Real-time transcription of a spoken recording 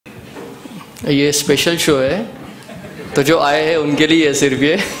ये special show है, तो जो आए हैं उनके लिए है सिर्फ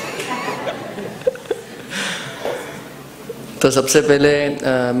ये। तो सबसे पहले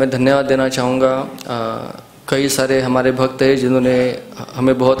मैं धन्यवाद देना चाहूँगा। कई सारे हमारे भक्त हैं जिन्होंने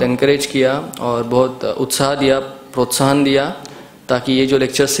हमें बहुत एनकरेज किया और बहुत उत्साह दिया, प्रोत्साहन दिया, ताकि ये जो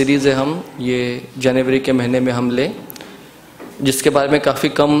लेक्चर सीरीज़ है हम ये जनवरी के महीने में हम लें, जिसके बारे में काफ़ी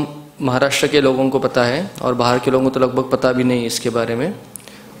कम महाराष्ट्र के लोगों को पता है और बाहर के लोगों को तो लगभग पता भी नहीं इसके बारे में।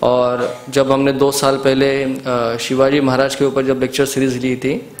 और जब हमने 2 साल पहले शिवाजी महाराज के ऊपर जब लेक्चर सीरीज़ ली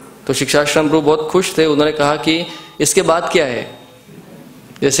थी तो शिक्षाश्रम प्रभु बहुत खुश थे। उन्होंने कहा कि इसके बाद क्या है,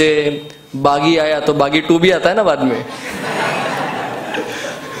 जैसे बागी आया तो बागी 2 भी आता है ना बाद में,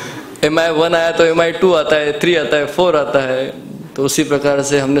 MI1 आया तो MI2 आता है, 3 आता है, 4 आता है। तो उसी प्रकार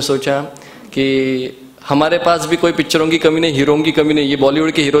से हमने सोचा कि हमारे पास भी कोई पिक्चरों की कमी नहीं, हीरों की कमी नहीं। ये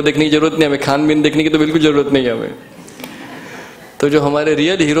बॉलीवुड के हीरो देखने की जरूरत नहीं, हमें खान बीन देखने की तो बिल्कुल ज़रूरत नहीं है हमें। तो जो हमारे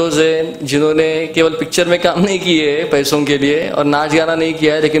रियल हीरोज़ हैं जिन्होंने केवल पिक्चर में काम नहीं किए पैसों के लिए और नाच गाना नहीं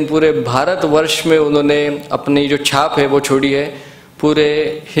किया है, लेकिन पूरे भारतवर्ष में उन्होंने अपनी जो छाप है वो छोड़ी है, पूरे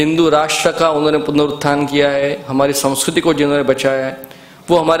हिंदू राष्ट्र का उन्होंने पुनरुत्थान किया है, हमारी संस्कृति को जिन्होंने बचाया है,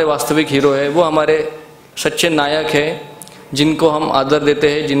 वो हमारे वास्तविक हीरो है, वो हमारे सच्चे नायक है, जिनको हम आदर देते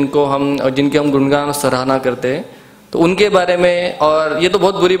हैं, जिनके हम गुणगान सराहना करते हैं। तो उनके बारे में, और ये तो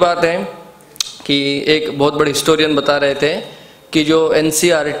बहुत बुरी बात है कि एक बहुत बड़े हिस्टोरियन बता रहे थे कि जो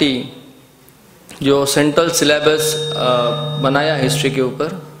NCERT जो सेंट्रल सिलेबस बनाया हिस्ट्री के ऊपर,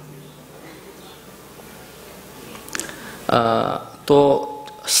 तो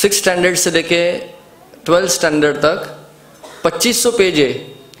 6th स्टैंडर्ड से लेके 12th स्टैंडर्ड तक 2500 पेज है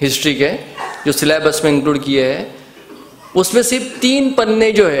हिस्ट्री के जो सिलेबस में इंक्लूड किए हैं। उसमें सिर्फ 3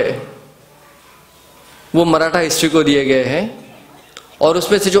 पन्ने जो है वो मराठा हिस्ट्री को दिए गए हैं, और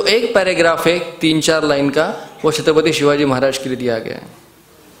उसमें से जो एक पैराग्राफ है 3-4 लाइन का वो छत्रपति शिवाजी महाराज के लिए दिया गया है।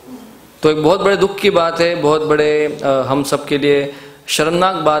 तो एक बहुत बड़े दुख की बात है, बहुत बड़े हम सब के लिए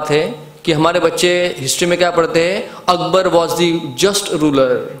शर्मनाक बात है कि हमारे बच्चे हिस्ट्री में क्या पढ़ते हैं, Akbar was the just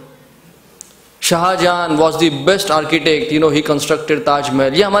ruler, Shahjahan was the best architect, he constructed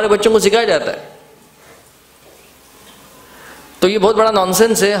Taj Mahal. ये हमारे बच्चों को सिखाया जाता है। तो ये बहुत बड़ा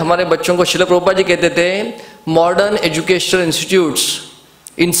नॉनसेंस है। हमारे बच्चों को श्रील प्रभुपाद जी कहते थे, modern educational institutes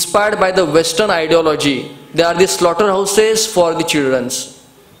inspired by the western ideology, they are the slaughter houses for the children's.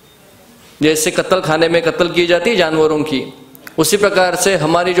 जैसे कत्ल खाने में कत्ल की जाती है जानवरों की, उसी प्रकार से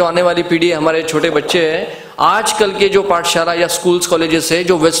हमारी जो आने वाली पीढ़ी है, हमारे छोटे बच्चे हैं, आजकल के जो पाठशाला या स्कूल्स कॉलेजेस है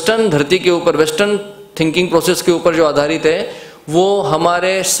जो वेस्टर्न धरती के ऊपर, वेस्टर्न थिंकिंग प्रोसेस के ऊपर जो आधारित है, वो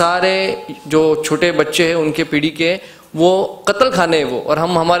हमारे सारे जो छोटे बच्चे हैं उनके पीढ़ी के वो कत्ल खाने हैं वो। और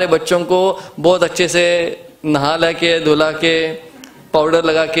हम हमारे बच्चों को बहुत अच्छे से नहा ला के, धुला के, पाउडर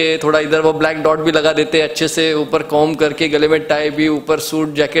लगा के, थोड़ा इधर वो ब्लैक डॉट भी लगा देते हैं अच्छे से, ऊपर कॉम करके, गले में टाई भी, ऊपर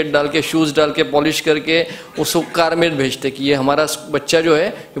सूट जैकेट डाल के, शूज़ डाल के, पॉलिश करके उसको कार में भेजते कि ये हमारा बच्चा जो है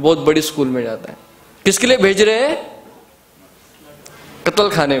ये बहुत बड़ी स्कूल में जाता है। किसके लिए भेज रहे हैं? कत्ल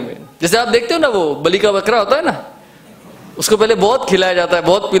खाने में। जैसे आप देखते हो ना वो बलि का बकरा होता है ना, उसको पहले बहुत खिलाया जाता है,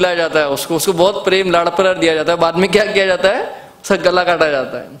 बहुत पिलाया जाता है, उसको बहुत प्रेम लाड़ प्यार दिया जाता है, बाद में क्या किया जाता है, उसका गला काटा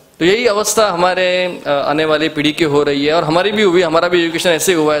जाता है। तो यही अवस्था हमारे आने वाली पीढ़ी की हो रही है, और हमारी भी हुई, हमारा भी एजुकेशन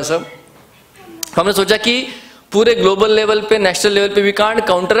ऐसे हुआ है सब। हमने सोचा कि पूरे global level pay, national level pay we can't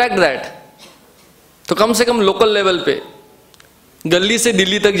counteract that, तो कम से कम लोकल लेवल पे, गली से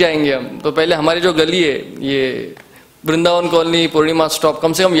दिल्ली तक जाएंगे हम। तो पहले हमारी जो गली है ये वृंदावन कॉलोनी, पूर्णिमा स्टॉप,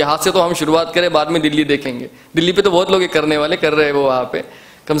 कम से कम यहाँ से तो हम शुरुआत करें, बाद में दिल्ली देखेंगे। दिल्ली पे तो बहुत लोग करने वाले कर रहे हैं वो वहाँ पे,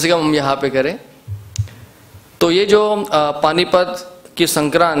 कम से कम हम यहाँ पे करें। तो ये जो पानीपत की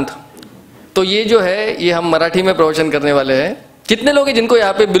संक्रांत, तो ये जो है ये हम मराठी में प्रवचन करने वाले हैं। कितने लोग हैं जिनको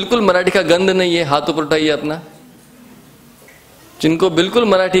यहाँ पे बिल्कुल मराठी का गंध नहीं है? हाथ ऊपर उठाइए अपना, जिनको बिल्कुल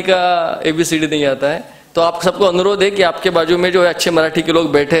मराठी का ABCD नहीं आता है। तो आप सबको अनुरोध है कि आपके बाजू में जो है अच्छे मराठी के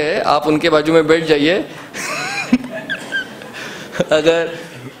लोग बैठे हैं, आप उनके बाजू में बैठ जाइए। अगर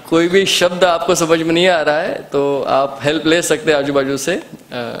कोई भी शब्द आपको समझ में नहीं आ रहा है तो आप हेल्प ले सकते हैं आजू बाजू से।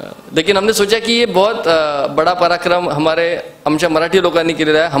 लेकिन हमने सोचा कि ये बहुत बड़ा पराक्रम हमारे आमच्या मराठी लोकांनी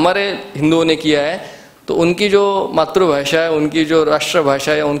केलेला है, हमारे हिंदुओं ने किया है। तो उनकी जो मातृभाषा है, उनकी जो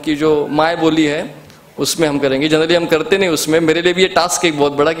राष्ट्रभाषा है, उनकी जो माय बोली है, उसमें हम करेंगे। जनरली हम करते नहीं उसमें। मेरे लिए भी ये टास्क है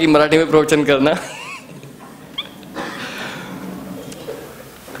बहुत बड़ा कि मराठी में प्रवचन करना।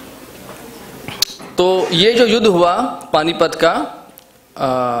 तो ये जो युद्ध हुआ पानीपत का,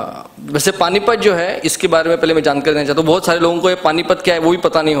 वैसे पानीपत जो है इसके बारे में पहले मैं जानकारी देना चाहता हूँ। बहुत सारे लोगों को ये पानीपत क्या है वो भी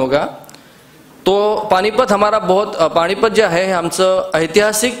पता नहीं होगा। तो पानीपत हमारा पानीपत जो है आमचं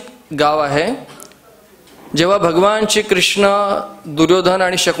ऐतिहासिक गाव आहे। जेव्हा भगवान श्री कृष्ण दुर्योधन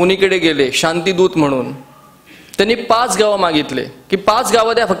आणि शकुनीकडे गेले शांतिदूत म्हणून, त्यांनी 5 गावं मागितले की 5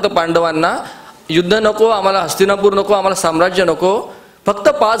 गावं द्या फक्त पांडवांना, युद्ध नको आम्हाला, हस्तिनापूर नको आम्हाला, साम्राज्य नको, फक्त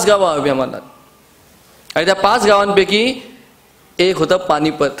 5 गावं हवी आम्हाला. आणि त्या 5 गावांपैकी एक होतं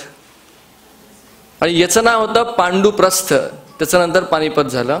पानिपत आणि याचं नाव होतं पांडुप्रस्थ. त्याचं नंतर पानिपत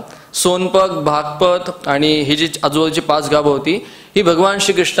झालं. सोनपत, भागपत आणि ही जी आजूबाजूची 5 गावं होती ही भगवान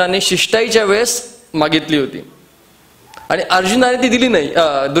श्रीकृष्णाने शिष्टाईच्या वेळेस मागितली होती आणि अर्जुनाने ती दिली नाही,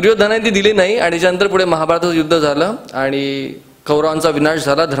 दुर्योधनाने ती दिली नाही. आणि त्याच्यानंतर पुढे महाभारताचं युद्ध झालं आणि कौरवांचा विनाश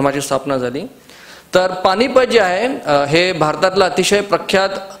झाला, धर्माची स्थापना झाली. तर पानिपत जे आहे हे भारतातलं अतिशय प्रख्यात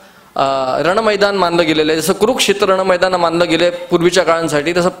रणमैदान मानलं गेलेलं आहे. जसं कुरुक्षेत्र रणमैदान मानलं गेले पूर्वीच्या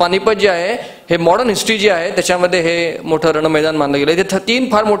काळांसाठी, तसं पानिपत जे आहे हे मॉडर्न हिस्ट्री जी आहे त्याच्यामध्ये हे मोठं रणमैदान मानलं गेलं आहे. तिथे 3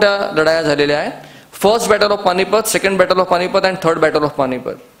 फार मोठ्या लढाया झालेल्या आहेत. First battle of Panipat, second battle of Panipat and third battle of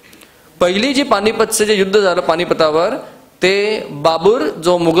Panipat. पहिली जी पानिपतचं जे युद्ध झालं पानिपतावर ते बाबर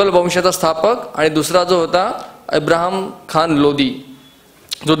जो मुघल वंशाचा स्थापक आणि दुसरा जो होता इब्राहिम खान लोदी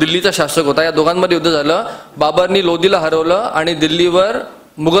जो दिल्लीचा शासक होता, या दोघांमध्ये युद्ध झालं. बाबरनी लोदीला हरवलं आणि दिल्लीवर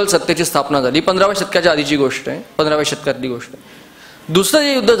मुघल सत्तेची स्थापना झाली. 15व्या शतकाच्या आधीची गोष्ट आहे, 15व्या शतकातली गोष्ट आहे. दुसरं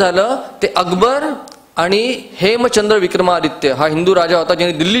जे युद्ध झालं ते अकबर आणि हेमचंद्र विक्रमादित्य हा हिंदू राजा होता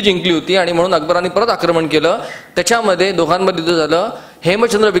ज्याने दिल्ली जिंकली होती आणि म्हणून अकबराने परत आक्रमण केलं. त्याच्यामध्ये दोघांमध्ये युद्ध झालं.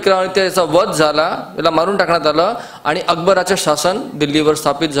 हेमचंद्र विक्रमादित्य याचा वध झाला, याला मारून टाकण्यात आलं आणि अकबराचं शासन दिल्लीवर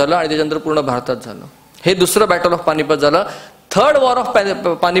स्थापित झालं आणि त्याच्यानंतर पूर्ण भारतात झालं. हे दुसरं बॅटल ऑफ पानिपत झालं. थर्ड वॉर ऑफ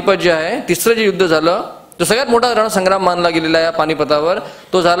पानिपत जे आहे, तिसरं जे युद्ध झालं, जो सगळ्यात मोठा रणसंग्राम मानला गेलेला आहे पानिपतावर,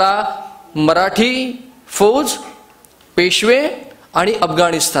 तो झाला मराठी फौज, पेशवे आणि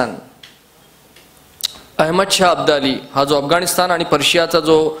अफगाणिस्तान. अहमद शाह अब्दाली हा जो अफगाणिस्तान आणि पर्शियाचा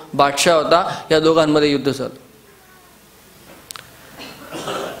जो बादशाह होता या दोघांमध्ये युद्ध झालं.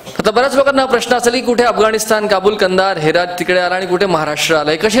 आता बऱ्याच लोकांना प्रश्न असेल की कुठे अफगाणिस्तान, काबूल, कंदार, हेरात तिकडे आला आणि कुठे महाराष्ट्र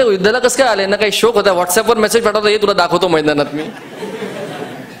आलाय, कसे युद्धाला कसं काय आले ना? काही शोक होता, व्हॉट्सअपवर मेसेज पाठवता, ये तुला दाखवतो मैदानात मी.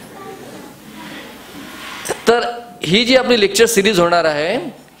 तर ही जी आपली लेक्चर सिरीज होणार आहे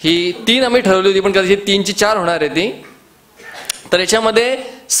ही 3 आम्ही ठरवली होती, पण कदाचित 3 ची 4 होणार आहे ती. तर याच्यामध्ये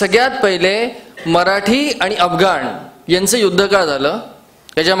सगळ्यात पहिले मराठी आणि अफगाण यांचं युद्ध का झालं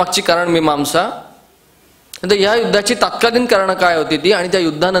याच्या मागची कारण मीमांसा, नंतर या युद्धाची तात्कालीन कारणं काय होती ती आणि त्या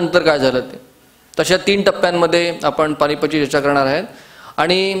युद्धानंतर काय झालं ते. तशा 3 टप्प्यांमध्ये आपण पानिपतची चर्चा करणार आहेत.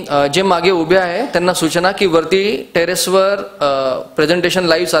 आणि जे मागे उभे आहे त्यांना सूचना की वरती टेरेसवर प्रेझेंटेशन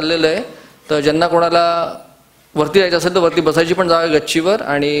लाईव्ह चाललेलं आहे, तर ज्यांना कोणाला वरती जायचं असेल तर वरती बसायची पण जागा गच्चीवर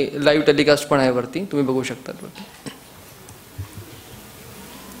आणि लाईव्ह टेलिकास्ट पण आहे वरती, तुम्ही बघू शकता वरती.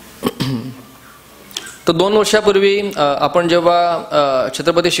 तर 2 वर्षापूर्वी आपण जेव्हा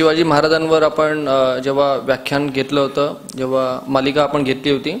छत्रपती शिवाजी महाराजांवर आपण जेव्हा व्याख्यान घेतलं होतं, जेव्हा मालिका आपण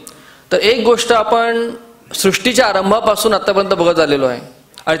घेतली होती, तर एक गोष्ट आपण सृष्टीच्या आरंभापासून आतापर्यंत बघत आलेलो आहे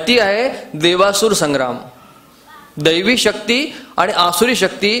आणि ती आहे देवासुर संग्राम. दैवी शक्ती आणि आसुरी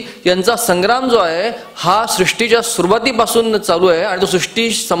शक्ती यांचा संग्राम जो आहे हा सृष्टीच्या सुरुवातीपासून चालू आहे आणि तो सृष्टी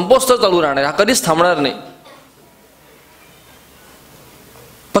संपोस्त चालू राहणार, हा कधीच थांबणार नाही.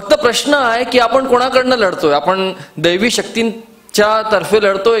 फक्त प्रश्न आहे की आपण कोणाकडनं लढतोय, आपण दैवी शक्तींच्या तर्फे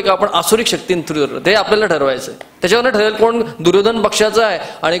लढतोय का आपण आसुरिक शक्तींथ्रू लढतोय, ते आपल्याला ठरवायचं आहे. त्याच्यावरनं ठरेल कोण दुर्योधन पक्षाचा आहे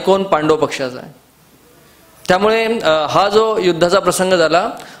आणि कोण पांडव पक्षाचा आहे. त्यामुळे हा जो युद्धाचा प्रसंग झाला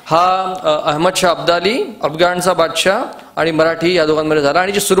हा अहमद शाह अब्दाली अफगाणचा बादशाह आणि मराठी या दोघांमध्ये झाला.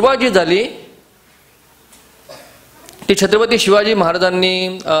 आणि जी सुरुवात जी झाली ती छत्रपती शिवाजी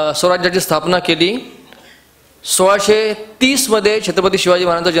महाराजांनी स्वराज्याची स्थापना केली. 1630 मध्ये छत्रपती शिवाजी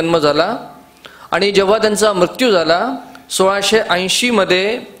महाराजांचा जन्म झाला आणि जेव्हा त्यांचा मृत्यू झाला 1680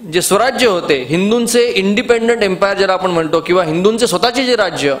 मध्ये जे स्वराज्य होते, हिंदूंचे इंडिपेंडंट एम्पायर ज्याला आपण म्हणतो किंवा हिंदूंचे स्वतःचे जे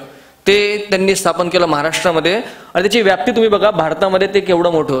राज्य ते त्यांनी स्थापन केलं महाराष्ट्रामध्ये. आणि त्याची व्याप्ती तुम्ही बघा भारतामध्ये ते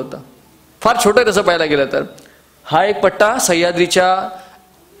केवढं मोठं होतं, फार छोटं आहे तसं पाहायला गेलं तर. हा एक पट्टा सह्याद्रीच्या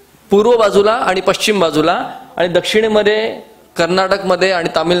पूर्व बाजूला आणि पश्चिम बाजूला आणि दक्षिणेमध्ये कर्नाटकमध्ये आणि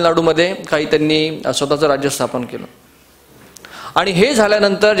तामिळनाडूमध्ये काही त्यांनी स्वतःचं राज्य स्थापन केलं. आणि हे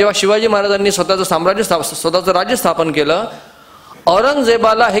झाल्यानंतर जेव्हा शिवाजी महाराजांनी स्वतःचं राज्य स्थापन केलं,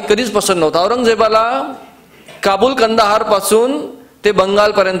 औरंगजेबाला हे कधीच पसंत नव्हतं. औरंगजेबाला काबूल कंदाहार पासून ते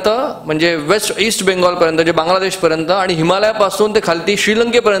बंगालपर्यंत म्हणजे ईस्ट बेंगॉलपर्यंत जे बांगलादेशपर्यंत आणि हिमालयापासून ते खालती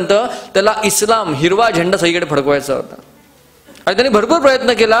श्रीलंकेपर्यंत त्याला इस्लाम हिरवा झेंडा सगळीकडे फडकवायचा होता आणि त्यांनी भरपूर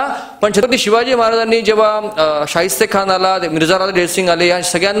प्रयत्न केला. पण छत्रपती शिवाजी महाराजांनी जेव्हा शाहिस्ते खान आला, मिर्झा राजा जयसिंग आले, या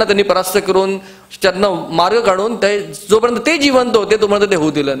सगळ्यांना त्यांनी परास्त करून त्यातनं मार्ग काढून ते जोपर्यंत ते जिवंत होते तोपर्यंत ते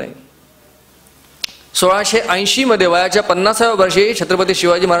होऊ दिलं नाही. 1680 मध्ये वयाच्या 50व्या वर्षी छत्रपती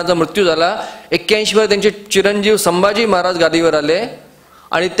शिवाजी महाराजांचा मृत्यू झाला. 81 मध्ये त्यांचे चिरंजीव संभाजी महाराज गादीवर आले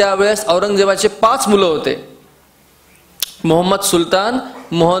आणि त्यावेळेस औरंगजेबाचे 5 मुलं होते मोहम्मद सुलतान,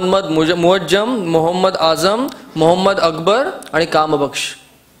 मोहम्मद मुअज्जम, मोहम्मद आझम, मोहम्मद अकबर आणि कामबख्श.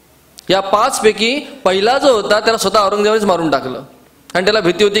 या 5 पैकी पहिला जो होता त्याला स्वतः औरंगजेबानेच मारून टाकलं. आणि त्याला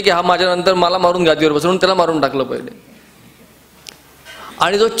भीती होती की हा माझ्यानंतर मला मारून गादीवर बसवून त्याला मारून टाकलं पहिले.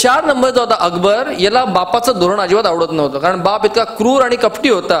 आणि जो 4 नंबरचा होता अकबर, याला बापाचं धोरण अजिबात आवडत नव्हतं. कारण बाप इतका क्रूर आणि कपटी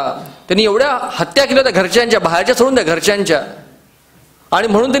होता. त्यांनी एवढ्या हत्या केल्या होत्या घरच्यांच्या, बाहेरच्या सोडून द्या घरच्यांच्या, आणि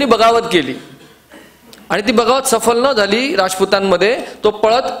म्हणून त्यांनी बगावत केली. आणि ती बगावत सफल न झाली राजपुतांमध्ये. तो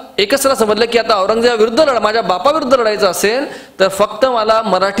पळत एकच त्याला समजलं की आता औरंगजेबाविरुद्ध माझ्या बापाविरुद्ध लढायचं असेल तर फक्त मला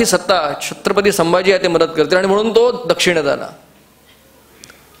मराठी सत्ता छत्रपती संभाजी आहे ते मदत करतील. आणि म्हणून तो दक्षिणेत आला.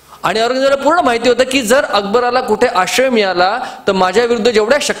 आणि औरंगजेबाला पूर्ण माहिती होतं की जर अकबराला कुठे आश्रय मिळाला तर माझ्या विरुद्ध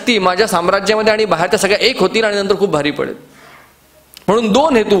जेवढ्या शक्ती माझ्या साम्राज्यामध्ये आणि बाहेरच्या सगळ्या एक होतील आणि नंतर खूप भारी पडेल. म्हणून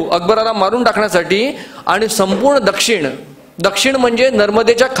 2 हेतू अकबराला मारून टाकण्यासाठी. आणि संपूर्ण दक्षिण म्हणजे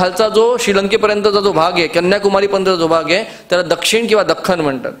नर्मदेच्या खालचा जो श्रीलंकेपर्यंतचा जो भाग आहे, कन्याकुमारीपर्यंतचा जो भाग आहे त्याला दक्षिण किंवा दख्खन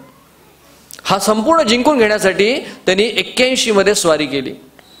म्हणतात. हा संपूर्ण जिंकून घेण्यासाठी त्यांनी 81 मध्ये स्वारी केली.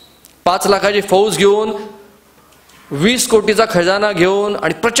 5 लाखाची फौज घेऊन, 20 कोटीचा खजाना घेऊन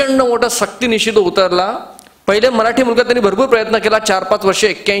आणि प्रचंड मोठा शक्तीनिशी तो उतरला. पहिले मराठी मुलकात त्यांनी भरपूर प्रयत्न केला 4-5 वर्ष,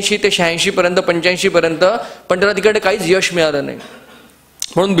 81 ते 86 पर्यंत, 85 पर्यंत, पण त्याला तिकडे काहीच यश मिळालं नाही.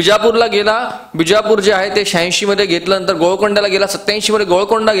 म्हणून बिजापूरला गेला. बिजापूर जे आहे ते 86 मध्ये घेतलं. नंतर गोळकोंड्याला गेला, 87 मध्ये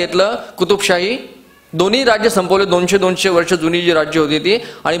गोळकोंडा घेतलं, कुतुबशाही. दोन्ही राज्य संपवले, 200 वर्ष जुनी जी राज्य होती ती.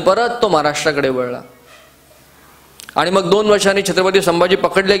 आणि परत तो महाराष्ट्राकडे वळला. आणि मग 2 वर्षांनी छत्रपती संभाजी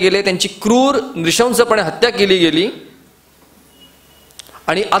पकडले गेले. त्यांची क्रूर नृशंसपणे हत्या केली गेली.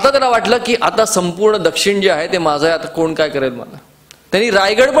 आणि आता त्याला वाटलं की आता संपूर्ण दक्षिण जे आहे ते माझं आहे, आता कोण काय करेल मला. त्यांनी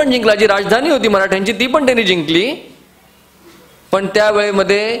रायगड पण जिंकला, जी राजधानी होती मराठ्यांची ती पण त्यांनी जिंकली. पण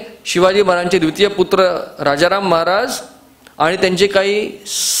त्यावेळेमध्ये शिवाजी महाराजांचे द्वितीय पुत्र राजाराम महाराज आणि त्यांचे काही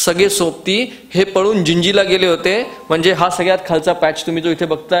सगळे सोबती हे पळून जिंजीला गेले होते. म्हणजे हा सगळ्यात खालचा पॅच तुम्ही जो इथे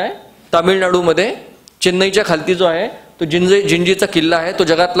बघताय, तामिळनाडूमध्ये चेन्नईच्या खालती जो आहे तो जिंजीचा किल्ला आहे. तो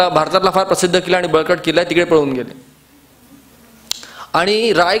जगातला, भारतातला फार प्रसिद्ध किल्ला आणि बळकट किल्ला आहे. तिकडे पळून गेले.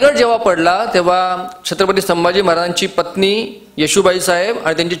 आणि रायगड जेव्हा पडला तेव्हा छत्रपती संभाजी महाराजांची पत्नी येशूबाई साहेब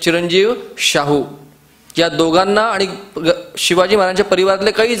आणि त्यांचे चिरंजीव शाहू, या दोघांना आणि शिवाजी महाराजांच्या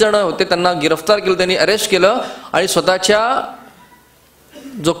परिवारातले काही जण होते त्यांना गिरफ्तार केलं. त्यांनी अरेस्ट केलं आणि स्वतःच्या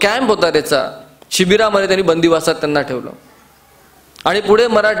जो कॅम्प होता त्याचा शिबिरामध्ये त्यांनी बंदिवासात त्यांना ठेवलं. आणि पुढे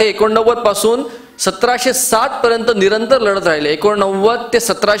मराठे 89 पासून 1707 पर्यंत निरंतर लढत राहिले. 89 ते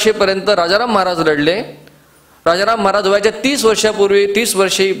 1700 पर्यंत राजाराम महाराज लढले. राजाराम महाराज वयाच्या 30 वर्षापूर्वी 30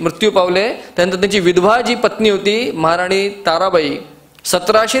 वर्षी मृत्यू पावले. त्यानंतर त्यांची विधवा जी पत्नी होती महाराणी ताराबाई,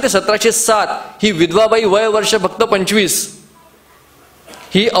 1700 ते 1707 ही विधवाबाई, वय वर्ष फक्त 25.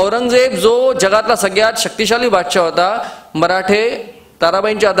 ही औरंगजेब जो जगातला सगळ्यात शक्तिशाली बादशाह होता, मराठे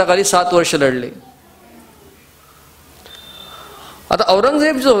ताराबाईंच्या हाताखाली 7 वर्ष लढले. आता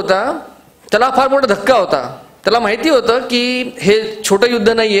औरंगजेब जो होता त्याला फार मोठा धक्का होता. त्याला माहिती होतं की हे छोटं युद्ध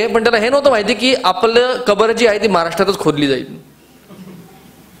नाहीये, पण त्याला हे नव्हतं माहिती की आपलं कबर जी आहे ती महाराष्ट्रातच खोदली जाईल.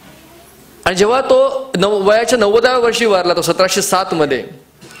 आणि जेव्हा तो वयाच्या 90व्या वर्षी वारला, तो 1707 मध्ये,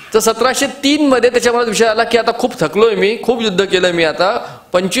 तर 1703 मध्ये त्याच्या मनात विषय आला की आता खूप थकलोय मी, खूप युद्ध केलं मी, आता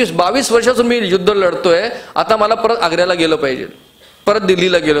 22 वर्षापासून मी युद्ध लढतोय, आता मला परत आग्र्याला गेलं पाहिजे, परत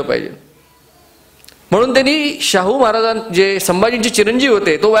दिल्लीला गेलं पाहिजे. म्हणून त्यांनी शाहू महाराजां जे संभाजींचे चिरंजीव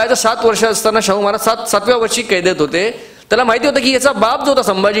होते, तो वयाच्या 7 वर्ष असताना शाहू महाराज 7व्या वर्षी कैदेत होते. त्याला माहिती होतं की याचा बाप जो होता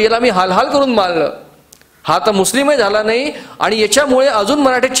संभाजी, याला मी हाल करून मारलं, हा तर मुस्लिमही झाला नाही आणि याच्यामुळे अजून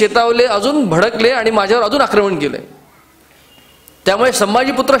मराठे चेतावले, अजून भडकले आणि माझ्यावर अजून आक्रमण केले. त्यामुळे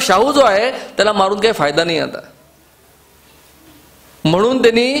संभाजीपुत्र शाहू जो आहे त्याला मारून काही फायदा नाही आता. म्हणून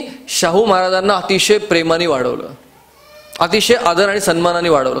त्यांनी शाहू महाराजांना अतिशय प्रेमाने वाढवलं, अतिशय आदर आणि सन्मानाने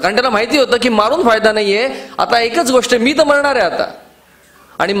वाढवलं. कारण त्याला माहिती होतं की मारून फायदा नाहीये, आता एकच गोष्ट, मी तर मरणार आहे आता,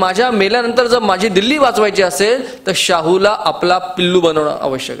 आणि माझ्या मेल्यानंतर जर माझी दिल्ली वाचवायची असेल तर शाहूला आपला पिल्लू बनवणं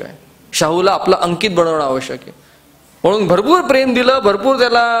आवश्यक आहे, शाहूला आपला अंकित बनवणं आवश्यक आहे. म्हणून भरपूर प्रेम दिलं, भरपूर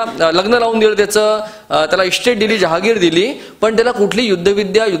त्याला लग्न लावून दिलं त्याचं, त्याला इस्टेट दिली, जहागीर दिली, पण त्याला कुठली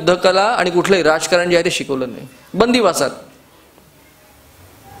युद्धविद्या, युद्धकला आणि कुठलंही राजकारण जे आहे ते शिकवलं नाही, बंदिवासात.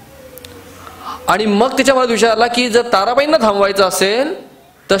 आणि मग त्याच्या मला विचार आला की जर ताराबाईंना थांबवायचं असेल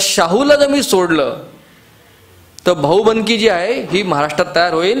तर शाहूला जर मी सोडलं तर भाऊबंदकी जी आहे ही महाराष्ट्रात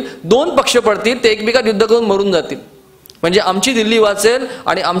तयार होईल, 2 पक्ष पडतील, ते एकमेकात युद्ध करून मरून जातील, म्हणजे आमची दिल्ली वाचेल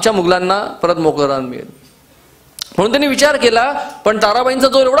आणि आमच्या मुघलांना परत मोकळं रान मिळेल. म्हणून त्यांनी विचार केला. पण ताराबाईंचा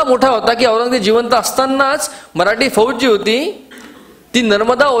जोर एवढा मोठा होता की औरंगजेब जिवंत असतानाच मराठी फौज जी होती ती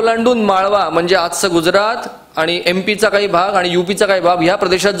नर्मदा ओलांडून माळवा, म्हणजे आजचं गुजरात आणि MP चा काही भाग आणि UP चा काही भाग, ह्या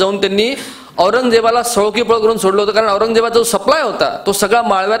प्रदेशात जाऊन त्यांनी औरंगजेबाला सळकीपळ करून सोडलं होतं. कारण औरंगजेबाचा जो सप्लाय होता तो सगळा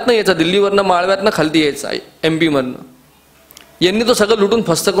माळव्यातनं यायचा, दिल्लीवरनं माळव्यातनं खालती यायचा, MP मधनं. यांनी तो सगळं लुटून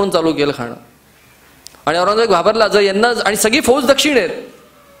फस्त करून चालू केलं खाणं. आणि औरंगजेब घाबरला, जर यांना, आणि सगळी फौज दक्षिण आहेत,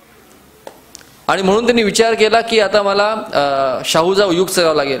 आणि म्हणून त्यांनी विचार केला की आता मला शाहूचा युग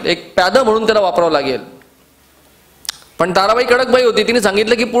चालावं लागेल, एक प्यादा म्हणून त्याला वापरावं लागेल. पण ताराबाई कडकबाई होती, तिने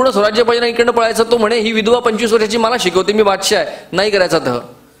सांगितलं की पूर्ण स्वराज्य पाहिजे, इकडनं पळायचं. तो म्हणे ही विधवा 25 वर्षाची मला शिकवते, मी बादशाह आहे, नाही करायचा तह.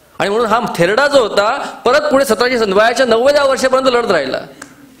 आणि म्हणून हा थेरडा जो होता परत पुढे 1700 वयाच्या 90व्या वर्षापर्यंत लढत राहिला.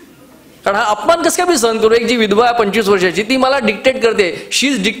 कारण हा अपमान कसं काय मी सहन करू, एक जी विधवा आहे 25 वर्षाची ती मला डिक्टेट करते, शी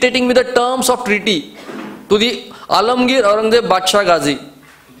is dictating with the terms of treaty to the Alamgir Aurangzeb बादशाह गाझी.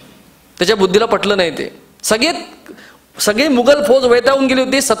 त्याच्या बुद्धीला पटलं नाही ते. सगळे मुघल फौज वैतागून गेली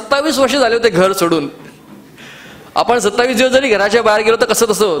होती, 27 वर्ष झाले होते घर सोडून. आपण 27 दिवस जरी घराच्या बाहेर गेलो तर कसं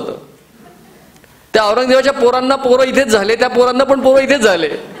तसं होतं. त्या औरंगजेबाच्या पोरांना पोरं इथेच झाले, त्या पोरांना पण पोरं इथेच झाले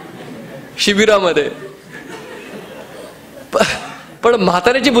शिबिरामध्ये. पण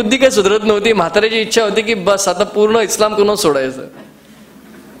म्हाताऱ्याची बुद्धी काही सुधरत नव्हती. म्हाताऱ्याची इच्छा होती की बस आता पूर्ण इस्लाम करून सोडायचं.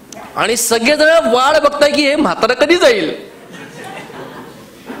 आणि सगळेजण वाढ बघताय की हे म्हातारा कधी जाईल.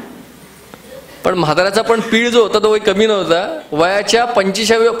 पण म्हाताऱ्याचा पण पीळ जो होता तो कमी नव्हता. वयाच्या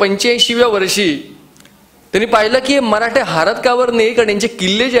 85व्या वर्षी त्यांनी पाहिलं की मराठे हारत कावर नाही, कारण यांचे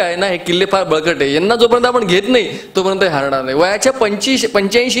किल्ले जे आहे ना, हे किल्ले फार बळकट आहे, यांना जोपर्यंत आपण घेत नाही तोपर्यंत हारणार नाही. वयाच्या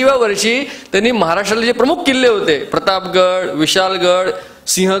 85व्या वर्षी त्यांनी महाराष्ट्रातले जे प्रमुख किल्ले होते, प्रतापगड, विशालगड,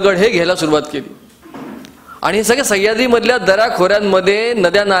 सिंहगड, हे घ्यायला सुरुवात केली. आणि हे सगळे सह्याद्रीमधल्या दऱ्याखोऱ्यांमध्ये,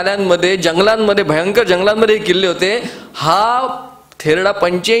 नद्या नाल्यांमध्ये, जंगलांमध्ये, भयंकर जंगलांमध्ये हे किल्ले होते. हा थेरडा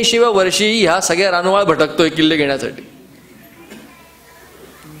 85व्या वर्षी ह्या सगळ्या रानवाळ भटकतोय किल्ले घेण्यासाठी.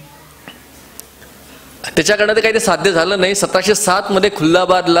 त्याच्याकडनं ते काही ते साध्य झालं नाही. 1707 मध्ये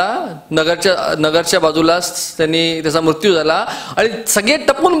खुल्लाबादला नगरच्या बाजूला त्यांनी त्याचा मृत्यू झाला. आणि सगळे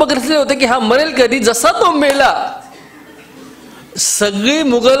टपून बघितले होते की हा मरेल कधी. जसा तो मेला, सगळी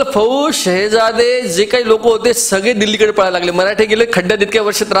मुघल फौज, शहेजादे, जे काही लोक होते सगळे दिल्लीकडे पळायला लागले. मराठे गेले खड्ड्यात इतक्या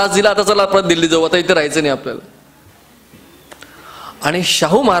वर्ष त्रास दिला, आता चला परत दिल्ली जाऊ, आता इथे राहायचं नाही आपल्याला. आणि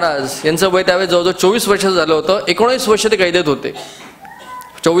शाहू महाराज यांचं वय त्यावेळेस जवळजवळ 24 वर्षाचं झालं होतं. 19 वर्ष ते कैदेत होते.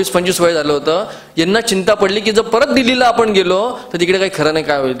 24-25 वय झालं होतं. यांना चिंता पडली की जर परत दिल्लीला आपण गेलो तर तिकडे काही खरं नाही,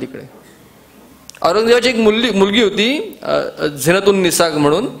 काय होईल तिकडे. औरंगजेबाची एक मुलगी होती झिनतुन्निसा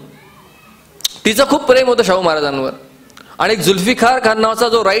म्हणून, तिचं खूप प्रेम होतं शाहू महाराजांवर. आणि एक जुल्फिकार खान नावाचा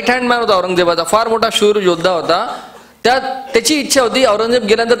जो राईट हँड मॅन होता औरंगजेबाचा, फार मोठा शूर योद्धा होता, त्याची इच्छा होती. औरंगजेब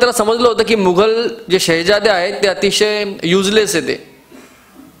गेल्यानंतर त्याला समजलं होतं की मुघल जे शहेजादे आहेत ते अतिशय युजलेस आहे ते.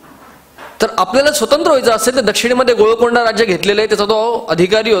 तर आपल्याला स्वतंत्र व्हायचं असेल तर दक्षिणेमध्ये गोळकोंडा राज्य घेतलेलं आहे, त्याचा तो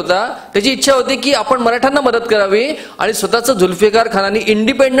अधिकारी होता. त्याची इच्छा होती की आपण मराठ्यांना मदत करावी आणि स्वतःचं जुल्फिकार खानाने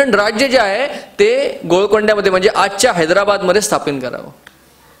इंडिपेंडंट राज्य जे आहे ते गोळकोंड्यामध्ये म्हणजे आजच्या हैदराबादमध्ये स्थापन करावं.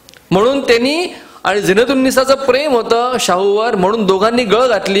 म्हणून त्यांनी, आणि झिनतुन्निसाचं प्रेम होतं शाहूवर, म्हणून दोघांनी गळ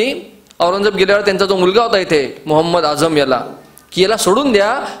घातली. औरंगजेब गेल्यावर त्यांचा जो मुलगा होता इथे मोहम्मद आझम याला, की याला सोडून द्या,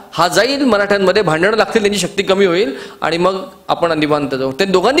 हा जाईल मराठ्यांमध्ये, भांडणं लागतील, त्यांची शक्ती कमी होईल आणि मग आपण निवांत जाऊ. ते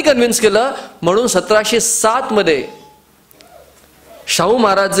दोघांनी कन्व्हिन्स केलं. म्हणून 1707 मध्ये शाहू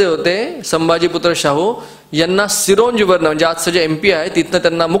महाराज जे होते, संभाजीपुत्र शाहू, यांना सिरोंजवरनं, म्हणजे आजचं जे MP आहे तिथनं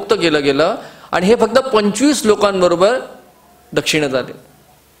त्यांना मुक्त केलं गेलं. आणि हे फक्त 25 लोकांबरोबर दक्षिणेत आले.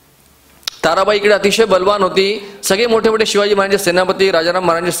 ताराबाई इकडे अतिशय बलवान होती. सगळे मोठे मोठे शिवाजी महाराजांचे सेनापती, राजाराम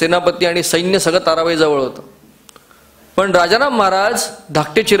महाराजांचे सेनापती आणि सैन्य सगळं ताराबाई जवळ होतं. पण राजाराम महाराज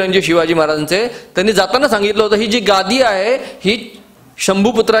धाकटे चिरंजीव शिवाजी महाराजांचे, त्यांनी जाताना सांगितलं होतं ही जी गादी आहे ही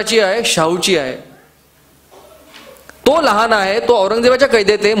शंभूपुत्राची आहे, शाहूची आहे. तो लहान आहे, तो औरंगजेबाच्या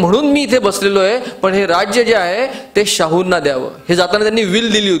कैदेत आहे, म्हणून मी इथे बसलेलो आहे, पण हे राज्य जे आहे ते शाहूंना द्यावं. हे जाताना त्यांनी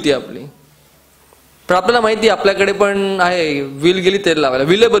विल दिली होती आपली. पण आपल्याला माहिती आहे आपल्याकडे पण आहे, विल गेली तेल लावायला,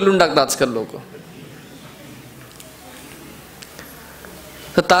 विले बदलून टाकतात आजकाल लोक.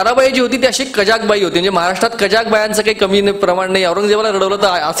 तर ताराबाई जी होती ती अशी कजाकबाई होती. म्हणजे महाराष्ट्रात कजाकबायांचं काही कमी प्रमाण नाही. औरंगजेबाला रडवलं तर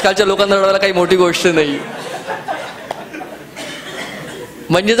आजकालच्या लोकांना रडवायला काही मोठी गोष्ट नाही.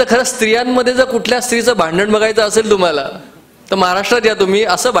 म्हणजे जर खरं स्त्रियांमध्ये जर कुठल्या स्त्रीचं भांडण बघायचं असेल तुम्हाला तर महाराष्ट्रात या तुम्ही.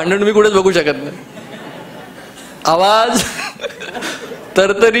 असं भांडण तुम्ही कुठेच बघू शकत नाही. आवाज,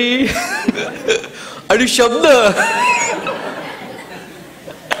 तरतरी आणि शब्द,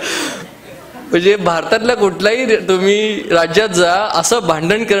 म्हणजे भारतातल्या कुठल्याही तुम्ही राज्यात जा, असं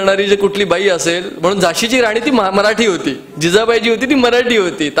भांडण करणारी जी कुठली बाई असेल, म्हणून झाशीची राणी ती मराठी होती, जिजाबाई जी होती ती मराठी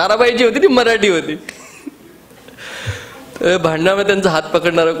होती, ताराबाई जी होती ती मराठी होती. भांडणामध्ये त्यांचा हात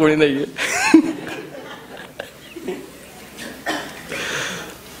पकडणारा कोणी नाहीये.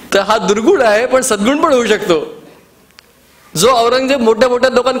 तर हा दुर्गुण आहे, पण सद्गुण पण होऊ शकतो. जो औरंगजेब मोठ्या मोठ्या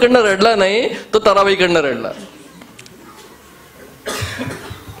लोकांकडनं रडला नाही तो ताराबाईकडनं रडला.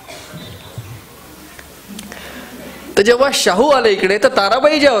 तर जेव्हा शाहू आले इकडे तर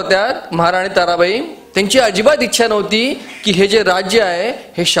ताराबाई ज्या होत्या, महाराणी ताराबाई, त्यांची अजिबात इच्छा नव्हती की हे जे राज्य आहे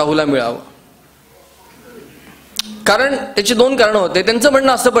हे शाहूला मिळावं. कारण त्याची दोन कारणं होते. त्यांचं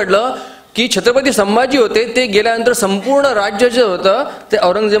म्हणणं असं पडलं की छत्रपती संभाजी होते ते गेल्यानंतर संपूर्ण राज्य जे होतं ते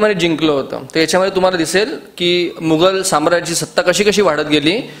औरंगजेबाने जिंकलं होतं. तर याच्यामध्ये तुम्हाला दिसेल की मुघल साम्राज्याची सत्ता कशी कशी वाढत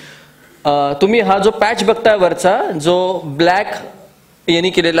गेली. तुम्ही हा जो पॅच बघताय वरचा, जो ब्लॅक यांनी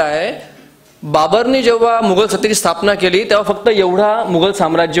केलेला आहे, बाबरने जेव्हा मुघल सत्तेची स्थापना केली तेव्हा फक्त एवढा मुघल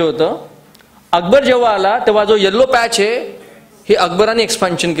साम्राज्य होतं. अकबर जेव्हा आला तेव्हा जो येल्लो पॅच आहे हे अकबराने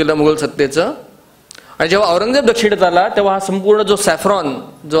एक्सपान्शन केलं मुघल सत्तेचं. आणि जेव्हा औरंगजेब दक्षिणेत आला तेव्हा हा संपूर्ण जो सॅफ्रॉन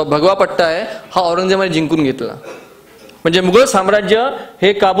जो भगवा पट्टा आहे हा औरंगजेबाने जिंकून घेतला. म्हणजे मुघल साम्राज्य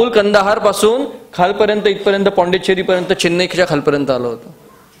हे काबूल कंदाहार पासून खालपर्यंत इथपर्यंत पॉंडिचेरीपर्यंत चेन्नईच्या खालपर्यंत आलं होतं.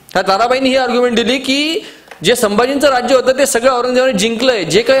 त्या ताराबाईंनी ही आर्ग्युमेंट दिली की जे संभाजींचं राज्य होतं ते सगळं औरंगजेबाने जिंकलंय,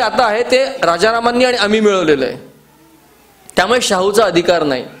 जे काही आता आहे ते राजारामांनी आणि आम्ही मिळवलेलं आहे, त्यामुळे शाहूचा अधिकार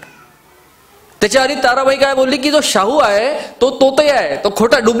नाही. त्याच्या आधी ताराबाई काय बोलली की जो शाहू आहे तो तोतई आहे, तो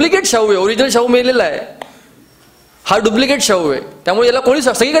खोटा डुप्लिकेट शाहू आहे, ओरिजिनल शाहू मेलेला आहे, हा डुप्लिकेट शाहू आहे. त्यामुळे याला कोणी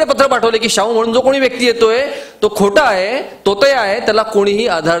सगळीकडे पत्र पाठवले की शाहू म्हणून जो कोणी व्यक्ती येतोय तो खोटा आहे, तोतई आहे, त्याला कोणीही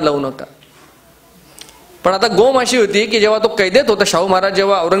आधार लावू नका. पण आता गोम अशी होती की जेव्हा तो कैदेत होता, शाहू महाराज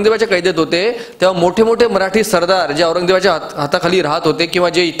जेव्हा औरंगजेबाच्या कैदेत होते तेव्हा मोठे मोठे मराठी सरदार जे औरंगजेबाच्या हाताखाली राहत होते किंवा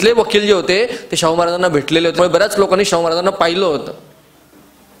जे इथले वकील जे होते ते शाहू महाराजांना भेटलेले होते. त्यामुळे बऱ्याच लोकांनी शाहू महाराजांना पाहिलं होतं.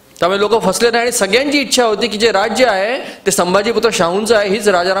 त्यामुळे लोक फसले नाही. आणि सगळ्यांची इच्छा होती की जे राज्य आहे ते संभाजीपुत्र शाहूंचं आहे, हीच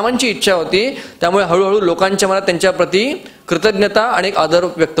राजारामांची इच्छा होती. त्यामुळे हळूहळू लोकांच्या मनात त्यांच्या प्रती कृतज्ञता आणि एक आदर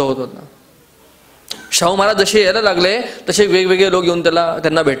व्यक्त होत होता. शाहू महाराज जसे यायला लागले तसे वेगवेगळे लोक येऊन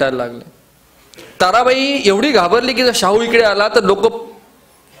त्यांना भेटायला लागले. ताराबाई एवढी घाबरली की जर शाहू इकडे आला तर लोक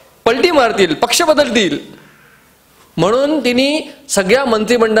पलटी मारतील, पक्ष बदलतील, म्हणून तिने सगळ्या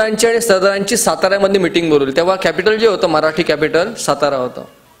मंत्रिमंडळांची आणि सरदारांची साताऱ्यामध्ये मिटिंग बोलवली. तेव्हा कॅपिटल जे होतं मराठी कॅपिटल सातारा होतं.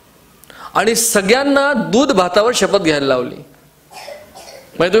 आणि सगळ्यांना दूध भातावर शपथ घ्यायला लावली.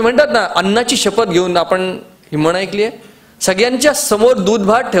 म्हणजे तुम्ही म्हणतात ना अन्नाची शपथ घेऊन, आपण ही म्हण ऐकली आहे. सगळ्यांच्या समोर दूध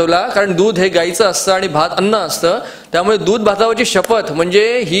भात ठेवला, कारण दूध हे गाईचं असतं आणि भात अन्न असतं. त्यामुळे दूध भातावरची शपथ म्हणजे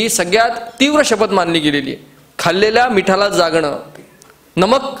ही सगळ्यात तीव्र शपथ मानली गेलेली आहे. खाल्लेल्या मिठाला जागणं,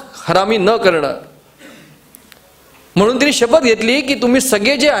 नमक हरामी न करणं. म्हणून तिने शपथ घेतली की तुम्ही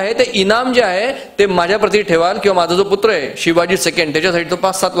सगळे जे आहे ते इनाम जे आहे ते माझ्याप्रती ठेवाल, किंवा माझा जो पुत्र आहे शिवाजी सेकंड त्याच्यासाठी तो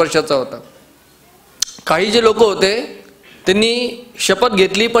 5-7 वर्षाचा होता. काही जे लोक होते त्यांनी शपथ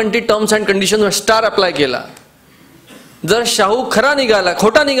घेतली पण ती terms and condition star apply केला. जर शाहू खरा निघाला,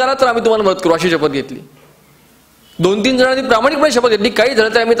 खोटा निघाला तर आम्ही तुम्हाला मदत करू अशी शपथ घेतली. 2-3 जणांनी प्रामाणिकपणे शपथ घेतली, काही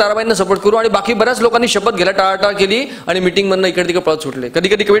झालं तर आम्ही ताराबाईंना सपोर्ट करू. आणि बाकी बऱ्याच लोकांनी शपथ घ्यायला टाळाटाळ केली आणि मिटिंग मधनं इकडे तिकडे पळत सुटले. कधी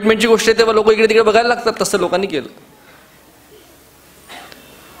कधी कमिटमेंटची गोष्ट आहे तेव्हा लोक इकडे तिकडे बघायला लागतात, तसं लोकांनी केलं.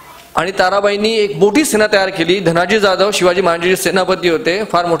 आणि ताराबाईंनी एक मोठी सेना तयार केली. धनाजी जाधव शिवाजी महाराजांचे सेनापती होते,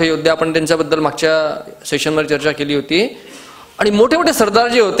 फार मोठे योद्धे, आपण त्यांच्याबद्दल मागच्या सेशनवर चर्चा केली होती. आणि मोठे मोठे सरदार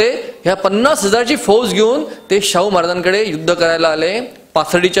जे होते ह्या 50,000ची फौज घेऊन ते शाहू महाराजांकडे युद्ध करायला आले.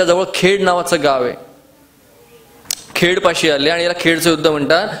 पाथर्डीच्या जवळ खेड नावाचं गाव आहे, खेडपाशी आले आणि याला खेडचं युद्ध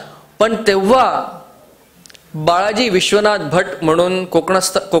म्हणतात. पण तेव्हा बाळाजी विश्वनाथ भट म्हणून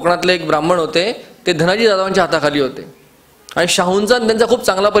कोकणातले एक ब्राह्मण होते, ते धनाजी जाधवांच्या हाताखाली होते. आणि शाहूंचा त्यांचा खूप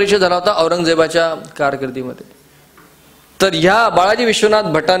चांगला परिचय झाला होता औरंगजेबाच्या कारकिर्दीमध्ये. तर ह्या बाळाजी विश्वनाथ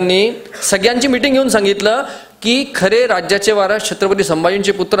भटांनी सगळ्यांची मिटिंग घेऊन सांगितलं की खरे राज्याचे वारस छत्रपती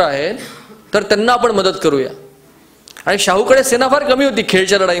संभाजींचे पुत्र आहेत, तर त्यांना आपण मदत करूया. आणि शाहूकडे सेना फार कमी होती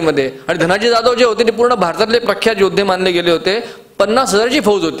खेळच्या लढाईमध्ये. आणि धनाजी जाधव जे होते ते पूर्ण भारतातले प्रख्यात योद्धे मानले गेले होते. 50,000ची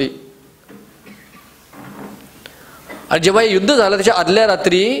फौज होती. आणि जेव्हा हे युद्ध झालं त्याच्या आदल्या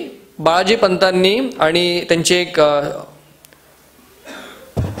रात्री बाळाजी पंतांनी आणि त्यांचे एक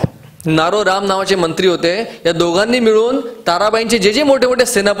नारो राम नावाचे मंत्री होते, या दोघांनी मिळून ताराबाईंचे जे जे मोठे मोठे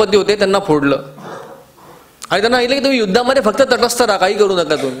सेनापती होते त्यांना फोडलं. आणि त्यांना सांगितलं की तुम्ही युद्धामध्ये फक्त तटस्थ राहा, काही करू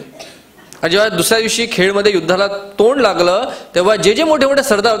नका तुम्ही. आणि जेव्हा दुसऱ्या दिवशी खेळमध्ये युद्धाला तोंड लागलं तेव्हा जे जे मोठे मोठे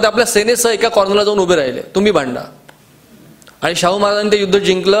सरदार होते आपल्या सेनेसह एका कॉर्नरला जाऊन उभे राहिले, तुम्ही भांडा. आणि शाहू महाराजांनी ते युद्ध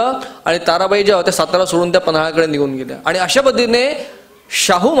जिंकलं आणि ताराबाई ज्या होत्या सातारा सोडून त्या पन्हाळ्याकडे निघून गेल्या. आणि अशा पद्धतीने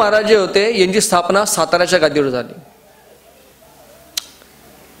शाहू महाराज जे होते यांची स्थापना साताऱ्याच्या गादीवर झाली.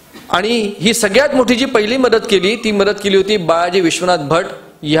 आणि ही सगळ्यात मोठी जी पहिली मदत केली ती मदत केली होती बाळाजी विश्वनाथ भट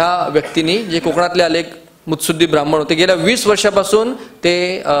ह्या व्यक्तींनी, जे कोकणातले आले मुत्सुद्दी ब्राह्मण होते. गेल्या 20 वर्षापासून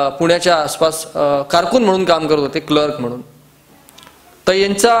ते पुण्याच्या आसपास कारकून म्हणून काम करत होते, क्लर्क म्हणून. तर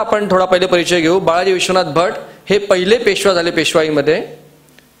यांचा आपण थोडा पहिले परिचय घेऊ. बाळाजी विश्वनाथ भट हे पहिले पेशवा झाले पेशवाईमध्ये.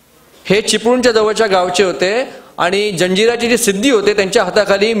 हे चिपळूणच्या जवळच्या गावचे होते आणि जंजिराचे जे सिद्धी होते त्यांच्या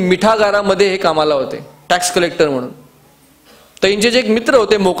हाताखाली मिठागारामध्ये हे कामाला होते, टॅक्स कलेक्टर म्हणून. तर यांचे जे एक मित्र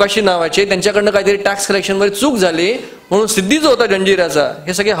होते मोकाशी नावाचे, त्यांच्याकडनं काहीतरी टॅक्स कलेक्शनमध्ये चूक झाली म्हणून सिद्धी जो होता जंजिराचा,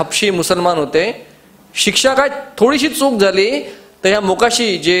 हे सगळे हबशी मुसलमान होते, शिक्षा काय, थोडीशी चूक झाली तर ह्या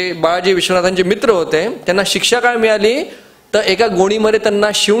मोकाशी जे बाळाजी विश्वनाथांचे मित्र होते त्यांना शिक्षा काय मिळाली तर एका गोणीमध्ये त्यांना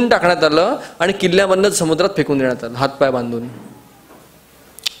शिवून टाकण्यात आलं आणि किल्ल्यामधनं समुद्रात फेकून देण्यात आलं हातपाय बांधून.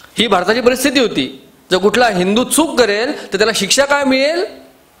 ही भारताची परिस्थिती होती. जर कुठला हिंदू चूक करेल तर त्याला शिक्षा काय मिळेल,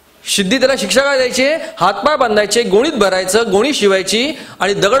 सिद्धी त्याला शिक्षा काय द्यायची, हातपाय बांधायचे, गोणीत भरायचं, गोणी शिवायची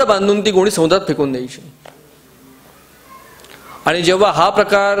आणि दगड बांधून ती गोणी समुद्रात फेकून द्यायची. आणि जेव्हा हा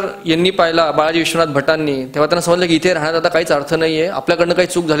प्रकार यांनी पाहिला बाळाजी विश्वनाथ भटांनी तेव्हा त्यांना समजलं की इथे राहण्यात आता काहीच अर्थ नाहीये, आपल्याकडनं काही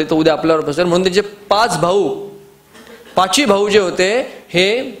चूक झाली तर उद्या आपल्यावर बसेल. म्हणून त्यांचे पाचही भाऊ जे होते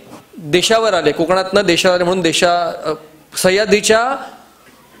हे देशावर आले, कोकणातनं देशावर आले. म्हणून सह्याद्रीच्या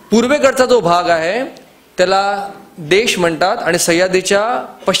पूर्वेकडचा जो भाग आहे त्याला देश म्हणतात आणि सह्याद्रीच्या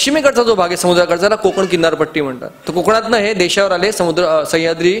पश्चिमेकडचा जो भाग आहे समुद्राकडचा त्याला कोकण किनारपट्टी म्हणतात. तर कोकणातनं हे देशावर आले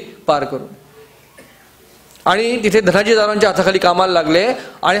सह्याद्री पार करून आणि तिथे धनाजी जाधवांच्या हाताखाली कामाला लागले.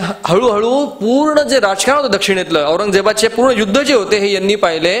 आणि हळूहळू पूर्ण जे राजकारण होतं दक्षिणेतलं औरंगजेबाचे पूर्ण युद्ध जे होते हे यांनी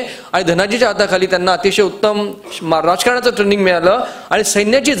पाहिले आणि धनाजीच्या हाताखाली त्यांना अतिशय उत्तम राजकारणाचं ट्रेनिंग मिळालं आणि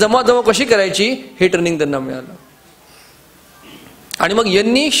सैन्याची जमाजमा कशी करायची हे ट्रेनिंग त्यांना मिळालं. आणि मग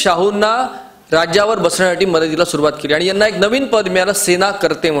यांनी शाहूंना राज्यावर बसण्यासाठी मदतीला सुरुवात केली आणि यांना एक नवीन पद मिळालं सेना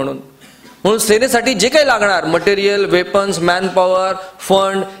करते म्हणून. म्हणून सेनेसाठी जे काही लागणार material, weapons, man power,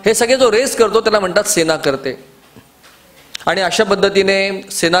 fund हे सगळे जो रेस करतो त्याला म्हणतात सेना करते. आणि अशा पद्धतीने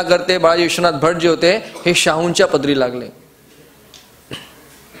सेना करते बाळाजी विश्वनाथ भट जे होते हे शाहूंच्या पदरी लागले.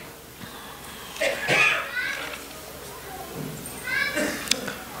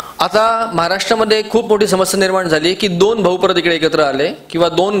 आता महाराष्ट्रामध्ये खूप मोठी समस्या निर्माण झाली की दोन भाऊ परत इकडे एकत्र आले किंवा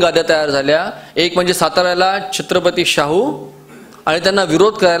दोन गाद्या तयार झाल्या. एक म्हणजे साताऱ्याला छत्रपती शाहू आणि त्यांना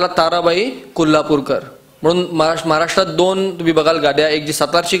विरोध करायला ताराबाई कोल्हापूरकर. म्हणून महाराष्ट्रात दोन तुम्ही बघाल गाद्या, एक जी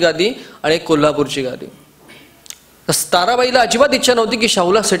सातारची गादी आणि एक कोल्हापूरची गादी. ताराबाईला अजिबात इच्छा नव्हती की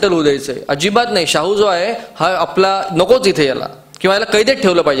शाहूला सेटल होऊ द्यायचंय, अजिबात नाही. शाहू जो आहे हा आपला नकोच इथे याला किंवा याला कैदेत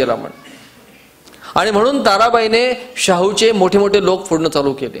ठेवलं पाहिजे आपण. आणि म्हणून ताराबाईने शाहूचे मोठे मोठे लोक फोडणं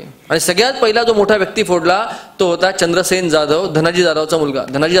चालू केले. आणि सगळ्यात पहिला जो मोठा व्यक्ती फोडला तो होता चंद्रसेन जाधव, धनाजी जाधवचा मुलगा.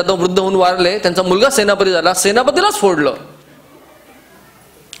 धनाजी जाधव वृद्ध होऊन वारले, त्यांचा मुलगा सेनापती झाला, सेनापतीलाच फोडलं.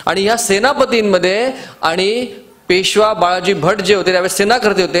 आणि या सेनापतींमध्ये आणि पेशवा बाळाजी भट जे होते त्यावेळेस सेना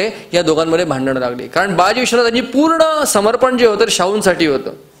करते होते या दोघांमध्ये भांडणं लागली. कारण बाळाजी विश्वनाथांची पूर्ण समर्पण जे होतं शाहूंसाठी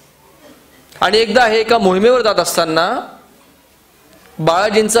होतं. आणि एकदा हे एका मोहिमेवर जात असताना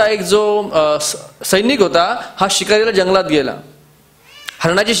बाळाजींचा एक जो सैनिक होता हा शिकारीला जंगलात गेला,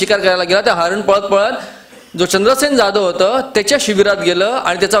 हरणाची शिकार करायला गेला. त्या हरण पळत पळत जो चंद्रसेन जाधव होतं त्याच्या शिबिरात गेलं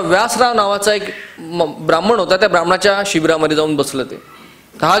आणि त्याचा व्यासराव नावाचा एक ब्राह्मण होता त्या ब्राह्मणाच्या शिबिरामध्ये जाऊन बसलं. ते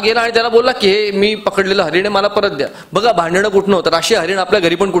हा गेला आणि त्याला बोलला की हे मी पकडलेलं हरिण मला परत द्या. बघा भांडणं कुठं होतं, अशी हरिण आपल्या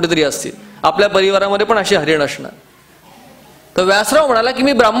घरी पण कुठेतरी असतील, आपल्या परिवारामध्ये पण अशी हरिण असणार. तर व्यासराव म्हणाला की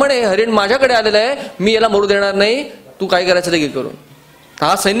मी ब्राह्मण आहे, हरिण माझ्याकडे आलेलं आहे, मी याला मरू देणार नाही, तू काय करायचं ते घे करून.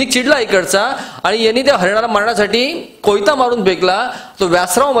 हा सैनिक चिडला इकडचा आणि यांनी त्या हरिणाला मारण्यासाठी कोयता मारून फेकला. तो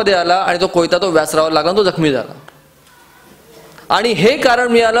व्यासराव मध्ये आला आणि तो कोयता तो व्यासरावाला लागला, तो जखमी झाला. आणि हे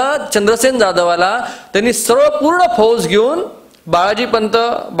कारण मिळालं चंद्रसेन जाधवाला. त्यांनी सर्व पूर्ण फौज घेऊन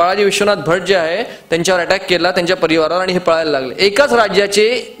बाळाजी विश्वनाथ भट जे आहे त्यांच्यावर अटॅक केला, त्यांच्या परिवारावर, आणि हे पळायला लागले. एकाच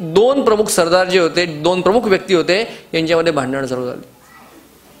राज्याचे दोन प्रमुख सरदार जे होते, दोन प्रमुख व्यक्ती होते, यांच्यामध्ये भांडण सुरू झाले.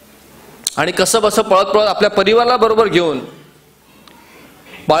 आणि कसं बसं पळत पळत आपल्या परिवाराला बरोबर घेऊन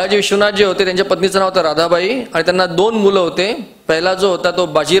बाळाजी विश्वनाथ जे होते त्यांच्या पत्नीचं नाव होतं राधाबाई आणि त्यांना दोन मुलं होते. पहिला जो होता तो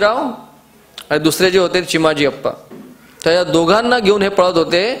बाजीराव आणि दुसरे जे होते चिमाजी अप्पा. तर या दोघांना घेऊन हे पळत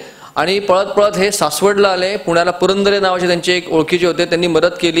होते आणि पळत पळत हे सासवडला आले. पुण्याला पुरंदरे नावाचे त्यांचे एक ओळखीचे होते, त्यांनी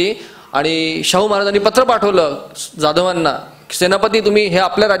मदत केली आणि शाहू महाराजांनी पत्र पाठवलं जाधवांना, सेनापती तुम्ही हे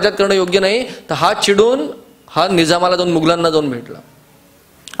आपल्या राज्यात करणं योग्य नाही. तर हा चिडून हा निजामाला जाऊन मुघलांना जाऊन भेटला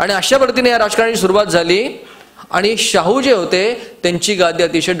आणि अशा पद्धतीने या राजकारणाची सुरुवात झाली. आणि शाहू जे होते त्यांची गादी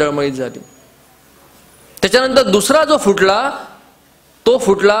अतिशय डळमळीत झाली. त्याच्यानंतर दुसरा जो फुटला तो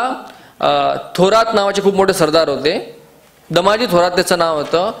फुटला थोरात नावाचे खूप मोठे सरदार होते, दमाजी थोरात त्याचं नाव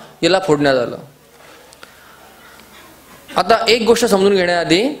होतं, याला फोडण्यात आलं. आता एक गोष्ट समजून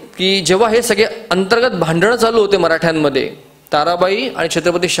घेण्याआधी की जेव्हा हे सगळे अंतर्गत भांडणं चालू होते मराठ्यांमध्ये ताराबाई आणि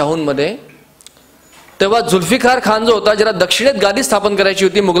छत्रपती शाहूंमध्ये, तेव्हा जुल्फिकार खान जो होता ज्याला दक्षिणेत गादी स्थापन करायची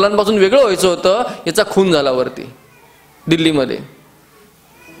होती, मुघलांपासून वेगळं व्हायचं होतं, याचा खून झाला वरती दिल्लीमध्ये.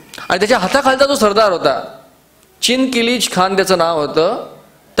 आणि त्याच्या हाताखालचा जो सरदार होता चिनकिलीज खान त्याचं नाव होतं,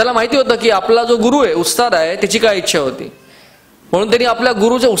 त्याला माहिती होतं की आपला जो गुरु आहे, उस्ताद आहे, त्याची काय इच्छा होती. म्हणून त्यांनी आपल्या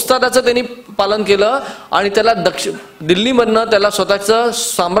गुरुच्या उस्तादाचं त्यांनी पालन केलं आणि त्याला दिल्लीमधनं त्याला स्वतःचं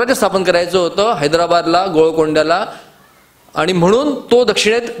साम्राज्य स्थापन करायचं होतं हैदराबादला, गोळकोंड्याला. आणि म्हणून तो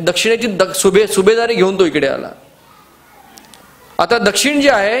दक्षिणेची सुभेदारी घेऊन तो इकडे आला. आता दक्षिण जे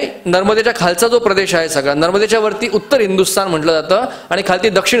आहे, नर्मदेच्या खालचा जो प्रदेश आहे सगळा, नर्मदेच्या वरती उत्तर हिंदुस्थान म्हटलं जातं आणि खालती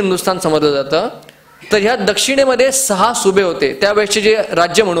दक्षिण हिंदुस्थान समजलं जातं. तर ह्या दक्षिणेमध्ये 6 सुबे होते त्यावेळेचे, जे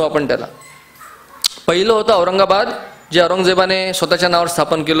राज्य म्हणू आपण त्याला. पहिलं होतं औरंगाबाद, जे औरंगजेबाने स्वतःच्या नावावर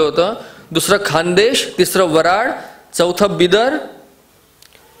स्थापन केलं होतं. दुसरं खानदेश, तिसरं वराड, चौथं बिदर,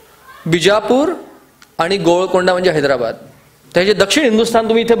 बिजापूर आणि गोळकोंडा म्हणजे हैदराबाद. तर जे दक्षिण हिंदुस्थान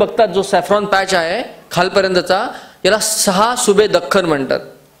तुम्ही इथे बघतात, जो सॅफ्रॉन पॅच आहे खालपर्यंतचा, याला 6 सुबे दख्खन म्हणतात.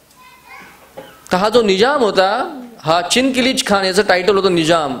 तर हा जो निजाम होता, हा चिनकिलीज खान, याचं टायटल होतं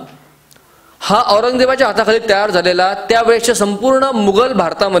निजाम. हा औरंगजेबाच्या हाताखाली तयार झालेला त्यावेळेच्या संपूर्ण मुघल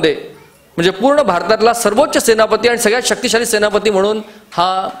भारतामध्ये, म्हणजे पूर्ण भारतातला सर्वोच्च सेनापती आणि सगळ्यात शक्तिशाली सेनापती म्हणून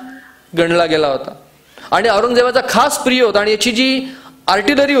हा गणला गेला होता. आणि औरंगजेबाचा खास प्रिय होता. आणि याची जी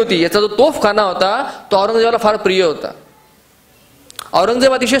आर्टिलरी होती, याचा जो तोफखाना होता, तो औरंगजेबाला फार प्रिय होता.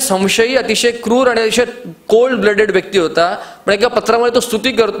 औरंगजेब अतिशय संशयी, अतिशय क्रूर आणि अतिशय कोल्ड ब्लडेड व्यक्ती होता. पण एका पत्रामध्ये तो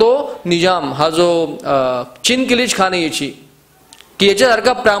स्तुती करतो निजाम, हा जो चिनकिलीज खान आहे याची, की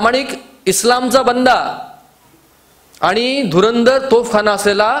याच्यासारखा प्रामाणिक इस्लामचा बंदा आणि धुरंधर तोफखाना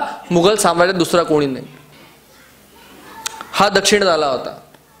असलेला मुघल साम्राज्यात दुसरा कोणी नाही. हा दक्षिण झाला होता.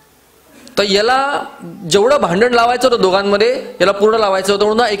 तर याला जेवढं भांडण लावायचं होतं दोघांमध्ये, याला पूर्ण लावायचं होतं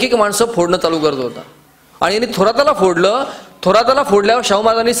म्हणून एक एक माणसं फोडणं चालू करत होता. आणि यांनी थोराताला फोडलं. थोराताला फोडल्यावर शाहू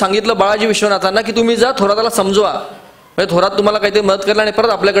महाराजांनी सांगितलं बाळाजी विश्वनाथांना की तुम्ही जा थोराताला समजवा, म्हणजे थोरात तुम्हाला काहीतरी मदत करणार आणि परत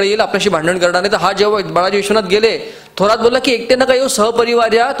आपल्याकडे येईल, आपल्याशी भांडण करणार नाही. तर हा जेव्हा बाळाजी विश्वनाथ गेले, थोरात बोलला की एकटे नका येऊ,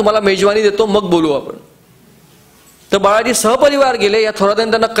 सहपरिवार या, तुम्हाला मेजवानी देतो, मग बोलू आपण. तर बाळाजी सहपरिवार गेले. या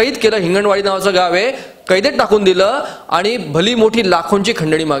थोरातांनी त्यांना कैद केलं. हिंगणवाडी नावाचं गाव आहे, कैदेत टाकून दिलं आणि भली मोठी लाखोंची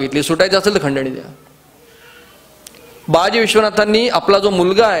खंडणी मागितली. सुटायचं असेल तर खंडणी द्या. बाळाजी विश्वनाथांनी आपला जो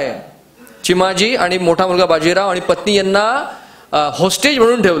मुलगा आहे चिमाजी आणि मोठा मुलगा बाजीराव आणि पत्नी यांना होस्टेज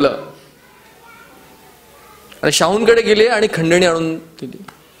म्हणून ठेवलं आणि शाहूंकडे गेले आणि खंडणी आणून दिली.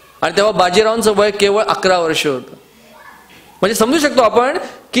 आणि तेव्हा बाजीरावांचं वय केवळ 11 वर्ष होतं. म्हणजे समजू शकतो आपण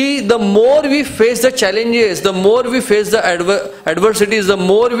की the more we face the challenges, the more we face the ॲडव्हर्सिटीज, the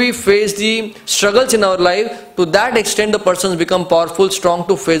more we face the struggles in our life, to that extend the persons become powerful, strong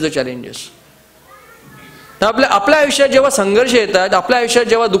to face the challenges. आपल्या आयुष्यात जेव्हा संघर्ष येतात, आपल्या आयुष्यात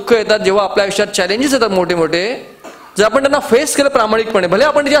जेव्हा दुःख येतात, जेव्हा आपल्या आयुष्यात चॅलेंजेस येतात मोठे मोठे, जर आपण त्यांना फेस केलं प्रामाणिकपणे, भले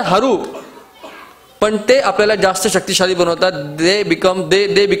आपण त्याच्यात हरू, पण ते आपल्याला जास्त शक्तिशाली बनवतात.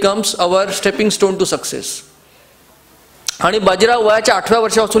 दे becomes our stepping stone to success. आणि बाजीराव वयाच्या 8व्या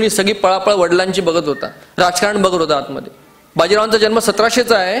वर्षापासून ही सगळी पळापळ वडिलांची बघत होता, राजकारण बघत होता आतमध्ये. बाजीरावांचा जन्म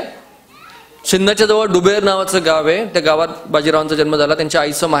 1700चा आहे. सिन्नरच्या जवळ डुबेर नावाचं गाव आहे, त्या गावात बाजीरावांचा जन्म झाला. त्यांच्या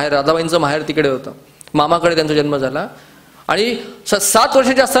आईचं माहेर, राधाबाईंचं माहेर तिकडे होतं, मामाकडे त्यांचा जन्म झाला. आणि 7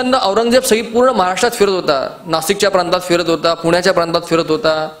 वर्षाचे असताना औरंगजेब सगळी पूर्ण महाराष्ट्रात फिरत होता, नाशिकच्या प्रांतात फिरत होता, पुण्याच्या प्रांतात फिरत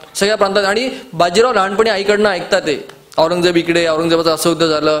होता, सगळ्या प्रांतात. आणि बाजीराव लहानपणी आईकडनं ऐकतात ते, औरंगजेब इकडे, औरंगजेबाचं असं युद्ध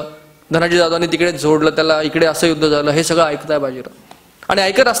झालं, धनाजी जाधवांनी तिकडे झोडलं त्याला, इकडे असं युद्ध झालं, हे सगळं ऐकताय बाजीराव. आणि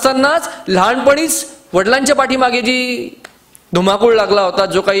ऐकत असतानाच लहानपणीच वडिलांच्या पाठीमागे जी धुमाकूळ लागला होता,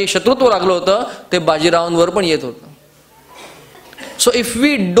 जो काही शत्रुत्व लागलं होतं, ते बाजीरावांवर पण येत होतं. So if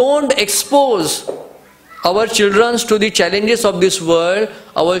we don't expose our children to the challenges of this world,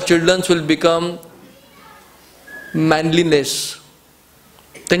 our children will become manliness.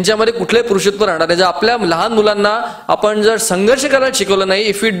 त्यांच्यामध्ये कुठले पुरुषत्व राहणार नाही. जर आपल्या लहान मुलांना आपण जर संघर्ष करायला शिकवलं नाही,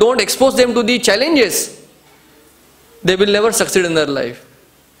 if we don't expose them to the challenges, they will never succeed in their life.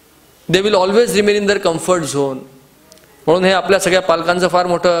 They will always remain in their comfort zone. म्हणून हे आपल्या सगळ्या पालकांचं फार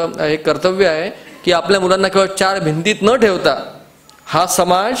मोठं एक कर्तव्य आहे की आपल्या मुलांना केवळ 4 भिंतीत न ठेवता हा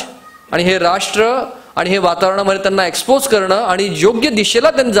समाज आणि हे राष्ट्र आणि हे वातावरणामध्ये त्यांना एक्सपोज करणं आणि योग्य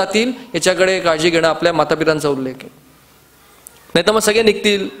दिशेला त्यांनी जातील याच्याकडे काळजी घेणं आपल्या मातापित्यांचा उल्लेख आहे. नाही तर मग सगळे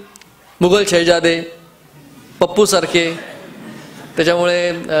निघतील मुघल शहजादे, पप्पू सारखे.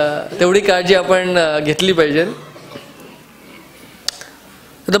 त्याच्यामुळे तेवढी काळजी आपण घेतली पाहिजे.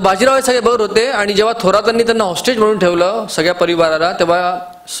 तर बाजीराव हे सगळे बरोबर होते. आणि जेव्हा थोरातांनी त्यांना हॉस्टेज म्हणून ठेवलं सगळ्या परिवाराला,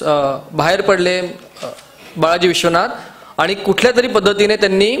 तेव्हा बाहेर पडले बाळाजी विश्वनाथ आणि कुठल्या तरी पद्धतीने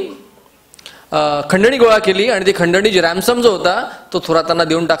त्यांनी खंडणी गोळा केली आणि ती खंडणी जी रॅमसम जो होता तो थोरातांना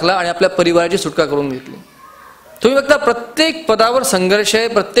देऊन टाकला आणि आपल्या परिवाराची सुटका करून घेतली. तुम्ही बघता प्रत्येक पदावर संघर्ष आहे,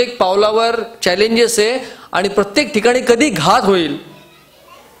 प्रत्येक पावलावर चॅलेंजेस आहे आणि प्रत्येक ठिकाणी कधी घात होईल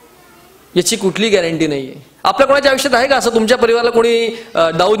याची कुठली गॅरंटी नाही आहे. आपल्या कोणाच्या आयुष्यात आहे का असं तुमच्या परिवाराला कोणी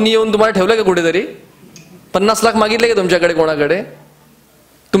दाऊदनी येऊन तुम्हाला ठेवलं का कुठेतरी? 50 लाख मागितले का तुमच्याकडे कोणाकडे?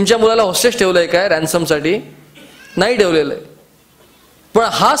 तुमच्या मुलाला हॉस्टेज ठेवलंय काय रॅन्समसाठी? नाही ठेवलेलं आहे. पण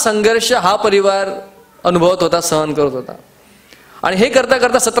हा संघर्ष हा परिवार अनुभवत होता, सहन करत होता. आणि हे करता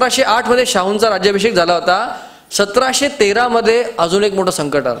करता 1708 मध्ये शाहूंचा राज्याभिषेक झाला होता. 1713 मध्ये अजून एक मोठं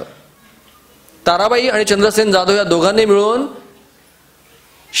संकट आलं. ताराबाई आणि चंद्रसेन जाधव या दोघांनी मिळून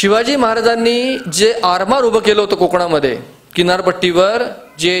शिवाजी महाराजांनी जे आरमार उभं केलं होतं कोकणामध्ये किनारपट्टीवर,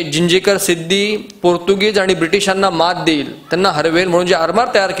 जे जिंजेकर सिद्धी पोर्तुगीज आणि ब्रिटिशांना मात देईल, त्यांना हरवेल म्हणून जे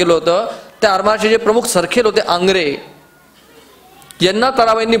आरमार तयार केलं होतं, त्या आरमारचे जे प्रमुख सरखेल होते आंग्रे, यांना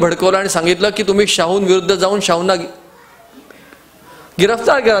ताराबाईंनी भडकवलं आणि सांगितलं की तुम्ही शाहूंविरुद्ध जाऊन शाहूंना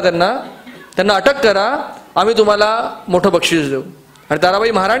गिरफ्तार करा, त्यांना अटक करा, आम्ही तुम्हाला मोठं बक्षीस देऊ. आणि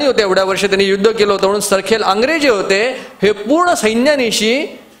ताराबाई महाराणी होते, एवढ्या वर्ष त्यांनी युद्ध केलं होतं म्हणून सरखेल आंग्रे जे होते हे पूर्ण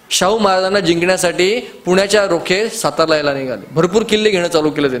सैन्यानिशी शाहू महाराजांना जिंकण्यासाठी पुण्याच्या रोखे सातारला यायला निघाले. भरपूर किल्ले घेणं चालू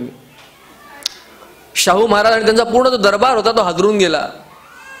केलं त्यांनी. शाहू महाराज आणि त्यांचा पूर्ण जो दरबार होता तो हादरून गेला.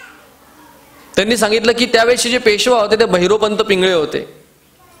 त्यांनी सांगितलं की त्यावेळेचे जे पेशवा होते ते भैरोपंत पिंगळे होते.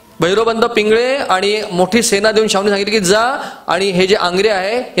 भैरोपंत पिंगळे आणि मोठी सेना देऊन शाहूने सांगितलं की जा आणि हे जे आंग्रे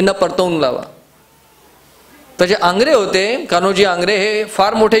आहे यांना परतवून लावा. तर जे आंग्रे होते, कान्होजी आंग्रे, हे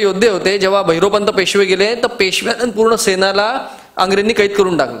फार मोठे योद्धे होते. जेव्हा भैरोपंत पेशवे गेले तर पेशव्यानं पूर्ण सेनाला आंग्रेंनी कैद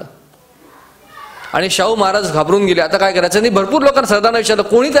करून टाकलं आणि शाहू महाराज घाबरून गेले. आता काय करायचं. त्यांनी भरपूर लोकांना सरदारांना विचारलं,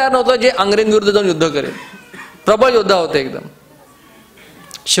 कोणी तयार नव्हतं जे आंग्रेंविरुद्ध जाऊन युद्ध करेल. प्रबळ योद्धा होते एकदम.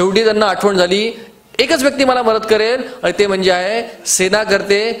 शेवटी त्यांना आठवण झाली एकच व्यक्ती मला मदत करेल आणि ते म्हणजे आहे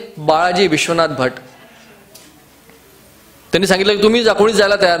सेनाकर्ते बाळाजी विश्वनाथ भट. त्यांनी सांगितलं की तुम्ही जा, कोणी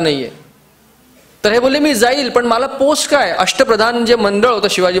जायला तयार नाहीये. तर हे बोलले मी जाईल, पण मला पोस्ट काय, अष्टप्रधान जे मंडळ होतं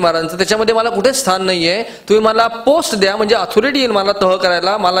शिवाजी महाराजांचं त्याच्यामध्ये मला कुठेच स्थान नाहीये. तुम्ही मला पोस्ट द्या, म्हणजे अथॉरिटी येईल मला तह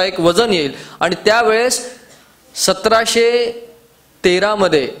करायला, मला एक वजन येईल. आणि त्यावेळेस 1713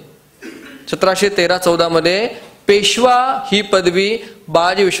 मध्ये 1713-14 मध्ये पेशवा ही पदवी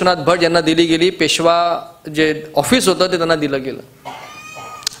बाळाजी विश्वनाथ भट यांना दिली गेली. पेशवा जे ऑफिस होतं ते त्यांना दिलं गेलं.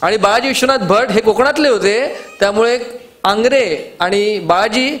 आणि बाळाजी विश्वनाथ भट हे कोकणातले होते, त्यामुळे आंग्रे आणि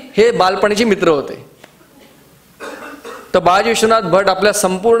बाळाजी हे बालपणीचे मित्र होते. तर बाळाजी विश्वनाथ भट आपल्या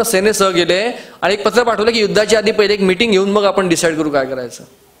संपूर्ण सेनेसह गेले आणि एक पत्र पाठवलं की युद्धाच्या आधी पहिले एक मीटिंग घेऊन मग आपण डिसाईड करू काय करायचं.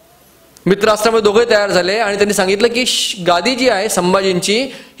 मित्र असल्यामुळे दोघे तयार झाले आणि त्यांनी सांगितलं की गादी जी आहे संभाजींची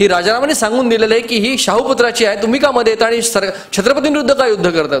ही राजारामाने सांगून दिलेलं आहे की ही शाहूपुत्राची आहे, तुम्ही का मध्ये येता आणि छत्रपतींविरुद्ध का युद्ध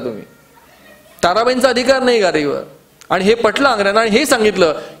करता तुम्ही, ताराबाईंचा अधिकार नाही गादीवर. आणि हे पटलं आंग्र्यांना आणि हे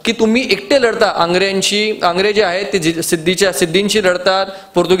सांगितलं की तुम्ही एकटे लढता. आंग्रे जे आहेत ते सिद्धींशी लढतात,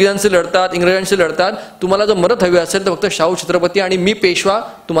 पोर्तुगीजांशी लढतात, इंग्रजांशी लढतात. तुम्हाला जर मदत हवी असेल तर फक्त शाहू छत्रपती आणि मी पेशवा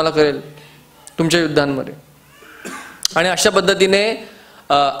तुम्हाला करेल तुमच्या युद्धांमध्ये. आणि अशा पद्धतीने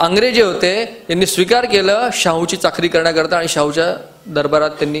आंग्रे जे होते यांनी स्वीकार केलं शाहूची चाकरी करण्याकरता आणि शाहूच्या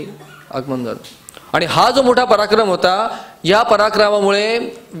दरबारात त्यांनी आगमन झालं. आणि हा जो मोठा पराक्रम होता, या पराक्रमामुळे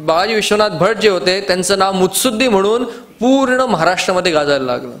बाळाजी विश्वनाथ भट जे होते त्यांचं नाव मुत्सुद्दी म्हणून पूर्ण महाराष्ट्रामध्ये गाजायला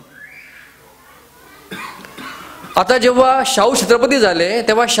लागलं. आता जेव्हा शाहू छत्रपती झाले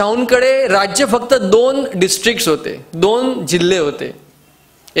तेव्हा शाहूंकडे राज्य फक्त 2 डिस्ट्रिक्ट्स होते, 2 जिल्हे होते.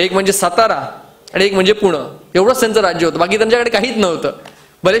 एक म्हणजे सातारा आणि एक म्हणजे पुणे. एवढंच त्यांचं राज्य होतं, बाकी त्यांच्याकडे काहीच नव्हतं.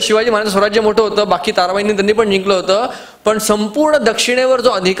 भले शिवाजी महाराजांचं स्वराज्य मोठं होतं, बाकी ताराबाईंनी त्यांनी पण जिंकलं होतं, पण संपूर्ण दक्षिणेवर जो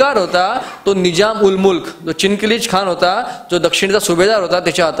अधिकार होता तो निजाम उल मुल्क जो चिनकिलीज खान होता, जो दक्षिणेचा सुभेदार होता,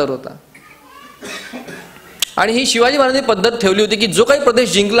 त्याच्या हातात होता. आणि ही शिवाजी महाराजांनी पद्धत ठेवली होती की जो काही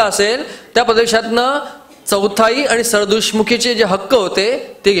प्रदेश जिंकला असेल त्या प्रदेशातनं चौथाई आणि सरदेशमुखीचे जे हक्क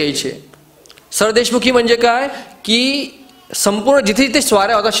होते ते घ्यायचे. सरदेशमुखी म्हणजे काय की संपूर्ण जिथे जिथे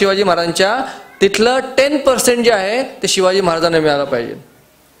स्वाऱ्या होता शिवाजी महाराजांच्या तिथलं 10% जे आहे ते शिवाजी महाराजांना मिळालं पाहिजे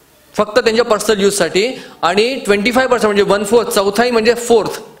फक्त त्यांच्या पर्सनल यूजसाठी. आणि 25% म्हणजे 1/4, चौथाई म्हणजे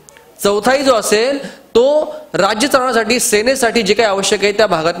 4th, चौथाई जो असेल तो राज्य चालवण्यासाठी सेनेसाठी जे काही आवश्यक आहे त्या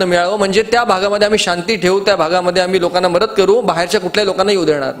भागातनं मिळावं. म्हणजे त्या भागामध्ये आम्ही शांती ठेवू, त्या भागामध्ये आम्ही लोकांना मदत करू, बाहेरच्या कुठल्याही लोकांना येऊ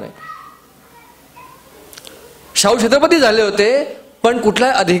देणार नाही. शाहू छत्रपती झाले होते पण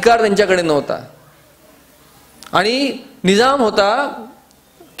कुठलाही अधिकार त्यांच्याकडे नव्हता. आणि निजाम होता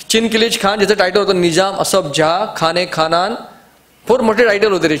चिनकिलीज खान, ज्याचं टायटल होतं निजाम असफ जहा खाने खानान, फार मोठे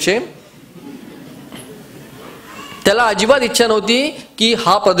टायटल होते त्याचे. त्याला अजिबात इच्छा नव्हती की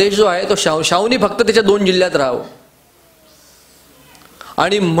हा प्रदेश जो आहे तो शाहूनी फक्त त्याच्या 2 जिल्ह्यात राहावं.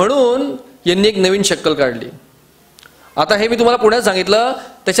 आणि म्हणून यांनी एक नवीन शक्कल काढली. आता हे मी तुम्हाला पुण्यात सांगितलं,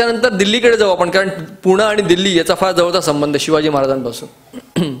 त्याच्यानंतर दिल्लीकडे जाऊ आपण, कारण पुणे आणि दिल्ली याचा फार जवळचा संबंध शिवाजी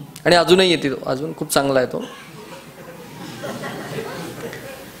महाराजांपासून आणि अजूनही येते, तो अजून खूप चांगला आहे तो.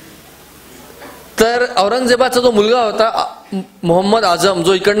 तर औरंगजेबाचा जो मुलगा होता मोहम्मद आझम,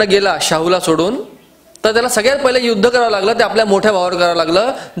 जो इकडनं गेला शाहूला सोडून, तर त्याला सगळ्यात पहिले युद्ध करावं लागलं ते आपल्या मोठ्या भावावर करावं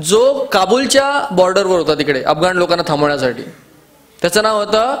लागलं, जो काबूलच्या बॉर्डरवर होता तिकडे अफगाण लोकांना थांबवण्यासाठी. त्याचं नाव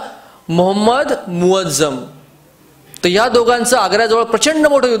होतं मोहम्मद मुअज्जम. तर या दोघांचं आग्र्याजवळ प्रचंड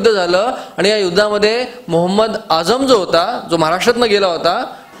मोठं युद्ध झालं आणि या युद्धामध्ये मोहम्मद आझम जो होता, जो महाराष्ट्रातनं गेला होता,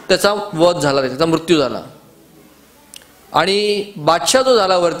 त्याचा वध झाला, त्याचा मृत्यू झाला. आणि बादशाह जो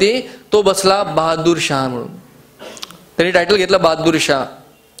झाला वरती तो बसला बहादूर शाह म्हणून. त्यांनी टायटल घेतलं बहादूर शाह.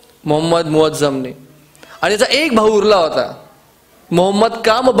 मोहम्मद मुअज्जमने. आणि त्याचा एक भाऊ उरला होता, मोहम्मद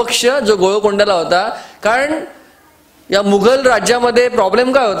कामबक्ष, जो गोळकोंड्याला होता. कारण या मुघल राज्यामध्ये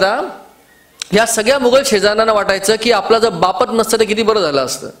प्रॉब्लेम काय होता, या सगळ्या मुघल शेजाऱ्यांना वाटायचं की आपला जर बापच नसतं तर किती बरं झालं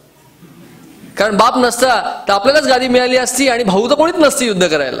असतं. कारण बाप नसता तर आपल्यालाच गादी मिळाली असती आणि भाऊ तर कोणीच नसती युद्ध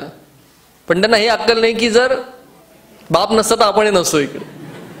करायला. पण त्यांना हे अक्कल नाही की जर बाप नसता तर आपण नसतो इकडे.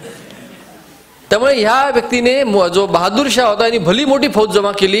 त्यामुळे ह्या व्यक्तीने, जो बहादूर शाह होता, यांनी भली मोठी फौज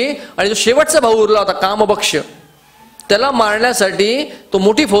जमा केली आणि जो शेवटचा भाऊ उरला होता कामबक्ष, त्याला मारण्यासाठी तो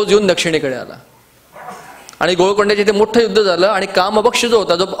मोठी फौज घेऊन दक्षिणेकडे आला. आणि गोळकोंड्याच्या इथे मोठं युद्ध झालं आणि कामबक्ष जो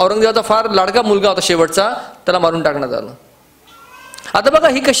होता, जो औरंगजेबाचा फार लाडका मुलगा होता शेवटचा, त्याला मारून टाकण्यात आलं. आता बघा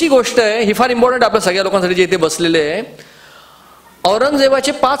ही कशी गोष्ट आहे, ही फार इम्पॉर्टंट आपल्या सगळ्या लोकांसाठी जे इथे बसलेले आहे.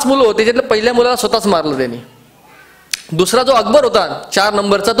 औरंगजेबाचे 5 मुलं होते, त्यातल्या पहिल्या मुलाला स्वतःच मारलं त्यांनी. दुसरा जो अकबर होता 4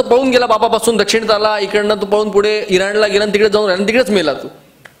 नंबरचा, तो पळून गेला बापापासून, दक्षिणेत आला, इकडनं तो पळून पुढे इराणला गेला आणि तिकडे जाऊन राहिला, तिकडेच मेला तो.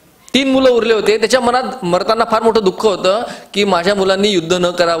 3 मुलं उरले होते. त्याच्या मनात मरताना फार मोठं दुःख होतं की माझ्या मुलांनी युद्ध न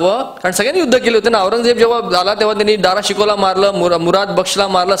करावं, कारण सगळ्यांनी युद्ध केले होते ना. औरंगजेब जेव्हा झाला तेव्हा त्यांनी दारा शिकोला मारलं, मुराद बक्षला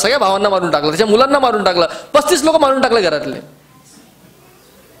मारलं, सगळ्या भावांना मारून टाकलं, त्याच्या मुलांना मारून टाकलं, 35 लोक मारून टाकले घरातले.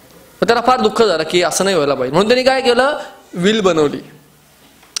 त्याला फार दुःख झालं की असं नाही व्हायला पाहिजे. म्हणून त्यांनी काय केलं, विल बनवली.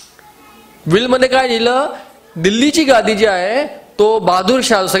 विल मध्ये काय लिहिलं, दिल्लीची गादी जी आहे तो बहादूर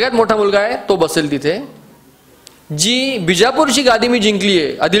शाह, सगळ्यात मोठा मुलगा आहे, तो बसेल तिथे. जी बिजापूरची गादी मी जिंकली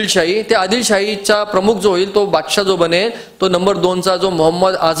आहे आदिलशाही, त्या आदिलशाहीचा प्रमुख जो होईल, तो बादशाह जो बनेल, तो नंबर 2चा जो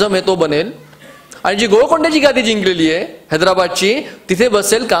मोहम्मद आझम आहे तो बनेल. आणि जी गोळकोंड्याची गादी जिंकलेली आहे हैदराबादची, तिथे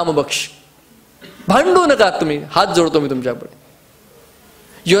बसेल कामबक्ष. भांडू नका तुम्ही, हात जोडतो मी तुमच्याकडे.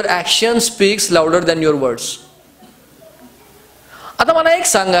 Your action speaks louder than your words. आता मला एक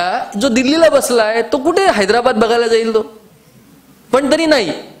सांगा, जो दिल्लीला बसलाय तो कुठे हैदराबाद बघायला जाईल तो? पण तरी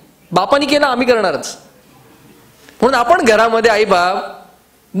नाही, बापानी केलं आम्ही करणारच. म्हणून आपण घरामध्ये आई बाप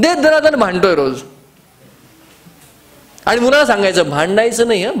देत दरादन भांडतोय रोज. आणि मुलाला सांगायचं भांडायचं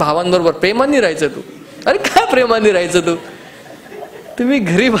नाही, भावांबरोबर प्रेमाने राहायचं तू. अरे काय प्रेमाने राहायचं तू? तुम्ही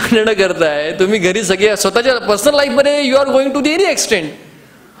घरी भांडणं करताय, तुम्ही घरी सगळे स्वतःच्या पर्सनल लाईफमध्ये you R going to the any extent.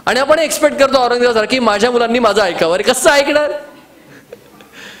 आणि आपण एक्सपेक्ट करतो औरंगजेबासारखी माझ्या मुलांनी माझं ऐकावं. अरे कसं ऐकणार?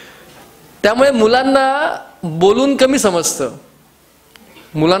 त्यामुळे मुलांना बोलून कमी समजतं,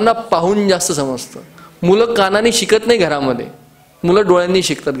 मुलांना पाहून जास्त समजतं. मुलं कानाने शिकत नाही घरामध्ये, मुलं डोळ्यांनी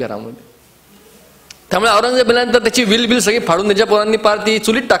शिकतात घरामध्ये. त्यामुळे औरंगजेब गेल्यानंतर त्याची विल सगळी फाडून त्याच्या पोरांनी पार ती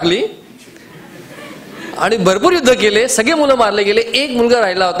चुलीत टाकली आणि भरपूर युद्ध केले, सगळे मुलं मारले गेले. एक मुलगा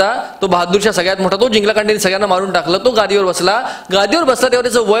राहिला होता, तो बहादूरशाह सगळ्यात मोठा, तो जिंकला, कारण त्यांनी सगळ्यांना मारून टाकलं. तो गादीवर बसला तेव्हा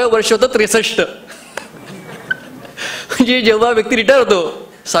त्याचं वय वर्ष होतं 63. म्हणजे जेव्हा व्यक्ती रिटायर होतो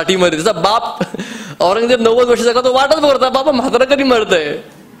 60 मध्ये, त्याचा बाप औरंगजेब 90 वर्ष जगला, तो वाटच बघता बाबा म्हातारा कधी मरतय.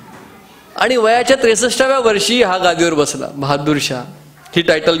 आणि वयाच्या 63व्या वर्षी हा गादीवर बसला बहादूर शाह, ही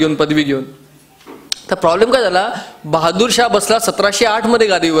टायटल घेऊन, पदवी घेऊन. तर प्रॉब्लेम काय झाला, बहादूर शाह बसला 1708 मध्ये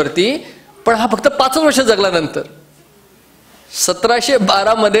गादीवरती, पण हा फक्त 5 वर्ष जगला. नंतर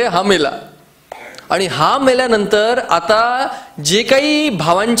 1712 मध्ये हा मेला. आणि हा मेल्यानंतर आता जे काही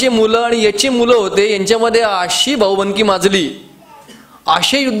भावांचे मुलं आणि याची मुलं होते, यांच्यामध्ये अशी भाऊबंदकी माजली,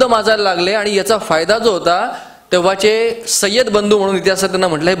 असे युद्ध माजायला लागले. आणि याचा फायदा जो होता, तेव्हाचे सय्यद बंधू म्हणून इतिहासात त्यांना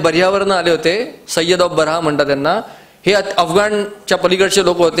म्हटलं, हे बर्ह्यावरनं आले होते, सय्यद ऑफ बरहा म्हणतात त्यांना. हे अफगाणच्या पलीकडचे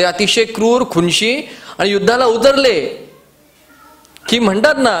लोक होते, अतिशय क्रूर, खुनशी, आणि युद्धाला उतरले की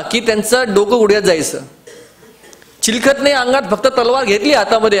म्हणतात ना की त्यांचं डोकं गुडघ्यात जायचं. चिलखत नाही अंगात, फक्त तलवार घेतली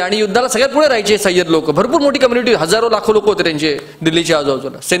हातामध्ये आणि युद्धाला सगळ्यात पुढे राहायचे सय्यद लोक. भरपूर मोठी कम्युनिटी, हजारो लाखो लोक होते त्यांचे दिल्लीच्या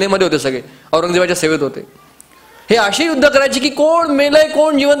आजूबाजूला, सेनेमध्ये होते, सगळे औरंगजेबाच्या सेवेत होते. हे असे युद्ध करायचे की कोण मेलय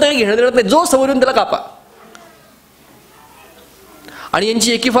कोण जिवंत आहे घेणं देणं नाही, जो समोरून त्याला कापा. आणि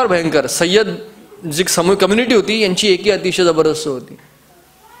यांची एकी फार भयंकर, सय्यद जी कम्युनिटी होती यांची एकी अतिशय जबरदस्त होती.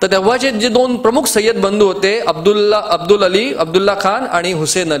 तर तेव्हाचे जे 2 प्रमुख सय्यद बंधू होते, अब्दुल्ला खान आणि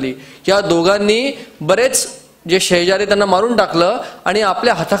हुसेन अली, या दोघांनी बरेच जे शहजादे त्यांना मारून टाकलं. आणि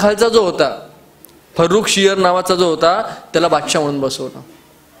आपल्या हाताखालचा जो होता फर्रुख शियर नावाचा जो होता, त्याला बादशाह म्हणून बसवला.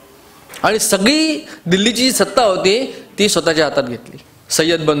 आणि सगळी दिल्लीची सत्ता होती ती स्वतःच्या हातात घेतली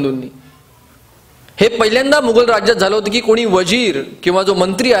सय्यद बंधूंनी. हे पहिल्यांदा मुघल राज्यात झालं होतं की कोणी वजीर किंवा जो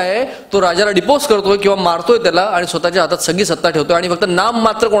मंत्री आहे तो राजाला डिपोज करतोय किंवा मारतोय त्याला, आणि स्वतःच्या हातात सगळी सत्ता ठेवतोय. आणि फक्त नाम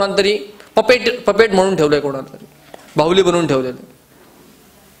मात्र कोणाला तरी पपेट म्हणून ठेवलंय, कोणाला तरी बाहुली बनवून ठेवलेलं.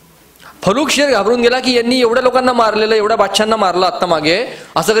 फर्रुख शियर घाबरून गेला की यांनी एवढ्या लोकांना मारलेलं, एवढ्या बादशाहांना मारलं आता मागे,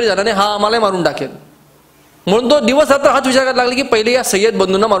 असं कधी झालं नाही, हा आम्हाला मारून टाकेल. म्हणून तो दिवस रात्र हाच विचार करायला लागला की पहिले या सय्यद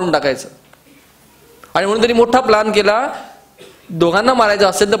बंधूंना मारून टाकायचं. आणि म्हणून त्यांनी मोठा प्लॅन केला, दोघांना मारायचं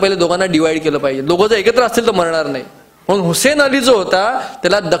असेल तर पहिले दोघांना डिवाइड केलं पाहिजे, दोघं जर एकत्र असतील तर मरणार नाही. म्हणून हुसेन अली जो होता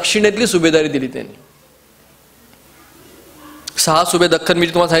त्याला दक्षिणेतली सुभेदारी दिली त्यांनी. 6 सुबे दख्खन मी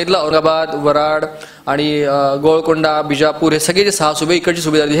तुम्हाला सांगितलं, औरंगाबाद, वराड आणि गोळकोंडा, बिजापूर, हे सगळे जे 6 सुबे इकडची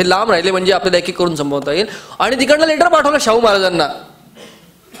सुभेदारी हे लांब राहिले, म्हणजे आपल्याला एक एक करून संपवता येईल. आणि तिकडनं लेटर पाठवलं शाहू महाराजांना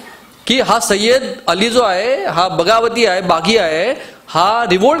की हा सय्यद अली जो आहे, हा बगावती आहे, बागी आहे, हा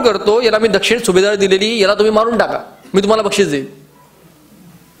रिवोल्ट करतो, याला मी दक्षिण सुभेदारी दिलेली, याला तुम्ही मारून टाका, मी तुम्हाला बक्षीस देईन.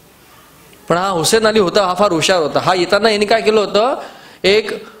 पण हा हुसेन अली होता, हा फार हुशार होता. हा येताना यांनी काय केलं होतं,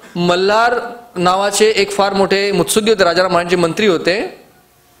 एक मल्हार नावाचे एक फार मोठे मुत्सुद्दी होते, राजाराम महाराजांचे मंत्री होते,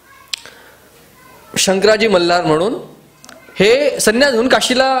 शंकराजी मल्हार म्हणून. हे संन्यास घेऊन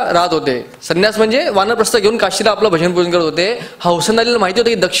काशीला राहत होते. संन्यास म्हणजे वानप्रस्थ घेऊन काशीला आपलं भजन पूजन करत होते. हा हुसेन अलीला माहिती होतं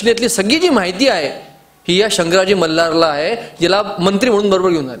की दक्षिणेतली सगळी जी माहिती आहे ही या शंकराजी मल्हारला आहे, जिला मंत्री म्हणून बरोबर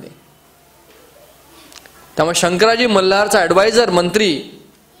घेऊन आले. त्यामुळे शंकराजी मल्हारचा ॲडवायझर मंत्री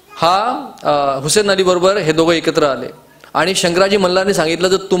हा हुसेन अली बरोबर हे दोघं एकत्र आले. आणि शंकराजी मल्हारने सांगितलं,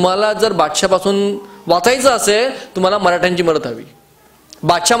 जर तुम्हाला जर बादशापासून वाचायचं असेल, तुम्हाला मराठ्यांची मदत हवी.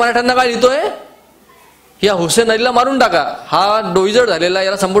 बादशाह मराठ्यांना काय लिहितोय, या हुसेन अलीला मारून टाका, हा डोईजड झालेला,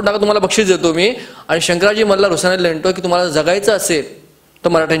 याला संपून टाका, तुम्हाला बक्षीस देतो मी. आणि शंकराजी मल्हार हुसेन अलीला म्हणतो की तुम्हाला जगायचं असेल तर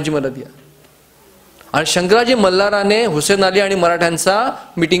मराठ्यांची मदत घ्या. आणि शंकराजी मल्हाराने हुसेन अली आणि मराठ्यांचा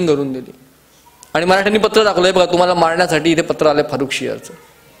मीटिंग करून दिली. आणि मराठ्यांनी पत्र दाखवलंय, बघा तुम्हाला मारण्यासाठी इथे पत्र आलंय फारुख शियारचं.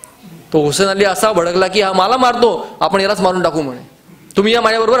 तो हुसेन अली असा भडकला की हा मला मारतो, आपण यालाच मारून टाकू म्हणे, तुम्ही या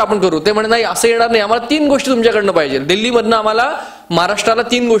माझ्याबरोबर आपण करू. ते म्हणे नाही, असं येणार नाही, आम्हाला 3 गोष्टी तुमच्याकडनं पाहिजे. दिल्लीमधनं आम्हाला महाराष्ट्राला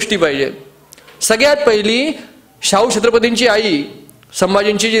 3 गोष्टी पाहिजे. सगळ्यात पहिली, शाहू छत्रपतींची आई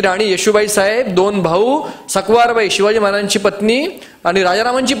संभाजींची जी राणी येशूबाई साहेब, 2 भाऊ, सकवारबाई शिवाजी महाराजांची पत्नी आणि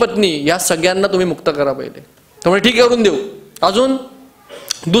राजारामांची पत्नी, या सगळ्यांना तुम्ही मुक्त करा पहिले. त्यामुळे ठीक करून देऊ. अजून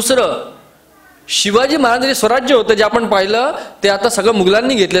दुसरं, शिवाजी महाराजांचे स्वराज्य होतं जे आपण पाहिलं ते आता सगळं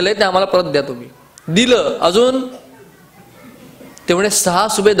मुघलांनी घेतलेलं आहे, ते आम्हाला परत द्या तुम्ही. दिलं. अजून ते म्हणे 6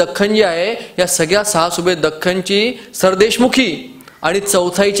 सुबे दख्खन जे आहे, या सगळ्या 6 सुबे दख्खनची सरदेशमुखी आणि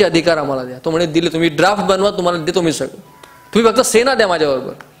चौथाईचे अधिकार आम्हाला द्या. तो म्हणे दिले, तुम्ही ड्राफ्ट बनवा, तुम्हाला देतो मी सगळं, तुम्ही फक्त सेना द्या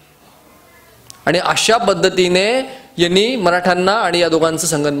माझ्याबरोबर. आणि अशा पद्धतीने यांनी मराठ्यांना आणि या दोघांचं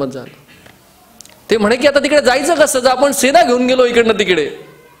संगनमत झालं. ते म्हणे की आता तिकडे जायचं कसं, जर आपण सेना घेऊन गेलो इकडनं तिकडे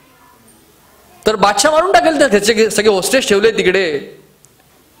तर बादशाह मारून टाकेल. त्याचे सगळे होस्टेज ठेवले तिकडे.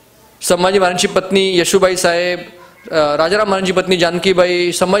 संभाजी महाराजांची पत्नी येशूबाई साहेब, राजाराम महाराजांची पत्नी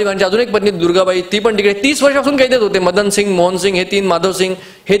जानकीबाई, संभाजी महाराजांची अजून एक पत्नी दुर्गाबाई, ती पण तिकडे 30 वर्षापासून कैदेत होते. मदन सिंग, मोहन सिंग हे 3, माधव सिंग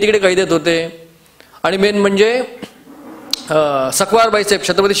हे तिकडे कैदेत होते. आणि मेन म्हणजे सकवारबाई साहेब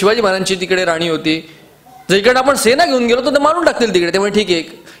छत्रपती शिवाजी महाराजांची तिकडे राणी होती. जर इकडे आपण सेना घेऊन गेलो तर ते मारून टाकतील तिकडे. त्यामुळे ठीक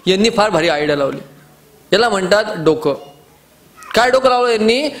आहे, यांनी फार भारी आयडिया लावली. याला म्हणतात डोकं. काय डोकं लावलं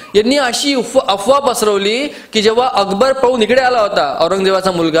यांनी अशी अफवा पसरवली की जेव्हा अकबर पळून इकडे आला होता,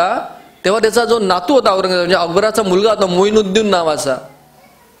 औरंगजेबाचा मुलगा, तेव्हा त्याचा जो नातू होता औरंगजेब म्हणजे अकबराचा मुलगा होता मोईनुद्दीन नावाचा,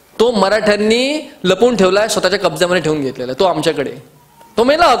 तो मराठ्यांनी लपवून ठेवलाय, स्वतःच्या कब्जामध्ये ठेवून घेतलेला. तो आमच्याकडे, तो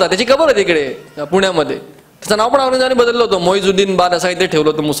मेला होता, त्याची कबर आहे तिकडे पुण्यामध्ये. त्याचं नाव पण औरंगजेबाने बदललं होतं, मोईजुद्दीन बाद असं काहीतरी ठेवलं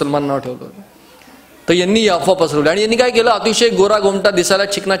होतं, मुसलमान नाव ठेवलं होतं. तर यांनी अफवा पसरवली. आणि यांनी काय केलं, अतिशय गोरा गोमटा दिसायला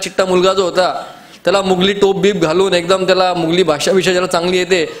चिकना चिट्टा मुलगा जो होता, त्याला मुघली टोप बीप घालून एकदम त्याला मुघली भाषा ज्याला चांगली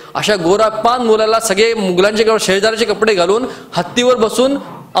येते अशा गोरा पान मुलाला सगळे मुघलांचे शेजारचे कपडे घालून हत्तीवर बसून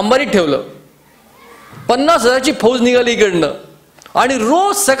अंबारीत ठेवलं. 50,000ची फौज निघाली इकडनं. आणि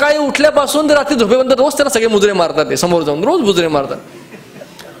रोज सकाळी उठल्यापासून तर रात्री झोपेपर्यंत रोज त्याला सगळे मुजरे मारतात. ते समोर जाऊन रोज मुजरे मारतात.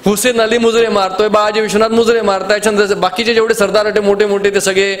 हुसेन अली मुजरे मारतोय, बाळाजी विश्वनाथ मुजरे मारताय, चंद्र बाकीचे जेवढे सरदार होते मोठे मोठे ते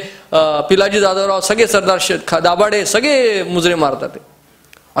सगळे, पिलाजी जाधवराव सगळे सरदार, दाभाडे सगळे मुजरे मारतात.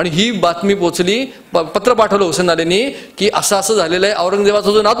 आणि ही बातमी पोचली, पत्र पाठवलं हुसेन अलीनी की असं असं झालेलं आहे,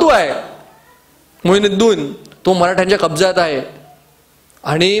 औरंगजेबाचा जो नातू आहे मोईनुद्दीन तो मराठ्यांच्या कब्जात आहे.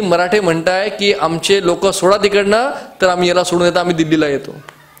 आणि मराठे म्हणताय की आमचे लोक सोडा तिकडनं, तर आम्ही याला सोडून येतो, आम्ही दिल्लीला येतो.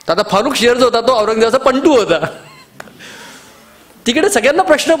 तर आता फारुख शियार जो होता तो औरंगजेबाचा पंटू होता. तिकडे सगळ्यांना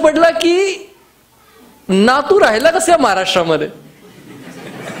प्रश्न पडला की नातू राहिला कसा महाराष्ट्रामध्ये.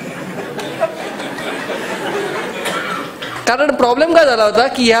 कारण प्रॉब्लेम काय झाला होता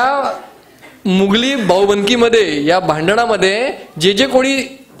की या मुघली भाऊबंदकीमध्ये, या भांडणामध्ये जे जे कोणी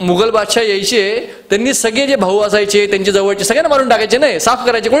मुघल बादशाह यायचे त्यांनी सगळे जे भाऊ असायचे त्यांचे जवळचे सगळ्यांना मारून टाकायचे, नाही साफ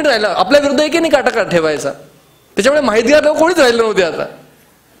करायचे. कोणी राहिलं आपल्या विरुद्ध एक नाही काटा ठेवायचा. त्याच्यामुळे माहितगार लोक कोणीच राहिलं नव्हते. आता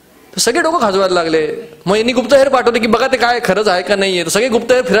तर सगळे डोकं खाजवायला लागले. मग यांनी गुप्तहेर पाठवले की बघा ते काय खरंच आहे का नाहीये. तर सगळे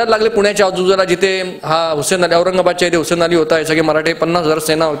गुप्तहेर फिरायला लागले पुण्याच्या आजूबाजूला, जिथे हा हुसेन अली, औरंगाबादच्या इथे हुसेन अली होता, सगळे मराठे 50,000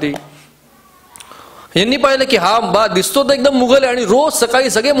 सेना होती. यांनी पाहिलं की हा बा दिसतो तर एकदम मुघल आहे आणि रोज सकाळी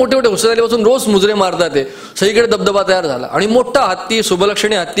सगळे मोठे मोठे हुसेन अलीपासून रोज मुजरे मारतात. ते सगळीकडे दबदबा तयार झाला. आणि मोठा हत्ती,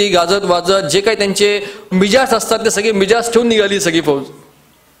 शुभलक्षणी हत्ती, गाजत वाजत जे काही त्यांचे मिजाज असतात ते सगळे मिजाज ठेवून निघाली सगळी फौज.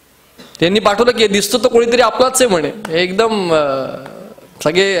 त्यांनी पाठवलं की दिसतो तो कोणीतरी आपलाच आहे म्हणे, एकदम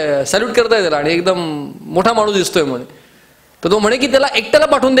सगळे सॅल्यूट करताय त्याला आणि एकदम मोठा माणूस दिसतोय म्हणे. तर तो म्हणे की त्याला एकट्याला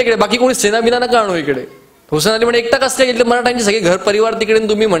पाठवून दे इकडे, बाकी कोणी सेना बिना नका आणू इकडे. हुसेन अली म्हणे एकटा कसं काय गेले, मराठ्यांचे सगळे घर परिवार तिकडे,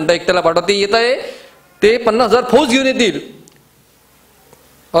 तुम्ही म्हणता एकट्याला पाठवा. ते येत आहे, ते 50,000 फौज घेऊन येतील,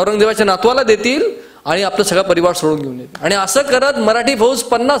 औरंगजेबाच्या नातवाला देतील आणि आपला सगळा परिवार सोडून घेऊन येतील. आणि असं करत मराठी फौज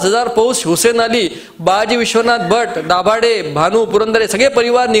 50,000 फौज, हुसेन अली, बाजी विश्वनाथ भट, दाभाडे, भानू, पुरंदरे सगळे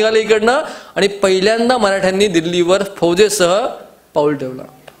परिवार निघाले इकडनं. आणि पहिल्यांदा मराठ्यांनी दिल्लीवर फौजेसह पाऊल ठेवला.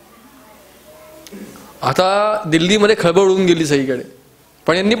 आता दिल्लीमध्ये खळबळ उडून गेली सगळीकडे.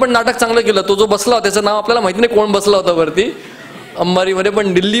 पण यांनी पण नाटक चांगलं केलं. तो जो बसला होता त्याचं नाव आपल्याला माहिती नाही कोण बसला होता वरती अंबारीमध्ये,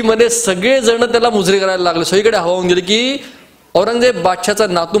 पण दिल्लीमध्ये सगळेजण त्याला मुजरे करायला लागले. सगळीकडे हवा होऊन गेली की औरंगजेब बादशाचा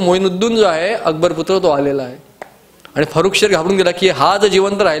नातू मोईनुद्दीन जो आहे, अकबर पुत्र, तो आलेला आहे. आणि फारुखशेर घाबरून गेला की हा जर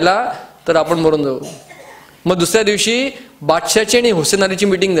जिवंत राहिला तर आपण मरून जाऊ. मग दुसऱ्या दिवशी बादशाची आणि हुसेन अलीची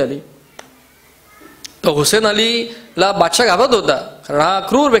मीटिंग झाली. तर हुसेन अलीला बादशाह घाबरत होता, कारण हा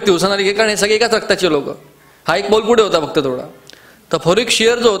क्रूर व्यक्ती हुसेन अली, कारण हे सगळे एकाच रक्ताचे लोक. हा एक बोल पुढे होता फक्त थोडा. तर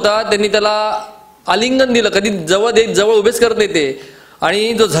फारुखशेर जो होता त्यांनी त्याला आलिंगन दिलं, कधी जवळ उभेच करत नाही ते.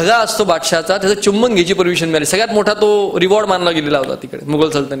 आणि जो झगा असतो बादशाचा त्याचं चुंबन घ्यायची परमिशन मिळाली. सगळ्यात मोठा तो रिवॉर्ड मानला गेलेला होता तिकडे मुघल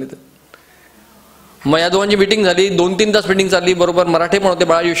सल्तनतीत. मग या दोघांची मीटिंग झाली, 2-3 तास मीटिंग चालली. बरोबर मराठे पण होते,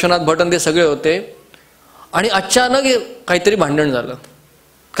 बाळाजी विश्वनाथ भट ते सगळे होते. आणि अचानक काहीतरी भांडण झालं.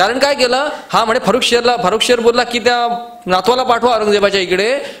 कारण काय केलं, हा म्हणे फारुखशेर बोलला की त्या नातवाला पाठवा औरंगजेबाच्या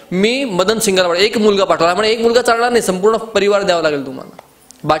इकडे, मी मदन सिंगाला पाठवा, एक मुलगा पाठवा. म्हणे एक मुलगा चालणार नाही, संपूर्ण परिवार द्यावा लागेल तुम्हाला.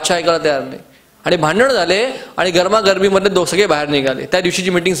 बादशाह ऐकायला तयार नाही. आणि भांडण झाले आणि गरमागरमीमध्ये सगळे बाहेर निघाले. त्या दिवशीची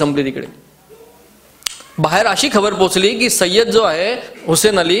मीटिंग संपली. तिकडे बाहेर अशी खबर पोहोचली की सय्यद जो आहे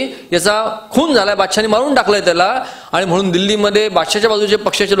हुसेन अली याचा खून झालाय, बादशाहने मारून टाकलाय त्याला. आणि म्हणून दिल्लीमध्ये बादशाहच्या बाजूचे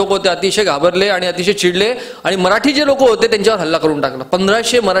पक्षाचे लोक होते अतिशय घाबरले आणि अतिशय चिडले. आणि मराठी जे लोक होते त्यांच्यावर हल्ला करून टाकला.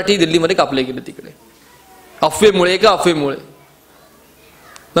 1500 मराठी दिल्लीमध्ये कापले गेले तिकडे, अफवेमुळे, एका अफवेमुळे.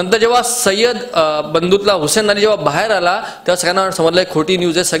 नंतर जेव्हा सय्यद बंदूतला हुसेन अली जेव्हा बाहेर आला तेव्हा सगळ्यांना समजलं खोटी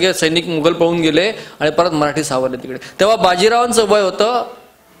न्यूज आहे, सगळे सैनिक मुघल पळून गेले आणि परत मराठी सावरले तिकडे. तेव्हा बाजीरावांचं वय होतं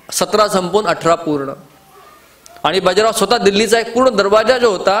 17 संपून 18 पूर्ण. आणि बाजीराव स्वतः दिल्लीचा एक पूर्ण दरवाजा जो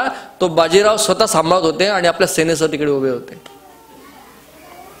होता तो बाजीराव स्वतः सांभाळत होते आणि आपल्या सेनेसह तिकडे उभे होते.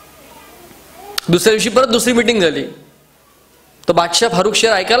 दुसऱ्या दिवशी परत दुसरी मीटिंग झाली. तर बादशाह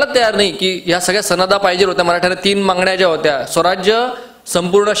फारुखशेर ऐकायला तयार नाही की ह्या सगळ्या सनदा पाहिजे होत्या. मराठ्यांना 3 मागण्या ज्या होत्या, स्वराज्य,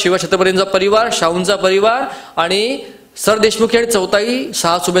 संपूर्ण शिवछत्रपतींचा परिवार, शाहूंचा परिवार आणि सरदेशमुखी, आणि चौथाई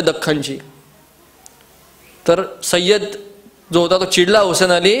 6 सुबे दख्खनची. तर सय्यद जो होता तो चिडला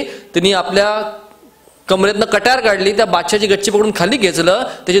हुसेन अली. त्यांनी आपल्या कमरेतनं कट्यार काढली, त्या बादशाची गच्ची पकडून खाली घेचलं,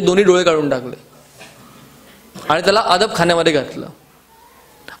 त्याचे दोन्ही डोळे काढून टाकले आणि त्याला अदबखान्यामध्ये घातलं.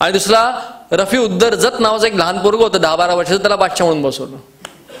 आणि दुसरा रफी उद्दर जत नावाचं एक लहान पोरगं होतं 10-12 वर्षाचं, त्याला बादशाह म्हणून बसवलं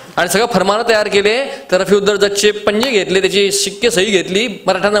आणि सगळं फरमानं तयार केले. तर रफी उद्दर जतचे पंजे घेतले, त्याची शिक्के सही घेतली.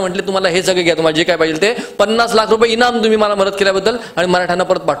 मराठ्यांना म्हटले तुम्हाला हे सगळे घ्या, तुम्हाला जे काय पाहिजे ते 50 लाख रुपये इनाम तुम्ही मला मदत केल्याबद्दल, आणि मराठ्यांना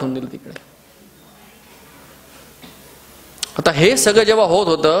परत पाठवून दिलं तिकडे. आता हे सगळं जेव्हा होत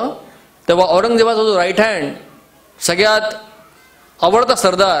होतं तेव्हा औरंगजेबाचा जो राईट हँड, सगळ्यात आवडता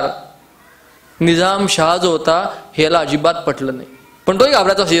सरदार निजाम शाह जो होता, ह्याला अजिबात पटलं नाही. पण तोही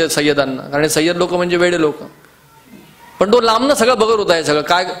घाबरायचा सय्यदांना, कारण सय्यद लोक म्हणजे वेडे लोक. पण तो लांबनं सगळं बघत होता, हे सगळं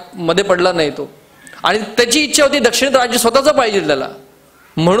काय मध्ये पडला नाही तो. आणि त्याची इच्छा होती दक्षिणेत राज्य स्वतःचं पाहिजे त्याला.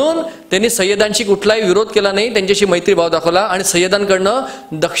 म्हणून त्यांनी सय्यदांशी कुठलाही विरोध केला नाही, त्यांच्याशी मैत्रीभाव दाखवला आणि सय्यदांकडनं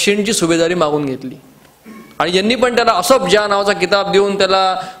दक्षिणची सुभेदारी मागून घेतली. आणि यांनी पण त्याला असफ जहा नावाचा किताब देऊन,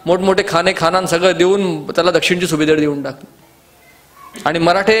 त्याला मोठमोठे खानान सगळं देऊन त्याला दक्षिणची सुभेदारी देऊन टाकली. आणि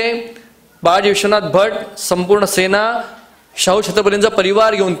मराठे, बाळाजी विश्वनाथ भट, संपूर्ण सेना, शाहू छत्रपतींचा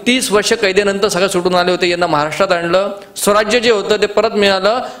परिवार घेऊन 30 वर्ष कैदेनंतर सगळं सुटून आले होते. यांना महाराष्ट्रात आणलं. स्वराज्य जे होतं ते परत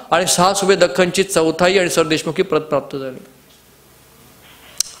मिळालं आणि 6 सुबे दख्खनची चौथाई आणि सरदेशमुखी परत प्राप्त झाली.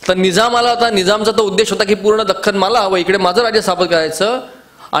 तर निजाम आला होता. निजामचा तो उद्देश होता की पूर्ण दख्खन मला हवं, इकडे माझं राज्य स्थापन करायचं.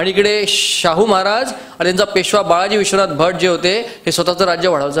 आणि इकडे शाहू महाराज आणि त्यांचा पेशवा बाळाजी विश्वनाथ भट जे होते हे स्वतःचं राज्य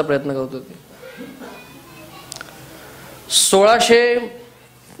वाढवायचा प्रयत्न करत होते.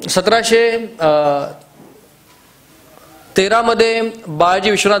 1713 मध्ये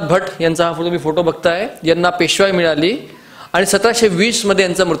बाळाजी विश्वनाथ भट यांचा हा तुम्ही फोटो बघताय, यांना पेशवाई मिळाली. आणि 1720 मध्ये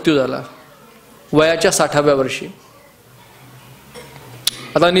यांचा मृत्यू झाला वयाच्या 60व्या वर्षी.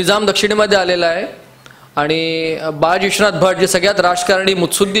 आता निजाम दक्षिणेमध्ये आलेला आहे आणि बाळाजी विश्वनाथ भट जे सगळ्यात राजकारणी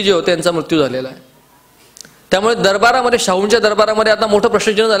मुत्सुद्दी जे होते यांचा मृत्यू झालेला आहे. त्यामुळे दरबारामध्ये, शाहूंच्या दरबारामध्ये आता मोठा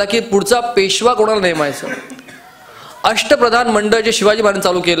प्रश्नचिन्ह झाला की पुढचा पेशवा कोणाला नेमायचं. अष्टप्रधान मंडळ जे शिवाजी महाराजांनी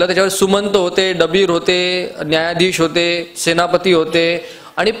चालू केलं त्याच्यावर सुमंत होते, डबीर होते, न्यायाधीश होते, सेनापती होते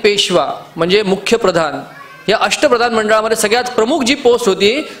आणि पेशवा म्हणजे मुख्य प्रधान. या अष्टप्रधान मंडळामध्ये सगळ्यात प्रमुख जी पोस्ट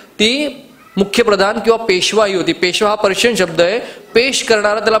होती ती मुख्य प्रधान किंवा पेशवा ही होती. पेशवा हा पर्शियन शब्द आहे, पेश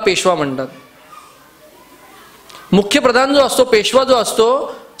करणारा त्याला पेशवा म्हणतात. मुख्य प्रधान जो असतो, पेशवा जो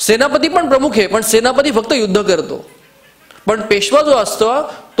असतो, सेनापती पण प्रमुख आहे, पण सेनापती फक्त युद्ध करतो. पण पेशवा जो असतो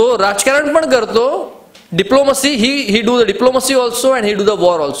तो राजकारण पण करतो. Diplomacy he do the diplomacy also and he do the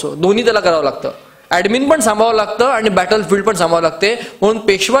war also. दोन्ही त्याला करावं लागतं. ॲडमिन पण सांभाळावं लागतं आणि बॅटल फील्ड पण सांभाळावं लागते. म्हणून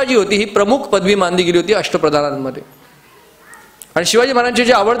पेशवा जी होती ही प्रमुख पदवी मानली गेली होती अष्टप्रधानांमध्ये. आणि शिवाजी महाराजांचे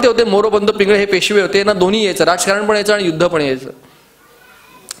जे आवडते होते मोरोपंत पिंगळे हे पेशवे होते. यांना दोन्ही यायचं, राजकारण पण यायचं आणि युद्ध पण यायचं.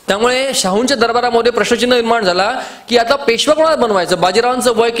 त्यामुळे शाहूंच्या दरबारामध्ये प्रश्नचिन्ह निर्माण झाला की आता पेशवा कोणाला बनवायचं.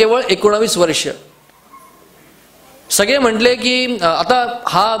 बाजीरावांचं वय केवळ 19 वर्ष. सगळे म्हटले की आता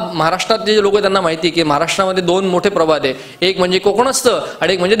हा महाराष्ट्रात जे लोक त्यांना माहिती की महाराष्ट्रामध्ये 2 मोठे प्रवाद आहे, एक म्हणजे कोकणस्थ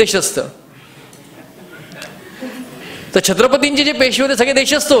आणि एक म्हणजे देशस्थ. तर छत्रपतींचे जे पेशवे होते सगळे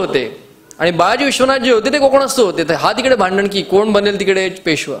देशस्थ होते आणि बाळाजी विश्वनाथ जे होते ते कोकणस्थ होते. तर हा तिकडे भांडण की कोण बनेल तिकडे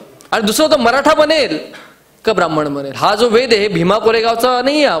पेशवा. आणि दुसरं होतं मराठा बनेल का ब्राह्मण बनेल. हा जो वेद आहे भीमा कोरेगावचा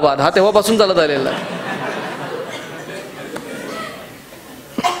नाही आहे वाद, हा तेव्हापासून चालत आलेला आहे.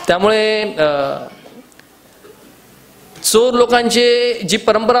 त्यामुळे चोर लोकांची जी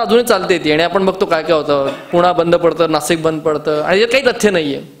परंपरा अजूनही चालते ती. आणि आपण बघतो काय काय होतं, पुणा बंद पडतं, नाशिक बंद पडतं आणि यात काही तथ्य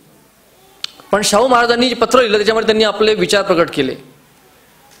नाहीये. पण शाहू महाराजांनी जे पत्र लिहिलं त्याच्यामध्ये त्यांनी आपले विचार प्रकट केले.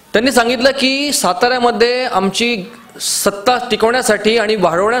 त्यांनी सांगितलं की साताऱ्यामध्ये आमची सत्ता टिकवण्यासाठी आणि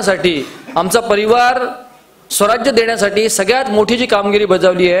वाढवण्यासाठी, आमचा परिवार स्वराज्य देण्यासाठी सगळ्यात मोठी जी कामगिरी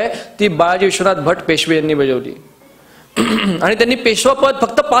बजावली आहे ती बाळाजी विश्वनाथ भट पेशवे यांनी बजावली. आणि त्यांनी पेशवापद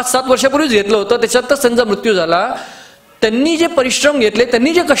फक्त 5-7 वर्षापूर्वीच घेतलं होतं. त्याच्यातच त्यांचा मृत्यू झाला. त्यांनी जे परिश्रम घेतले,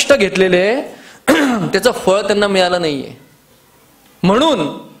 त्यांनी जे कष्ट घेतलेले त्याचं फळ त्यांना मिळालं नाहीये. म्हणून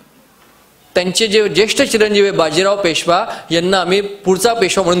त्यांचे जे ज्येष्ठ चिरंजीव बाजीराव पेशवा यांना आम्ही पुढचा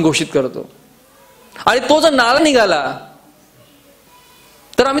पेशवा म्हणून घोषित करतो. आणि तो जर नाला निघाला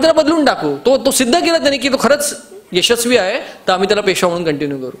तर आम्ही त्याला बदलून टाकू. तो सिद्ध केला त्यांनी की तो खरंच यशस्वी आहे, तर आम्ही त्याला पेशवा म्हणून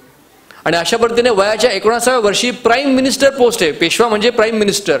कंटिन्यू करू. आणि अशा पद्धतीने वयाच्या 19व्या वर्षी प्राईम मिनिस्टर पोस्ट आहे, पेशवा म्हणजे प्राईम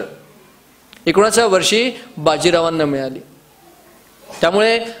मिनिस्टर, 19व्या वर्षी बाजीरावांना मिळाली.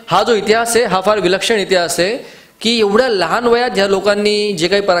 त्यामुळे हा जो इतिहास आहे हा फार विलक्षण इतिहास आहे की एवढ्या लहान वयात ह्या लोकांनी जे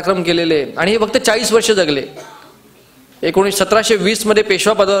काही पराक्रम केलेले, आणि हे फक्त 40 वर्ष जगले. 1720 मध्ये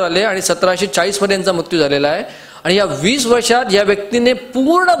पेशवा पदावर आले आणि 1740 मध्ये यांचा मृत्यू झालेला आहे. आणि या 20 वर्षात या व्यक्तीने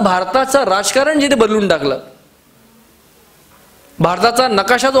पूर्ण भारताचं राजकारण जे ते बदलून टाकलं. भारताचा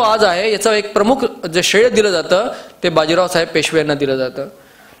नकाशा जो आज आहे याचा एक प्रमुख जे श्रेय दिलं जातं ते बाजीराव साहेब पेशवे यांना दिलं जातं.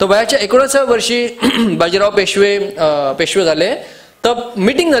 तर वयाच्या 19व्या वर्षी बाजीराव पेशवे झाले. तर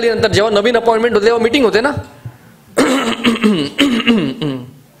मीटिंग झाली. नंतर जेव्हा नवीन अपॉइंटमेंट होते तेव्हा मीटिंग होते ना,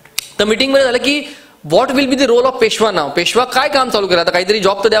 तर मीटिंगमध्ये झालं की what will be the role of Peshwa नाव. पेशवा काय काम चालू करा, आता काहीतरी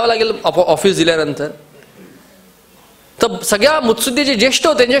जॉब तर द्यावा लागेल ऑफिस दिल्यानंतर. तर सगळ्या मुत्सुद्दे जे ज्येष्ठ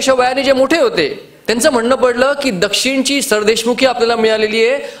होते त्यांच्या वयाने जे मोठे होते त्यांचं म्हणणं पडलं की दक्षिणची सरदेशमुखी आपल्याला मिळालेली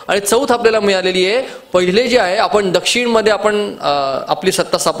आहे आणि चौथ आपल्याला मिळालेली आहे. पहिले जे आहे आपण दक्षिणमध्ये आपण आपली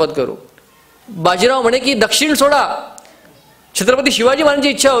सत्ता स्थापन करू. बाजीराव म्हणे की दक्षिण सोडा. छत्रपती शिवाजी महाराजांची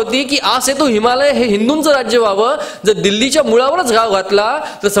इच्छा होती की आज तो हिमालय हे हिंदूंचं राज्य व्हावं. जर दिल्लीच्या मुळावरच घाव घातला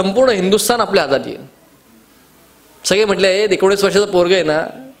तर संपूर्ण हिंदुस्थान आपल्या हातात येईल. सगळे म्हटले 19 वर्षाचा पोरग आहे ना,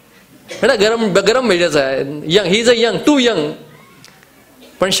 गरम मेजाचा आहे, young, he is a young, to young.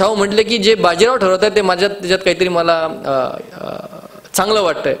 पण शाहू म्हटले की जे बाजीराव ठरवत आहे ते माझ्यात त्याच्यात काहीतरी मला चांगलं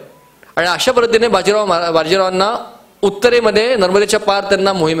वाटतंय. आणि अशा पद्धतीने बाजीरावांना उत्तरेमध्ये नर्मदेच्या पार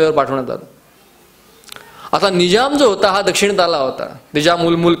त्यांना मोहिमेवर पाठवण्यात आलं. आता निजाम जो होता हा दक्षिणेत आला होता. निजाम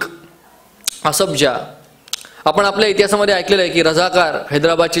उल मुल्क असफजा. आपण आपल्या इतिहासामध्ये ऐकलेलं आहे की रझाकार,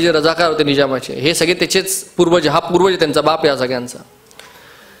 हैदराबादचे जे रझाकार होते निजामाचे, हे सगळे त्याचेच पूर्वज, हा पूर्वज त्यांचा बाप या सगळ्यांचा.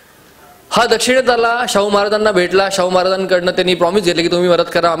 हा दक्षिणेत आला, शाहू महाराजांना भेटला. शाहू महाराजांकडनं त्यांनी प्रॉमिस घेतले की तुम्ही मदत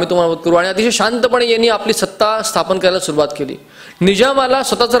करा, आम्ही तुम्हाला मदत करू. आणि अतिशय शांतपणे यांनी आपली सत्ता स्थापन करायला सुरुवात केली. निजामाला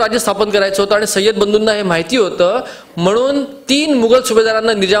स्वतःचं राज्य स्थापन करायचं होतं आणि सय्यद बंधूंना हे माहिती होतं. म्हणून 3 मुघल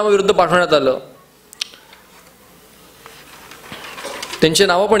सुभेदारांना निजामाविरुद्ध पाठवण्यात आलं. त्यांचे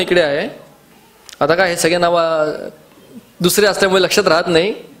नावं पण इकडे आहे. आता काय हे सगळे नावं दुसरे असल्यामुळे लक्षात राहत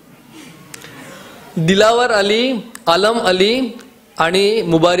नाही. दिलावर अली, आलम अली आणि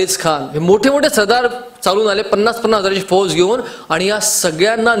मुबारिज खान हे मोठे मोठे सरदार चालून आले 50-50 हजाराची फौज घेऊन. आणि या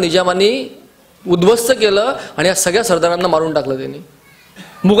सगळ्यांना निजामाने उद्ध्वस्त केलं आणि या सगळ्या सरदारांना मारून टाकलं त्यांनी.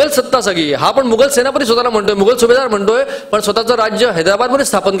 मुघल सत्ता सगळी, हा पण मुघल सेनापती स्वतःला म्हणतोय, मुघल सुभेदार म्हणतोय, पण स्वतःचं राज्य हैदराबादमध्ये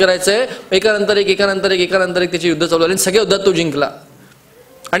स्थापन करायचंय. एकानंतर एक त्याची युद्ध चालू आली. सगळ्या युद्धात तो जिंकला.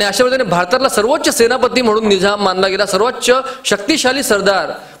 आणि अशा पद्धतीने भारतातला सर्वोच्च सेनापती म्हणून निजाम मानला गेला, सर्वोच्च शक्तिशाली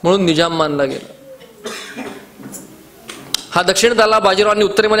सरदार म्हणून निजाम मानला गेला. हा दक्षिणेत आला. बाजीरावांनी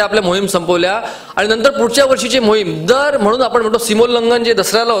उत्तरेमध्ये आपल्या मोहीम संपवल्या. आणि नंतर पुढच्या वर्षीची मोहीम दर म्हणून आपण म्हणतो सीमोल्लंघन जे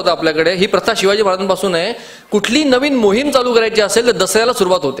दसऱ्याला होतं आपल्याकडे, ही प्रथा शिवाजी महाराजांपासून आहे. कुठली नवीन मोहीम चालू करायची असेल तर दसऱ्याला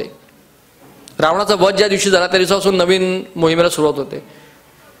सुरुवात होते. रावणाचा वध ज्या दिवशी झाला त्या दिवसापासून नवीन मोहिमेला सुरुवात होते.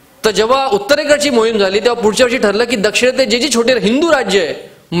 तर जेव्हा उत्तरेकडची मोहीम झाली तेव्हा पुढच्या वर्षी ठरलं की दक्षिणेत जे जे छोटे हिंदू राज्य आहे,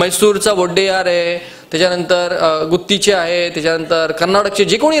 मैसूरचा वोड्डेयार आहे, त्याच्यानंतर गुत्तीचे आहे, त्याच्यानंतर कर्नाटकचे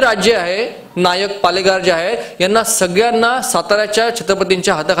जे कोणी राज्य आहे, नायक पालेगार जे आहे, यांना सगळ्यांना साताऱ्याच्या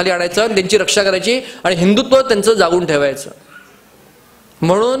छत्रपतींच्या हाताखाली आणायचं, त्यांची रक्षा करायची आणि हिंदुत्व त्यांचं जागून ठेवायचं.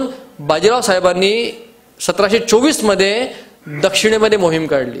 म्हणून बाजीराव साहेबांनी 1724 मध्ये दक्षिणेमध्ये मोहीम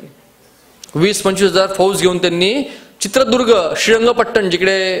काढली. 20-25 हजार फौज घेऊन त्यांनी चित्रदुर्ग, श्रीरंगपट्टण,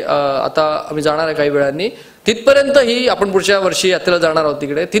 जिकडे आता आम्ही जाणार आहे काही वेळांनी, तिथपर्यंत ही, आपण पुढच्या वर्षी यात्रेला जाणार आहोत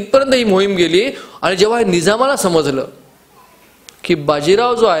तिकडे, तिथपर्यंत ही मोहीम गेली. आणि जेव्हा निजामाला समजलं की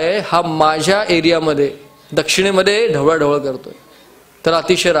बाजीराव जो आहे हा माझ्या एरियामध्ये दक्षिणेमध्ये ढवळाढवळ करतोय, तर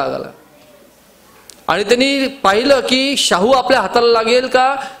अतिशय राग आला. आणि त्यांनी पाहिलं की शाहू आपल्या हाताला लागेल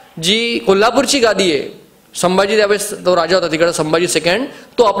का, जी कोल्हापूरची गादी आहे, संभाजी त्यावेळेस तो राजा होता तिकडे, संभाजी सेकंड,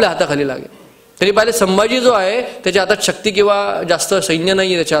 तो आपल्या हाताखाली लागेल. तरी पाहिले संभाजी जो आहे त्याच्या हातात शक्ती किंवा जास्त सैन्य नाही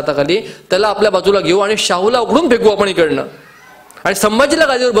आहे त्याच्या हाताखाली, त्याला आपल्या बाजूला घेऊ आणि शाहूला उघडून फेकू आपण इकडनं, आणि संभाजीला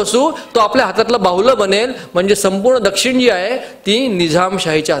गादीवर बसू, तो आपल्या हातातलं बाहुलं बनेल, म्हणजे संपूर्ण दक्षिण जी आहे ती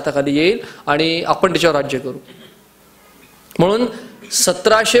निजामशाहीच्या हाताखाली येईल आणि आपण त्याच्यावर राज्य करू. म्हणून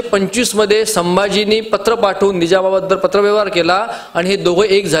 1725 मध्ये संभाजींनी पत्र पाठवून निजामाबद्दल पत्रव्यवहार केला आणि हे दोघे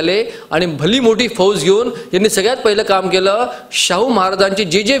एक झाले आणि भली मोठी फौज घेऊन यांनी सगळ्यात पहिलं काम केलं, शाहू महाराजांचे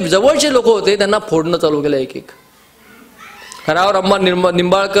जे जे जवळचे लोक होते त्यांना फोडणं चालू केलं एक एक. राव रम्मा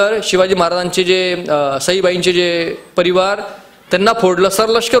निंबाळकर, शिवाजी महाराजांचे जे सईबाईंचे जे परिवार, त्यांना फोडलं.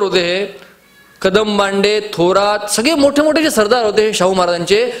 सरलष्कर होते हे, कदम बांडे, थोरात, सगळे मोठे मोठे जे सरदार होते शाहू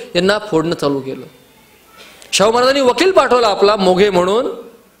महाराजांचे, यांना फोडणं चालू केलं. शाहू महाराजांनी वकील पाठवला आपला, मोघे म्हणून,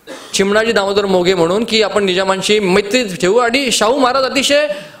 चिमणाजी दामोदर मोघे म्हणून, की आपण निजामांशी मैत्री ठेवू. आणि शाहू महाराज अतिशय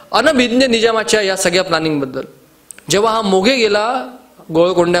अनभिज्ञ निजामाच्या या सगळ्या प्लॅनिंग बद्दल. जेव्हा हा मोघे गेला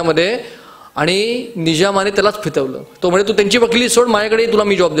गोळकोंड्यामध्ये आणि निजामाने त्यालाच फितवलं, तो म्हणे तू त्यांची वकिली सोड, माझ्याकडे तुला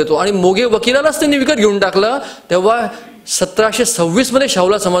मी जॉब देतो. आणि मोघे वकिलालाच त्यांनी विकत घेऊन टाकलं. तेव्हा 1726 मध्ये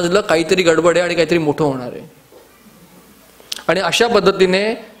शाहूला समजलं काहीतरी गडबड आहे आणि काहीतरी मोठं होणार आहे. आणि अशा पद्धतीने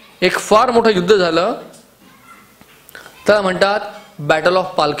एक फार मोठं युद्ध झालं, त्याला म्हणतात बॅटल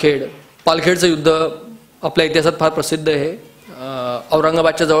ऑफ पालखेड. पालखेडचं युद्ध आपल्या इतिहासात फार प्रसिद्ध आहे.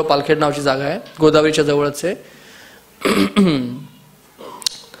 औरंगाबादच्या जवळ पालखेड नावाची जागा आहे, गोदावरीच्या जवळच आहे.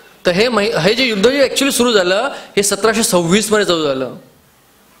 तर हे जे युद्ध ऍक्च्युली सुरू झालं हे 1726 मध्ये चालू झालं.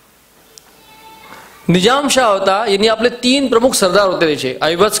 निजामशाह होता, यांनी आपले 3 प्रमुख सरदार होते त्याचे,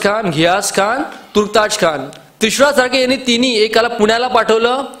 ऐवज खान, घियास खान, तुर्कताज खान. त्रिशूळासारखे यांनी तिन्ही, एकाला पुण्याला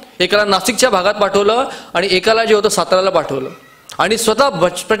पाठवलं, एकाला नाशिकच्या भागात पाठवलं आणि एकाला जे होतं साताराला पाठवलं. आणि स्वतः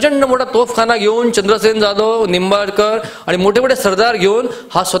प्रचंड मोठा तोफखाना घेऊन चंद्रसेन जाधव, निंबाळकर आणि मोठे मोठे सरदार घेऊन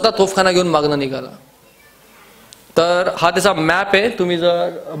हा स्वतः तोफखाना घेऊन मागणं निघाला. तर हा त्याचा मॅप आहे, तुम्ही जर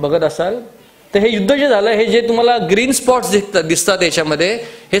बघत असाल तर हे युद्ध जे झालं, हे जे तुम्हाला ग्रीन स्पॉट्स दिसतात याच्यामध्ये,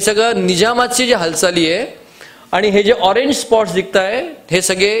 हे सगळं निजामाची जी हालचाली आहे. आणि हे जे ऑरेंज स्पॉट्स दिसत आहे हे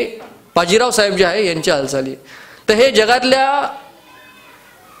सगळे बाजीराव साहेब जे आहे यांची हालचाली. तर हे जगातल्या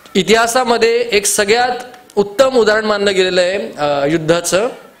इतिहासामध्ये एक सगळ्यात उत्तम उदाहरण मानलं गेलेलं आहे युद्धाचं.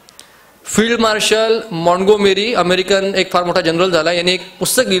 फील्ड मार्शल मॉन्टगोमेरी, अमेरिकन एक फार मोठा जनरल झाला, यांनी एक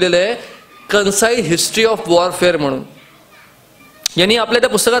पुस्तक लिहिलेलं आहे कन्साइज हिस्ट्री ऑफ वॉरफेअर म्हणून. यांनी आपल्या त्या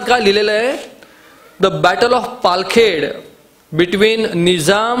पुस्तकात काय लिहिलेलं आहे, the battle of Palkhed between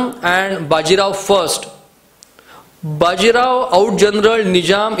Nizam and Bajirao first. Bajirao out general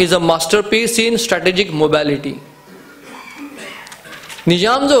Nizam is a masterpiece in strategic मोबॅलिटी.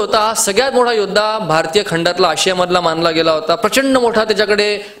 Nizam जो होता हा सगळ्यात मोठा योद्धा भारतीय खंडातला, आशियामधला मानला गेला होता. प्रचंड मोठा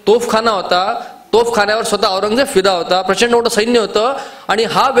त्याच्याकडे तोफखाना होता, तोफखान्यावर स्वतः औरंगजेब फिदा होता, प्रचंड मोठं सैन्य होतं. आणि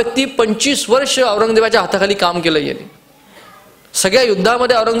हा व्यक्ती 25 वर्ष औरंगजेबाच्या हाताखाली काम केलं याने. सगळ्या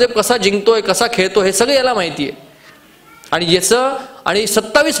युद्धामध्ये औरंगजेब कसा जिंकतोय, कसा खेळतो हे सगळं याला माहिती आहे. आणि याचं आणि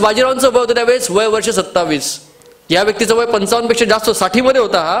 27 बाजीरावांचं वय होतं त्यावेळेस, वय वर्ष 27. या व्यक्तीचं वय 55 पेक्षा जास्त, 60 मध्ये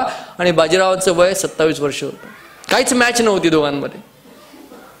होता हा, आणि बाजीरावांचं वय 27 वर्ष होतं. काहीच मॅच नव्हती दोघांमध्ये.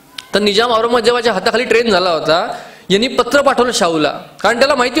 तर निजाम औरंगजेबाच्या हाताखाली ट्रेन झाला होता. यांनी पत्र पाठवलं शाहूला, कारण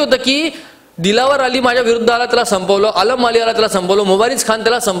त्याला माहिती होतं की दिलावर अली माझ्या विरुद्ध आला, त्याला संपवलं, आलम अली आला त्याला संपवलं, मुबारिज खान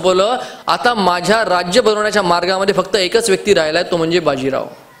त्याला संपवलं. आता माझ्या राज्य बनवण्याच्या मार्गामध्ये फक्त एकच व्यक्ती राहिलाय, तो म्हणजे बाजीराव.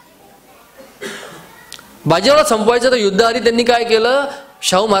 बाजीरावला संपवायचं तर युद्धाआधी त्यांनी काय केलं,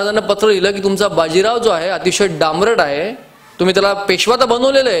 शाहू महाराजांना पत्र लिहिलं की तुमचा बाजीराव जो आहे अतिशय डांबरट आहे, तुम्ही त्याला पेशवा तर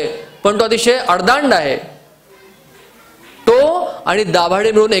बनवलेलं आहे पण तो अतिशय अर्धांड आहे, तो आणि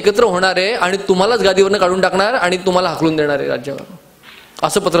दाभाडे मिळून एकत्र होणार आहे आणि तुम्हालाच गादीवरनं काढून टाकणार आणि तुम्हाला हाकलून देणार आहे राज्यावर.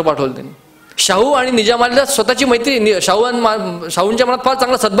 असं पत्र पाठवलं त्यांनी. शाहू आणि निजामाला स्वतःची मैत्री, शाहूंच्या मनात फार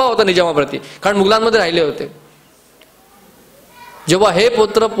चांगला सद्भाव होता निजामाप्रती, कारण मुघलांमध्ये राहिले होते. जेव्हा हे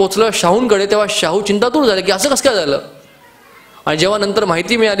पत्र पोचलं शाहूंकडे तेव्हा शाहू चिंतातूर झाले की असं कसं काय झालं. आणि जेव्हा नंतर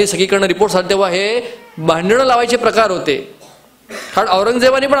माहिती मिळाली, सगळीकडनं रिपोर्ट झाले, तेव्हा हे भांडणं लावायचे प्रकार होते. कारण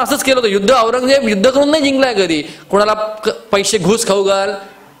औरंगजेबाने पण असंच केलं होतं. युद्ध औरंगजेब युद्ध करून नाही जिंकलाय कधी. कोणाला पैसे घुस खाऊ घाल,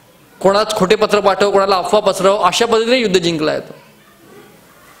 कोणाला खोटे पत्र पाठव, कोणाला अफवा पसरव, अशा पद्धतीने युद्ध जिंकलाय तो.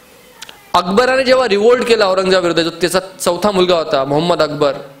 अकबराने जेव्हा रिवोल्ट केला औरंगजेबाविरुद्ध, त्याचा चौथा मुलगा होता मोहम्मद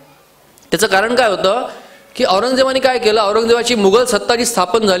अकबर, त्याचं कारण काय होतं की औरंगजेबाने काय केलं, औरंगजेबाची मुघल सत्ता जी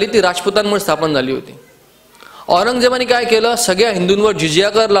स्थापन झाली ती राजपुतांमुळे स्थापन झाली होती. औरंगजेबाने काय केलं, सगळ्या हिंदूंवर जिजिया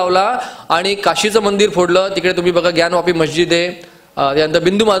कर लावला आणि काशीचं मंदिर फोडलं. तिकडे तुम्ही बघा ज्ञानवापी मस्जिद आहे. त्यानंतर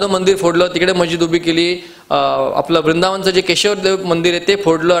बिंदू माधव मंदिर फोडलं, तिकडे मस्जिद उभी केली. आपलं वृंदावनचं जे केशवदेव मंदिर आहे ते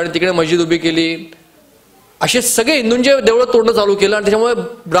फोडलं आणि तिकडे मस्जिद उभी केली. असे सगळे हिंदूंचे देवळं तोडणं चालू केलं आणि त्याच्यामुळे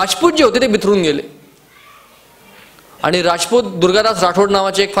राजपूत जे होते ते बिथरून गेले. आणि राजपूत दुर्गादास राठोड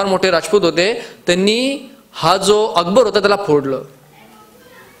नावाचे एक फार मोठे राजपूत होते, त्यांनी हा जो अकबर होता त्याला फोडलं.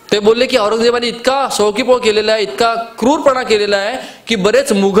 ते बोलले की औरंगजेबाने इतका सौकीपोळ केलेला आहे, इतका क्रूरपणा केलेला आहे की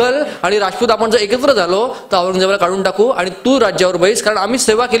बरेच मुघल आणि राजपूत आपण जर एकत्र झालो तर औरंगजेबाला काढून टाकू आणि तू राज्यावर बैस, कारण आम्ही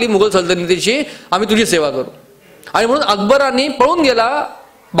सेवा केली मुघल सल्तनतीची, आम्ही तुझी सेवा करू. आणि म्हणून अकबरांनी पळून गेला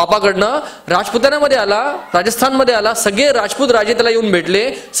बापाकडनं, राजपुतानामध्ये आला, राजस्थानमध्ये आला. सगळे राजपूत राजे त्याला येऊन भेटले.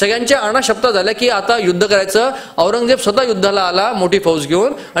 सगळ्यांच्या अनाशप्ता झाल्या की आता युद्ध करायचं. औरंगजेब स्वतः युद्धाला आला मोठी फौज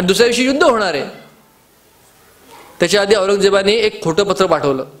घेऊन आणि दुसऱ्या दिवशी युद्ध होणार आहे. त्याच्या आधी औरंगजेबाने एक खोटं पत्र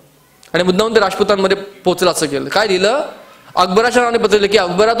पाठवलं आणि मुद्दामून ते राजपुतांमध्ये पोचलं. असं केलं. काय लिहिलं, अकबराच्या नावाने पत्र लिहिलं की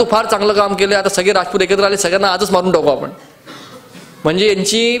अकबरा तू फार चांगलं काम केलं, आता सगळे राजपूत एकत्र आले, सगळ्यांना आजच मारून टाकू आपण, म्हणजे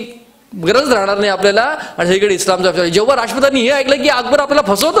यांची गरज राहणार नाही आपल्याला. आणि सगळीकडे इस्लामचा विचार. जेव्हा राजपुतांनी हे ऐकलं की अकबर आपल्याला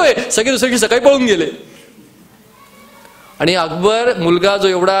फसवतोय, सगळे दुसऱ्या दिवशी सकाळी पळून गेले. आणि अकबर मुलगा जो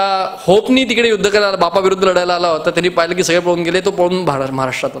एवढा होपनी तिकडे युद्ध करायला बापाविरुद्ध लढायला आला होता, त्यांनी पाहिलं की सगळे पळून गेले, तो पळून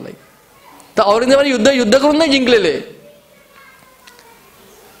महाराष्ट्रात आला. तर औरंगजेबाने युद्ध करून नाही जिंकलेले.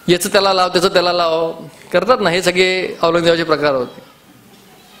 याचं त्याला लाव, त्याचं त्याला लाव करतात ना, हे सगळे औरंगजेबाचे प्रकार होते.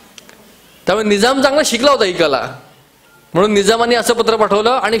 त्यामुळे निजाम चांगला शिकला होता ही कला. म्हणून निजामाने असं पत्र पाठवलं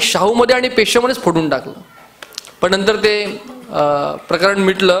आणि शाहूमध्ये आणि पेशव्यामध्येच फोडून टाकलं. पण नंतर ते प्रकरण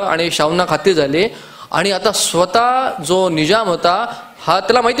मिटलं आणि शाहूंना खात्री झाली. आणि आता स्वतः जो निजाम होता हा,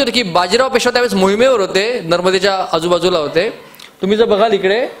 त्याला माहिती होतं की बाजीराव पेशवा त्यावेळेस मोहिमेवर होते, नर्मदेच्या आजूबाजूला होते. तुम्ही जर बघाल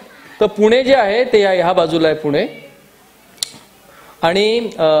इकडे तर पुणे जे आहे ते ह्या बाजूला आहे पुणे, आणि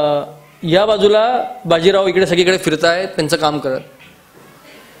या बाजूला बाजीराव इकडे सगळीकडे फिरतायत त्यांचं काम करत.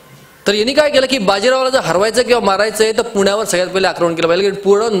 तर यांनी काय केलं की बाजीरावाला जर हरवायचं किंवा मारायचं आहे तर पुण्यावर सगळ्यात पहिले आक्रमण केलं पाहिजे,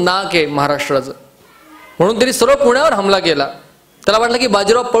 पूर्ण नाक आहे महाराष्ट्राचं. म्हणून त्यांनी सर्व पुण्यावर हमला केला. त्याला वाटलं की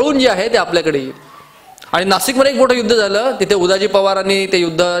बाजीराव पळून जे आहे ते आपल्याकडे येईल. आणि नाशिकमध्ये एक मोठं युद्ध झालं. तिथे उदाजी पवारांनी ते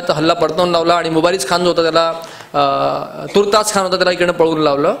युद्धाचा हल्ला परतवून लावला आणि मुबारीज खान जो होता त्याला, तुर्तास खान होता त्याला इकडे पळून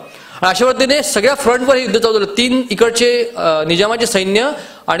लावलं. आणि अशा पद्धतीने सगळ्या फ्रंटवर हे युद्ध चालू झालं. 3 इकडचे निजामाचे सैन्य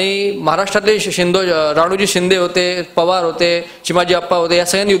आणि महाराष्ट्रातले राणोजी शिंदे होते, पवार होते, चिमाजी अप्पा होते, या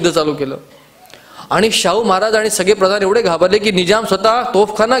सगळ्यांनी युद्ध चालू केलं. आणि शाहू महाराज आणि सगळे प्रधान एवढे घाबरले की निजाम स्वतः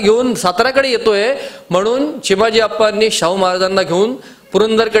तोफखाना घेऊन साताऱ्याकडे येतोय. म्हणून चिमाजी अप्पांनी शाहू महाराजांना घेऊन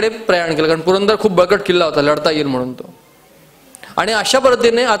पुरंदरकडे प्रयाण केलं, कारण पुरंदर खूप बळकट किल्ला होता, लढता येईल म्हणून तो. आणि अशा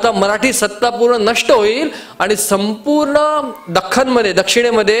पद्धतीने आता मराठी सत्ता पूर्ण नष्ट होईल आणि संपूर्ण दख्खनमध्ये,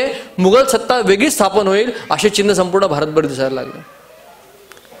 दक्षिणेमध्ये मुघल सत्ता वेगळी स्थापन होईल, असे चिन्ह संपूर्ण भारतभर दिसायला लागले.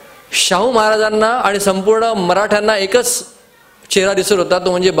 शाहू महाराजांना आणि संपूर्ण मराठ्यांना एकच चेहरा दिसत होता,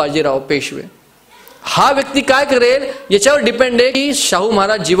 तो म्हणजे बाजीराव पेशवे. हा व्यक्ती काय करेल याच्यावर डिपेंड आहे की शाहू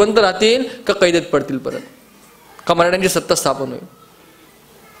महाराज जिवंत राहतील का कैदेत पडतील परत, का मराठ्यांची सत्ता स्थापन होईल.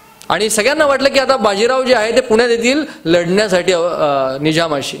 आणि सगळ्यांना वाटलं की आता बाजीराव जे आहे ते पुण्यात येतील लढण्यासाठी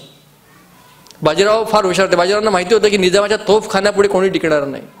निजामाशी. बाजीराव फार हुशार होते. बाजीरावांना माहिती होतं की निजामाच्या तोफखान्यापुढे कोणी टिकणार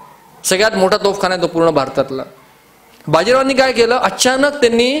नाही. सगळ्यात मोठा तोफखाना आहे तो पूर्ण भारतातला. बाजीरावांनी काय केलं, अचानक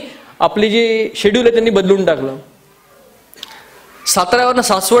त्यांनी आपली जी शेड्यूल आहे त्यांनी बदलून टाकलं. साताऱ्यावरनं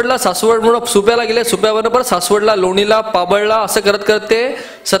सासवडला, सासवडमुळे सुप्याला गेले, सुप्यावरनं परत सासवडला, लोणीला, पाबळला, असं करत करत ते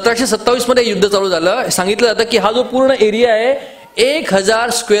 1727 मध्ये युद्ध चालू झालं. सांगितलं जातं की हा जो पूर्ण एरिया आहे 1000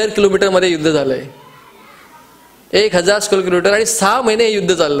 स्क्वेअर किलोमीटर मध्ये युद्ध झालंय. 1000 स्क्वेअर किलोमीटर आणि 6 महिने हे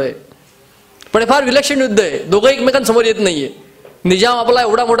युद्ध चाललंय. पण फार विलक्षण युद्ध आहे, दोघं एकमेकांसमोर येत नाहीये. निजाम आपला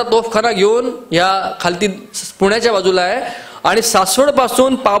एवढा मोठा तोफखाना घेऊन या खालती पुण्याच्या बाजूला आहे आणि सासवड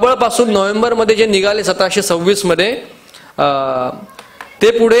पासून, पाबळ पासून नोव्हेंबर मध्ये जे निघाले 1726 मध्ये,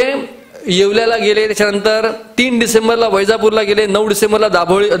 ते पुढे येवल्याला गेले. त्याच्यानंतर 3 डिसेंबरला वैजापूरला गेले, 9 डिसेंबरला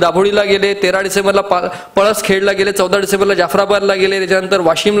दाभोळीला गेले, 13 डिसेंबरला पळसखेडला गेले, 14 डिसेंबरला जाफराबादला गेले, त्याच्यानंतर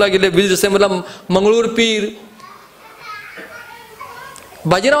वाशिमला गेले, 20 डिसेंबरला मंगळूर पीर.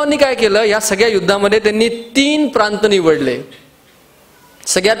 बाजीरावांनी काय केलं, या सगळ्या युद्धामध्ये त्यांनी 3 प्रांत निवडले.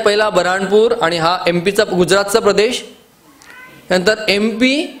 सगळ्यात पहिला बऱ्हाणपूर आणि हा एमपीचा, गुजरातचा प्रदेश. नंतर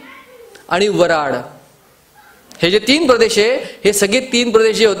MP आणि वराड, हे जे 3 प्रदेश आहे, हे सगळे 3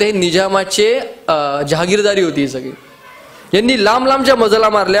 प्रदेश जे होते हे निजामाचे जहागीरदारी होती सगळी. यांनी लांब लांबच्या मजला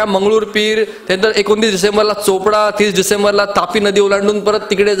मारल्या. मंगळूर पीर, त्यानंतर 29 डिसेंबरला चोपडा, 30 डिसेंबरला तापी नदी ओलांडून परत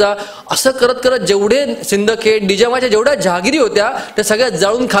तिकडे जा, असं करत करत जेवढे सिंदखेड निजामाच्या जेवढ्या जहागिरी होत्या त्या सगळ्या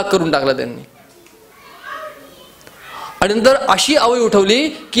जाळून खाक करून टाकला त्यांनी. आणि नंतर अशी आवई उठवली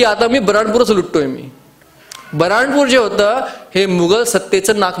की आता मी बऱ्हाणपूरच लुटतोय. मी बऱ्हाणपूर जे होतं हे मुघल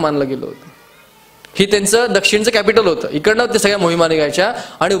सत्तेचं नाक मानलं गेलं होतं. ही त्यांचं दक्षिणचं कॅपिटल होतं. इकडनं ते सगळ्या मोहिमा निघायच्या.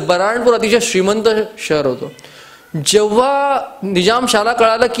 आणि बऱ्हाणपूर अतिशय श्रीमंत शहर होतं. जेव्हा निजामशाहला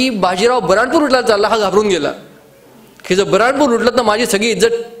कळालं की बाजीराव बऱ्हाणपूर लुटला चालला, हा घाबरून गेला की जर बऱ्हाणपूर लुटलं तर माझी सगळी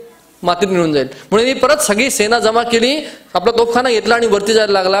इज्जत मातीत मिळून जाईल. म्हणून मी परत सगळी सेना जमा केली, आपला तोफखाना घेतला आणि वरती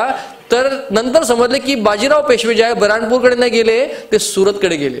जायला लागला. तर नंतर समजले की बाजीराव पेशवे जे आहे बऱ्हाणपूरकडे नाही गेले, ते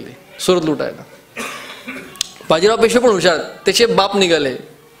सुरतकडे गेलेले, सुरत लुटायला. बाजीराव पेशवे पण हुशार, त्याचे बाप निघाले.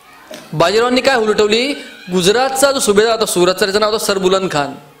 बाजीरावांनी काय लुटवली, गुजरातचा जो सुभेदार होता सुरतचा, त्याचं नाव होतं सरबुलंद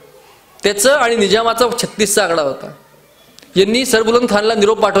खान, त्याचं आणि निजामाचा 36चा आकडा होता. यांनी सरबुलंद खानला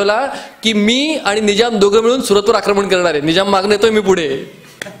निरोप पाठवला की मी आणि निजाम दोघं मिळून सुरतवर आक्रमण करणार आहे, निजाम मागणं येतोय, मी पुढे.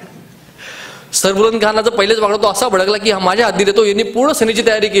 सरबुलंद खानाचा पहिलेच वागणं तो असा भडकला की हा माझ्या हद्दीत येतो. यांनी पूर्ण सेनेची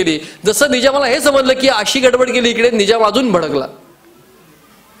तयारी केली. जसं निजामाला हे समजलं की अशी गडबड केली इकडे, निजाम अजून भडकला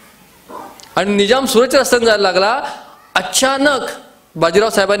आणि निजाम सुरतच्या रस्त्याने जायला लागला. अचानक बाजीराव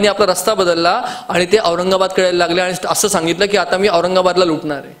साहेबांनी आपला रस्ता बदलला आणि ते औरंगाबादकडे यायला लागले आणि असं सांगितलं की आता मी औरंगाबादला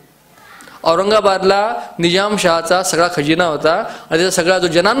लुटणार आहे. औरंगाबादला निजामशहाचा सगळा खजिना होता आणि त्याचा सगळा जो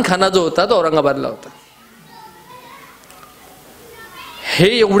जनान खाना जो होता तो औरंगाबादला होता. हे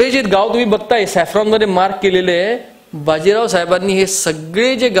एवढे जे गाव तुम्ही बघताय सॅफ्रॉनमध्ये मार्क केलेले, बाजीराव साहेबांनी हे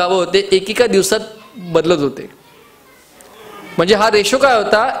सगळे जे गावं होते एकेका दिवसात बदलत होते. म्हणजे हा रेशो काय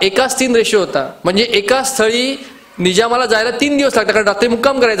होता, 1:3 रेशो होता. म्हणजे एका स्थळी निजामाला जायला 3 दिवस लागतात, कारण रात्री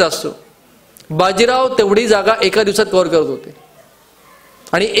मुक्काम करायचा असतो. बाजीराव तेवढी जागा एका दिवसात कव्हर करत होते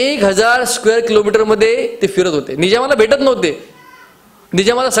आणि 1000 स्क्वेअर किलोमीटरमध्ये ते फिरत होते. निजामाला भेटत नव्हते.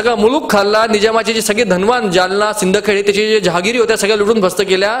 निजामाला सगळा मुलूक खाल्ला. निजामाचे जे सगळे धनवान जालना सिंदखेड त्याचे जे जहागिरी होत्या सगळ्या लुटून भस्त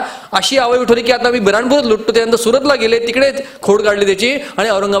केल्या. अशी आवई उठवली की आता मी बऱ्हाणपूरच लुटतो. त्यानंतर सुरतला गेले, तिकडे खोड काढली त्याची आणि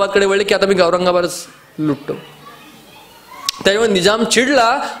औरंगाबादकडे वळले की आता मी औरंगाबादच लुटतो. त्यामुळे निजाम चिडला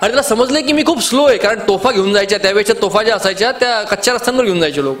आणि त्याला समजले की मी खूप स्लो आहे, कारण तोफा घेऊन जायच्या, त्यावेळेच्या तोफा ज्या असायच्या त्या कच्च्या रस्त्यांवर घेऊन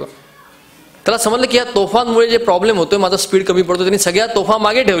जायचे लोक. त्याला समजलं की या तोफांमुळे जे प्रॉब्लेम होतोय, माझा स्पीड कमी पडतो. त्यांनी सगळ्या तोफा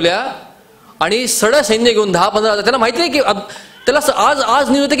मागे ठेवल्या आणि सगळं सैन्य घेऊन 10-15 हजार. त्यांना माहिती आहे की त्याला आज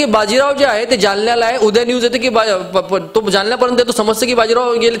न्यूज येते की बाजीराव जे आहे ते जालन्याला आहे, उद्या न्यूज येते की तो जालन्यापर्यंत तो समजतं की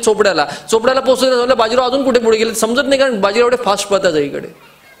बाजीराव गेले चोपड्याला पोहोचले. बाजीराव अजून कुठे पुढे गेले समजत नाही, कारण बाजीराव एवढे फास्ट पळतात इकडे.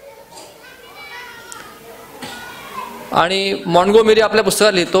 आणि मॉन्गोमेरी आपल्या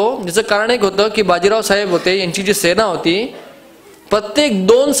पुस्तकात लिहितो, ज्याचं कारण एक होतं की बाजीराव साहेब होते, यांची जी सेना होती, प्रत्येक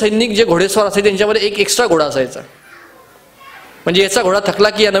 2 सैनिक जे घोडेस्वार असायचे त्यांच्यामध्ये एक एक्स्ट्रा घोडा असायचा. म्हणजे याचा घोडा थकला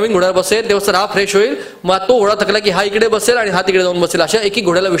की या नवीन घोड्यावर बसेल, तेव्हा हा फ्रेश होईल, मग तो घोडा थकला की हा इकडे बसेल आणि हा तिकडे जाऊन बसेल. अशा एक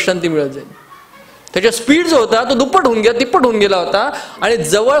घोड्याला विश्रांती मिळत जाईल. त्याचा स्पीड जो होता तो तिप्पट होऊन गेला होता. आणि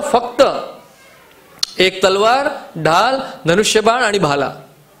जवळ फक्त एक तलवार, ढाल, धनुष्यबाण आणि भाला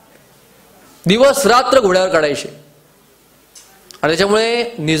दिवस रात्र घोड्यावर काढायचे. आणि त्याच्यामुळे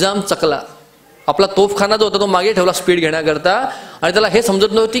निजाम चकला. आपला तोफखाना जो होता तो मागे ठेवला स्पीड घेण्याकरता. आणि त्याला हे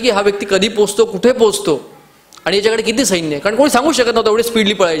समजत नव्हती की हा व्यक्ती कधी पोहोचतो, कुठे पोहोचतो आणि याच्याकडे किती सैन्य आहे, कारण कोणी सांगू शकत नव्हतं, एवढे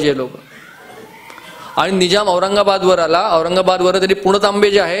स्पीडली पळायचे लोक. आणि निजाम औरंगाबादवर आला. औरंगाबादवर त्यांनी पुणतांबे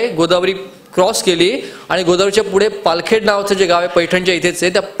जे आहे गोदावरी क्रॉस केली आणि गोदावरीच्या पुढे पालखेड नावाचं जे गाव आहे पैठणच्या इथेच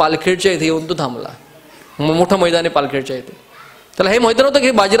आहे, त्या पालखेडच्या इथे येऊन तो थांबला. मोठं मैदान आहे पालखेडच्या इथे. त्याला हे माहिती नव्हतं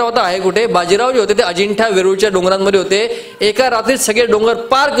की बाजीराव आता आहे कुठे. बाजीराव जे होते ते अजिंठा वेरूळच्या डोंगरांमध्ये होते. एका रात्रीत सगळे डोंगर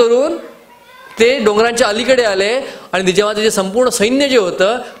पार करून ते डोंगरांच्या अलीकडे आले आणि निजामाचं जे संपूर्ण सैन्य जे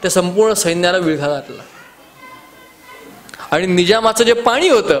होतं त्या संपूर्ण सैन्याला विळखा घातला. आणि निजामाचं जे पाणी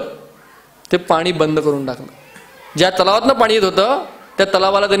होतं ते पाणी बंद करून टाकलं. ज्या तलावातनं पाणी येत होतं त्या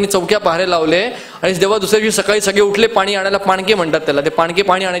तलावाला त्यांनी चौक्या पहारे लावले. आणि जेव्हा दुसऱ्या दिवशी सकाळी सगळे उठले पाणी आणायला, पाणके म्हणतात त्याला, ते पाणके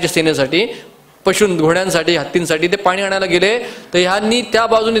पाणी आणायचे सेनेसाठी, पशून घोड्यांसाठी, हत्तींसाठी ते पाणी आणायला गेले. तर ह्यांनी त्या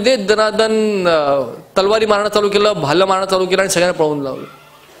बाजूने ते दनादन तलवारी मारणं चालू केलं, भालं मारणं चालू केलं आणि सगळ्यांना पळवून लावलं.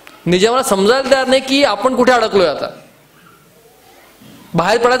 निजामाला समजायला तयार नाही की आपण कुठे अडकलोय. आता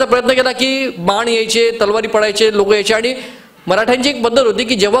बाहेर पडायचा प्रयत्न केला की बाण यायचे, तलवारी पडायचे, लोक यायचे. आणि मराठ्यांची एक पद्धत होती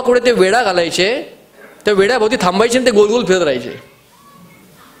की जेव्हा कुठे ते वेढा घालायचे त्या वेड्याभोवती थांबायचे आणि ते गोलगोल फिरत राहायचे.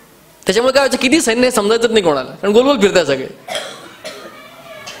 त्याच्यामुळे काय व्हायचं, किती सैन्य समजायचंच नाही कोणाला, कारण गोलगोल फिरताय सगळे.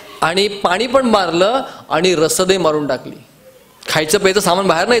 आणि पाणी पण मारलं आणि रसदही मारून टाकली. खायचं प्यायचं सामान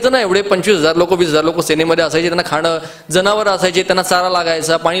बाहेर नाही यायचं ना. एवढे 25,000 लोक 20,000 लोक सेनेमध्ये असायचे, त्यांना खाणं, जनावरं असायचे, त्यांना चारा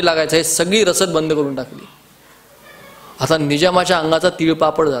लागायचा, पाणी लागायचं, हे सगळी रसद बंद करून टाकली. आता निजामाच्या अंगाचा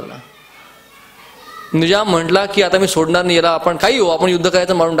तिळपापड झाला. निजाम म्हटला की आता मी सोडणार नाही याला, आपण काही हो, आपण युद्ध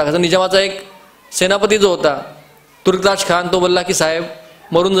करायचं, मारून टाकायचं. निजामाचा एक सेनापती जो होता तुर्कताज खान, तो बोलला की साहेब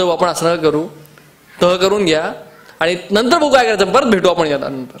मरून जाऊ आपण, असं नका करू, तह करून घ्या आणि नंतर बघू काय करायचं, परत भेटू आपण याला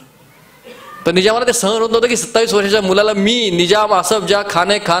नंतर. तर निजामाला ते सहन होत नव्हतं की 27 वर्षाच्या मुलाला मी निजाम आसफ जा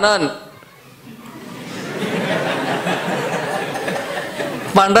खाने खानान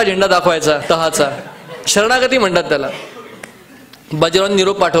पांढरा झेंडा दाखवायचा तहाचा, शरणागती म्हणतात त्याला. बाजीरावांनी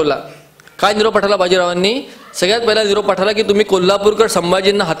निरोप पाठवला. काय निरोप पाठवला बाजीरावांनी? सगळ्यात पहिला निरोप पाठवला की तुम्ही कोल्हापूरकर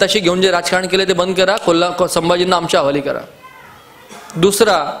संभाजींना हाताशी घेऊन जे राजकारण केले ते बंद करा, संभाजींना आमच्या हवाली करा.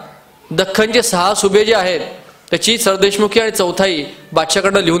 दुसरा, दख्खनचे 6 सुबे जे आहेत त्याची सरदेशमुखी आणि चौथाई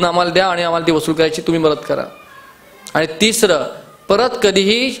बादशाकडनं लिहून आम्हाला द्या आणि आम्हाला ती वसूल करायची, तुम्ही मदत करा. आणि तिसरं, परत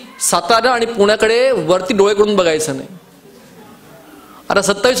कधीही सातारा आणि पुण्याकडे वरती डोळे करून बघायचं नाही. आता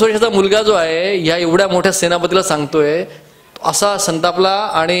 27 वर्षाचा मुलगा जो आहे ह्या एवढ्या मोठ्या सेनापतीला सांगतोय, असा संतापला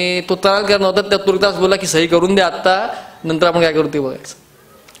आणि तो तयार करणार नव्हता. त्या तुर्कदास बोलला की सही करून द्या आत्ता, नंतर आपण काय करू ते बघायचं.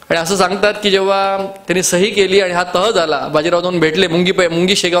 आणि असं सांगतात की जेव्हा त्यांनी सही केली आणि हा तह झाला, बाजीराव जाऊन भेटले,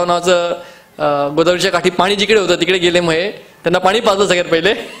 मुंगी शेगाव नावाचं गोदावरीच्या काठी पाणी जिकडे होतं तिकडे गेले, मग त्यांना पाणी पाजलं सगळ्यात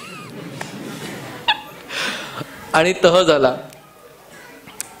पहिले आणि तह झाला.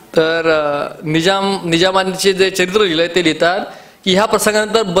 तर निजामांचे जे चरित्र लिहिलंय ते लिहितात की ह्या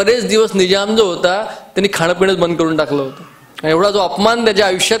प्रसंगानंतर बरेच दिवस निजाम जो होता त्यांनी खाणं पिणंच बंद करून टाकलं होतं. एवढा जो अपमान त्याच्या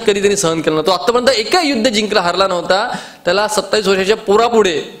आयुष्यात कधी त्यांनी सहन केला नव्हता. आतापर्यंत एका युद्ध जिंकला हारला नव्हता. त्याला 27 वर्षाच्या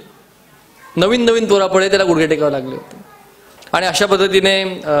पोरापुढे, नवीन पोरापुढे त्याला गुडघे टेकावे लागले होते. आणि अशा पद्धतीने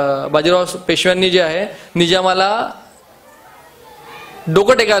बाजीराव पेशव्यांनी जे आहे निजामाला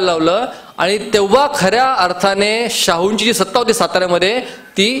डोकं टेकायला लावलं आणि तेव्हा खऱ्या अर्थाने शाहूंची जी सत्ता होती साताऱ्यामध्ये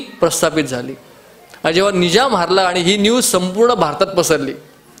ती प्रस्थापित झाली. आणि जेव्हा निजाम हारला आणि ही न्यूज संपूर्ण भारतात पसरली,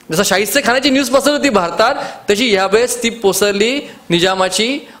 जसं शाहिस्ते खानाची न्यूज पसरली होती भारतात, तशी ह्यावेळेस ती पसरली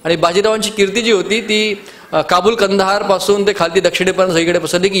निजामाची. आणि बाजीरावांची कीर्ती जी होती ती काबूल कंदाहार पासून ते खालती दक्षिणेपर्यंत सगळीकडे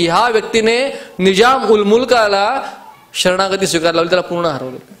पसरली की ह्या व्यक्तीने निजाम उल मुल्काला शरणागती स्वीकार लावली, त्याला पूर्ण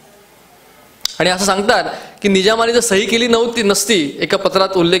हरवलं. आणि असं सांगतात की निजामाने जर सही केली नसती, एका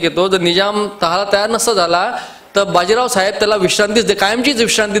पत्रात उल्लेख येतो, जर निजाम तहाला तयार नसता झाला तर बाजीराव साहेब त्याला कायमचीच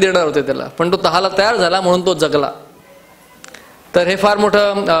विश्रांती देणार होते त्याला, पण तो तहाला तयार झाला म्हणून तो जगला. तर हे फार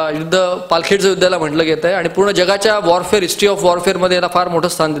मोठं युद्ध पालखेडचं युद्धाला म्हटलं गेलं आहे आणि पूर्ण जगाच्या वॉरफेअर, हिस्ट्री ऑफ वॉरफेअरमध्ये याला फार मोठं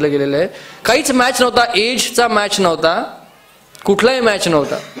स्थान दिलं गेलेलं आहे. काहीच मॅच नव्हता, एजचा मॅच नव्हता, कुठलाही मॅच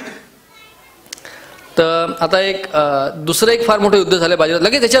नव्हता. तर आता दुसरं एक फार मोठं युद्ध झालं बाजीराव.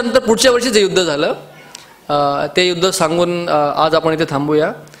 लगेच त्याच्यानंतर पुढच्या वर्षी जे युद्ध झालं ते युद्ध सांगून आज आपण इथे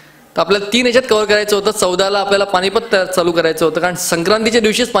थांबूया. तर आपल्याला 3 याच्यात कव्हर करायचं होतं. 14ला आपल्याला पानिपत चालू करायचं होतं, कारण संक्रांतीच्या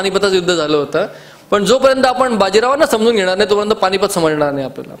दिवशीच पानिपताचं युद्ध झालं होतं. पण जोपर्यंत आपण बाजीरावांना समजून घेणार नाही तोपर्यंत पानिपत समजणार नाही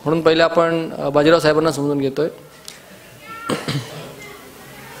आपल्याला. म्हणून पहिले आपण बाजीराव साहेबांना समजून घेतोय.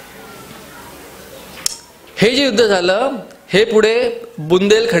 हे जे युद्ध झालं हे पुढे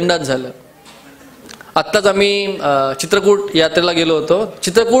बुंदेलखंडात झालं. आत्ताच आम्ही चित्रकूट यात्रेला गेलो होतो.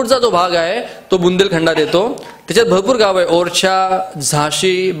 चित्रकूटचा जो भाग आहे तो बुंदेलखंडात येतो. त्याच्यात भरपूर गाव आहे, ओरछा,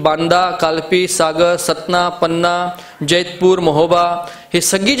 झाशी, बांदा, कालपी, सागर, सतना, पन्ना, जैतपूर, महोबा, हे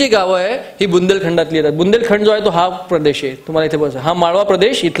सगळी जी गावं आहे ही बुंदेलखंडातली येतात. बुंदेलखंड जो आहे तो हा प्रदेश आहे, तुम्हाला इथे बघा, हा माळवा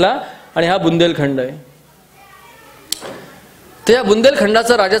प्रदेश इथला आणि हा बुंदेलखंड आहे. त्या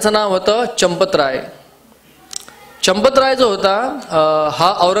बुंदेलखंडाचं राजाचं नाव होतं चंपतराय. चंपतराय जो होता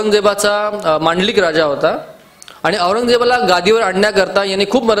हा औरंगजेबाचा मांडलिक राजा होता आणि औरंगजेबाला गादीवर आणण्याकरता याने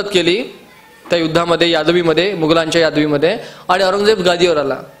खूप मदत केली त्या युद्धामध्ये, यादवीमध्ये, मुघलांच्या यादवीमध्ये. आणि औरंगजेब गादीवर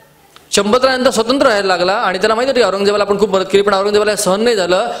आला. चंपतरायनंतर स्वतंत्र राहायला लागला आणि त्याला माहिती होती औरंगजेबाला आपण खूप मदत केली, पण औरंगजेबाला सहन नाही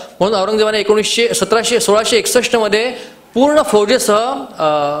झालं. म्हणून औरंगजेबाने 1680 मध्ये पूर्ण फौजेसह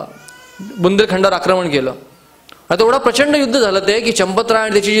बुंदेलखंडावर आक्रमण केलं. आता एवढा प्रचंड युद्ध झालं ते की चंपतराय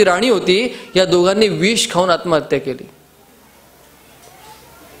आणि त्याची जी राणी होती या दोघांनी विष खाऊन आत्महत्या केली.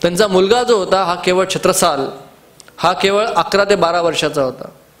 त्यांचा मुलगा जो होता हा केवळ छत्रसाल, हा केवळ 11 ते 12 वर्षाचा होता.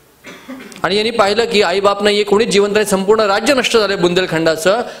 आणि यांनी पाहिलं की आई बाप नाही, कोणीच जिवंत नाही, संपूर्ण राज्य नष्ट झाले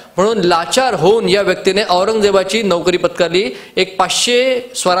बुंदेलखंडाचं. म्हणून लाचार होऊन या व्यक्तीने औरंगजेबाची नोकरी पत्करली. एक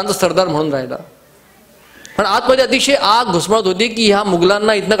 500 स्वारांचा सरदार म्हणून राहिला. पण आतमध्ये अतिशय आग घुसमळत होती की ह्या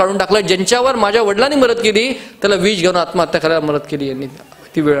मुघलांना इथनं काढून टाकलं. ज्यांच्यावर माझ्या वडिलांनी मदत केली त्याला विष घेऊन आत्महत्या करायला मदत केली यांनी,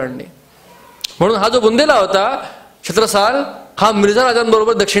 ती वेळ आणली. म्हणून हा जो बुंदेला होता छत्रसाल, हा मिर्झा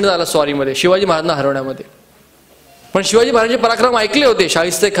राजांबरोबर दक्षिण आला स्वारीमध्ये, शिवाजी महाराजांना हरवण्यामध्ये. पण शिवाजी महाराजांचे पराक्रम ऐकले होते,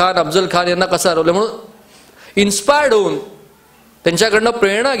 शाहिस्ते खान, अफजल खान यांना कसं हरवलं. म्हणून इन्स्पायर्ड होऊन, त्यांच्याकडनं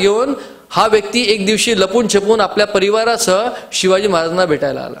प्रेरणा घेऊन हा व्यक्ती एक दिवशी लपून छपून आपल्या परिवारासह शिवाजी महाराजांना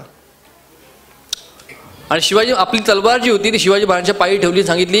भेटायला आला. आणि शिवाजी आपली तलवार जी होती ती शिवाजी महाराजांच्या पायी ठेवली,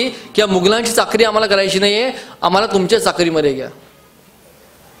 सांगितली की या मुघलांची चाकरी आम्हाला करायची नाहीये, आम्हाला तुमच्या चाकरीमध्ये घ्या.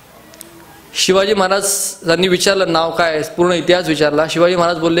 शिवाजी महाराजांनी विचारलं नाव काय, पूर्ण इतिहास विचारला. शिवाजी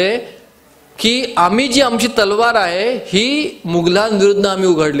महाराज बोलले की आम्ही जी आमची तलवार आहे ही मुघलांविरुद्ध आम्ही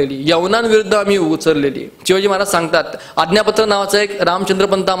उघडलेली, यवनांविरुद्ध आम्ही उचललेली. शिवाजी महाराज सांगतात, आज्ञापत्र नावाचा एक रामचंद्र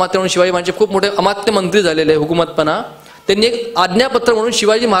पंत अमात्य म्हणून शिवाजी महाराजांचे खूप मोठे अमात्य मंत्री झालेले हुकूमतपणा, त्यांनी एक आज्ञापत्र म्हणून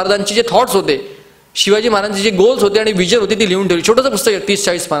शिवाजी महाराजांचे जे थॉट्स होते, शिवाजी महाराजांचे जे गोल्स होते आणि विजन होते ती लिहून ठेवली. छोटंसं पुस्तक आहे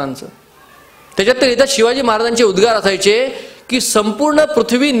 30-40 पानांचं. त्याच्यात तर शिवाजी महाराजांचे उद्गार असायचे की संपूर्ण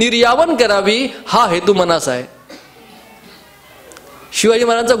पृथ्वी निर्यावन करावी हा हेतू मनास आहे. शिवाजी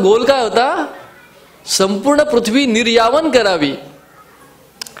महाराजांचा गोल काय होता? संपूर्ण पृथ्वी निर्यावन करावी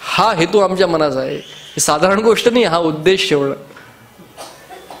हा हेतू आमच्या मनास आहे. ही साधारण गोष्ट नाही, हा उद्देश ठेवणं.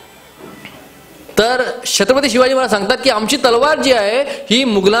 तर छत्रपती शिवाजी महाराज सांगतात की आमची तलवार जी आहे ही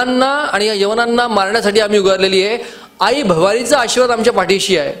मुघलांना आणि यवनांना मारण्यासाठी आम्ही उगारलेली आहे. आई भवानीचा आशीर्वाद आमच्या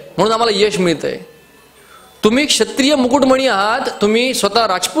पाठीशी आहे म्हणून आम्हाला यश मिळतंय. तुम्ही क्षत्रिय मुकुटमणी आहात, तुम्ही स्वतः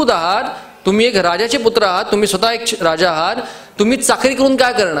राजपूत आहात, तुम्ही एक राजाचे पुत्र आहात, तुम्ही स्वतः एक राजा आहात, तुम्ही चाकरी करून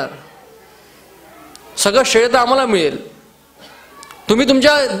काय करणार? सगळं श्रेय तर आम्हाला मिळेल. तुम्ही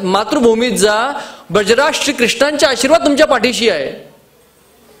तुमच्या मातृभूमीत जा, ब्रजराज श्री कृष्णांचा आशीर्वाद तुमच्या पाठीशी आहे,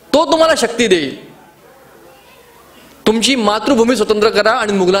 तो तुम्हाला शक्ती देईल. तुमची मातृभूमी स्वतंत्र करा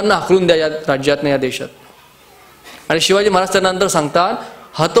आणि मुघलांना हाकलून द्या या राज्यात, या देशात. आणि शिवाजी महाराज त्यानंतर सांगतात,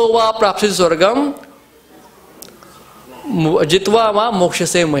 हतोवा प्राप्सी स्वर्गम जितवा वा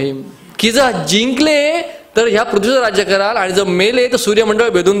मोक्षसे महिम, की जर जिंकले तर ह्या पृथ्वीचं राज्य कराल आणि जर मेले तर सूर्यमंडळ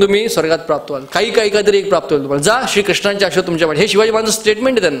भेदून तुम्ही स्वर्गात प्राप्त व्हाल. काहीतरी एक प्राप्त होईल तुम्हाला. जा, श्रीकृष्णांचे आशीर्वाद तुमच्या पाठी. हे शिवाजी महाराजांचं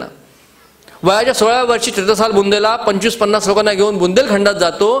स्टेटमेंट आहे त्यांना. वयाच्या 16व्या वर्षी छत्रसाल बुंदेला 25-50 लोकांना घेऊन बुंदेलखंडात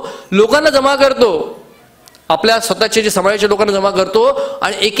जातो, लोकांना जमा करतो, आपल्या स्वतःचे जे समाजाच्या लोकांना जमा करतो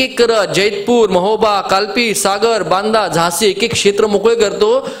आणि एक एक करत जैतपूर, महोबा, कालपी, सागर, बांदा, झांसी एक एक क्षेत्र मोकळे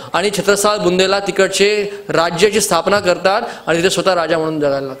करतो आणि छत्रसाल बुंदेला तिकडचे राज्याची स्थापना करतात आणि तिथे स्वतः राजा म्हणून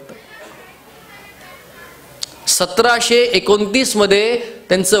जगायला लागतात. 1729 मध्ये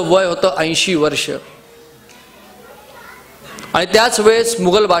त्यांचं वय होतं 80 वर्ष. आणि त्याच वेळेस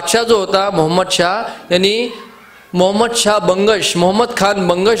मुघल बादशाह जो होता मोहम्मद शाह, यांनी मोहम्मद खान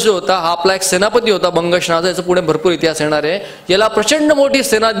बंगश जो होता, हा आपला एक सेनापती होता बंगश नावाचा, याचा पुढे भरपूर इतिहास येणार आहे. याला प्रचंड मोठी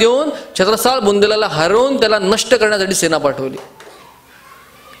सेना देऊन छत्रसाल बुंदेलाला हरवून त्याला नष्ट करण्यासाठी सेना पाठवली.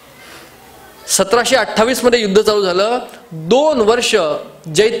 1728 मध्ये युद्ध चालू झालं. 2 वर्ष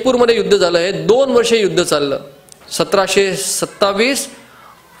जैतपूरमध्ये युद्ध झालं. हे 2 वर्ष युद्ध चाललं. 1727,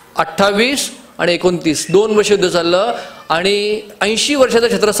 28 आणि 29 2 वर्ष युद्ध चाललं. आणि 80 वर्षाचा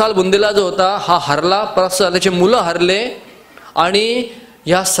छत्रसाल बुंदेला जो होता हा हरला, परत त्याचे मुलं हरले आणि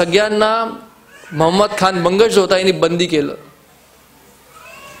ह्या सगळ्यांना मोहम्मद खान बंगश जो होता यांनी बंदी केलं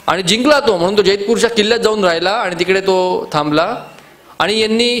आणि जिंकला तो. म्हणून तो जैतपूरच्या किल्ल्यात जाऊन राहिला आणि तिकडे तो थांबला आणि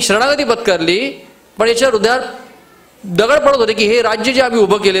यांनी शरणागती पत्करली. पण याच्या हृदयात दगड पडत होते की हे राज्य जे आम्ही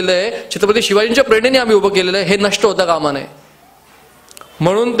उभं केलेलं आहे, छत्रपती शिवाजींच्या प्रेरणेने आम्ही उभं केलेलं आहे, हे नष्ट होता कामा नये.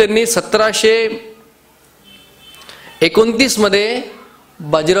 म्हणून त्यांनी 1729 मध्ये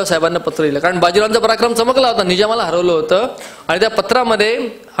बाजीराव साहेबांना पत्र लिहिलं. कारण बाजीरावांचा पराक्रम चमकला होता, निजामाला हरवलं होतं. आणि त्या पत्रामध्ये,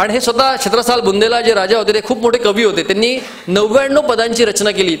 आणि हे स्वतः छत्रसाल बुंदेला जे राजा होते ते खूप मोठे कवी होते, त्यांनी 99 पदांची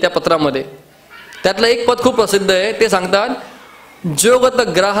रचना केली त्या पत्रामध्ये. त्यातलं एक पद खूप प्रसिद्ध आहे. ते सांगतात, जो गत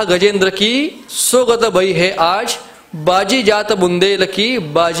ग्राह गजेंद्र की सो गत भई हे आज, बाजी जात बुंदेल की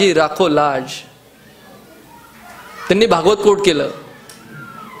बाजी राखो लाज. त्यांनी भागवत कोट केलं.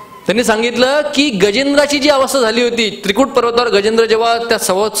 त्यांनी सांगितलं की गजेंद्राची जी अवस्था झाली होती, त्रिकूट पर्वतावर गजेंद्र जेव्हा त्या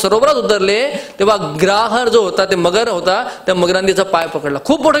सरोवरात उतरले तेव्हा ग्राहर जो होता, ते मगर होता, त्या मगरांनी त्याचा पाय पकडला.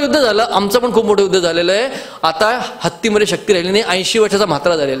 खूप मोठं युद्ध झालं. आमचं पण खूप मोठं युद्ध झालेलं आहे. आता हत्तीमध्ये शक्ती राहिली नाही. 80 वर्षाचा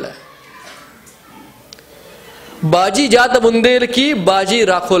म्हातारा झालेला आहे. बाजी जात बुंदेल की बाजी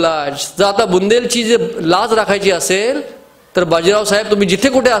राखो लाज. जर आता बुंदेलची जे लाज राखायची असेल तर बाजीराव साहेब तुम्ही जिथे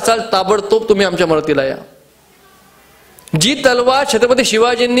कुठे असाल ताबडतोब तुम्ही आमच्या मदतीला या. जी तलवार छत्रपती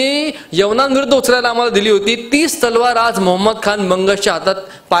शिवाजींनी यवनांविरुद्ध उचलायला आम्हाला दिली होती, तीच तलवार आज मोहम्मद खान बंगशच्या हातात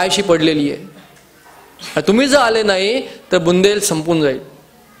पायाशी पडलेली आहे. तुम्ही जर आले नाही तर बुंदेल संपून जाईल.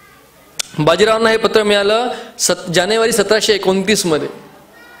 बाजीरावांना हे पत्र मिळालं जानेवारी 1729 मध्ये.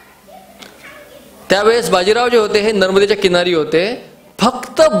 त्यावेळेस बाजीराव जे होते हे नर्मदेच्या किनारी होते.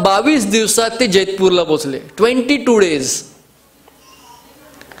 फक्त 22 दिवसात ते जैतपूरला पोहोचले. 22 डेज.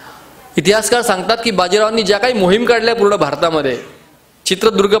 इतिहासकार सांगतात की बाजीरावांनी ज्या काही मोहीम काढल्या पूर्ण भारतामध्ये,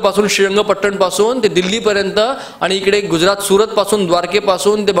 चित्रदुर्ग पासून श्रीरंगपट्टण पासून ते दिल्लीपर्यंत आणि इकडे गुजरात सुरत पासून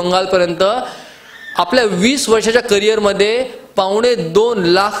द्वारकेपासून ते बंगालपर्यंत, आपल्या 20 वर्षाच्या करिअरमध्ये 2.25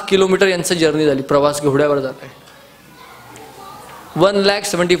 लाख किलोमीटर यांची जर्नी झाली. प्रवास घोड्यावर जात आहे.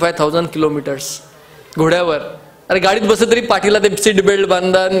 1,75,000 किलोमीटर्स. घोड्यावर. अरे गाडीत बसलं तरी पाठीला ते सीट बेल्ट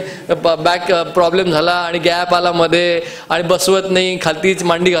बांधन, बॅक प्रॉब्लेम झाला आणि गॅप आला मध्ये आणि बसवत नाही, खालतीच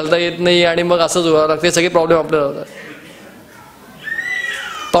मांडी घालता येत नाही आणि मग असंच व्हावं लागतं. सगळे प्रॉब्लेम आपल्याला होतात.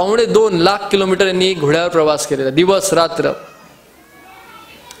 2.25 लाख किलोमीटर यांनी घोड्यावर प्रवास केलेला, दिवस रात्र.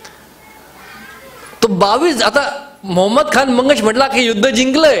 तो 22 आता मोहम्मद खान मंगश म्हटला की युद्ध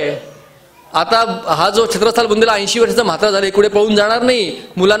जिंकलंय. आता हा जो छत्रसाल बुंदेला 80 वर्षाचा म्हातारा झाला, पुढे पळून जाणार नाही,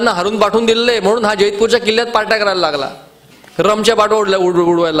 मुलांना हरून पाठवून दिलेलं आहे, म्हणून हा जैतपूरच्या किल्ल्यात पार्ट्या करायला लागला, रमच्या पाठवा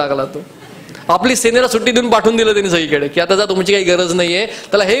उडवायला लागला. तो आपली सेनेला सुट्टी देऊन पाठवून दिलं त्यांनी सगळीकडे की आता जा, तुमची काही गरज नाहीये.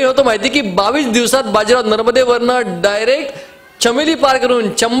 त्याला हे होतं माहिती की 22 दिवसात बाजीराव नर्मदेवरनं डायरेक्ट चमेली पार करून,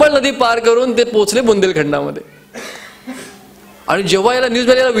 चंबळ नदी पार करून ते पोहोचले बुंदेलखंडामध्ये. आणि जेव्हा याला न्यूज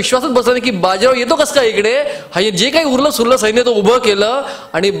मिळाला, विश्वासच बसला नाही की बाजीराव येतो कसं काय इकडे. हा जे काही उरलं सुरलं सैन्य तो उभं केलं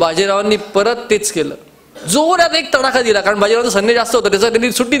आणि बाजीरावांनी परत तेच केलं. जोरात एक तडाखा दिला, कारण बाजीरावांचं सैन्य जास्त होतं, त्याचा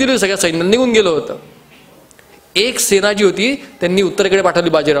त्यांनी सुट्टी दिली, सगळ्या सैन्य निघून गेलं होतं. एक सेना जी होती त्यांनी उत्तरेकडे पाठवली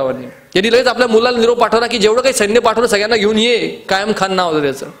बाजीरावांनी. त्यांनी लगेच आपल्या मुलाला निरोप पाठवला की जेवढं काही सैन्य पाठवलं सगळ्यांना घेऊन ये. कायम खान नाव होतं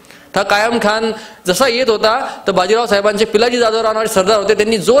त्याचं. हा कायम खान जसा येत होता तर बाजीराव साहेबांचे पिलाजी जाधव राहणारे सरदार होते,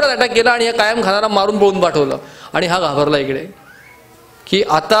 त्यांनी जोरात अटॅक केला आणि या कायम खानाला मारून पळून पाठवलं. आणि हा घाबरला इकडे की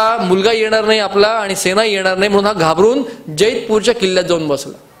आता मुलगा येणार नाही आपला आणि सेना येणार नाही, म्हणून हा घाबरून जैतपूरच्या किल्ल्यात जाऊन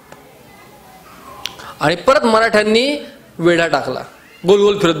बसला. आणि परत मराठ्यांनी वेढा टाकला, गोल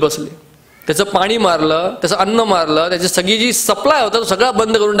गोल फिरत बसले. त्याचं पाणी मारलं, त्याचं अन्न मारलं, त्याची सगळी जी सप्लाय होता तो सगळा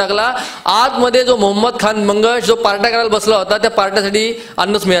बंद करून टाकला. आतमध्ये जो मोहम्मद खान मंगश जो पार्ट्या करायला बसला होता, त्या पार्ट्यासाठी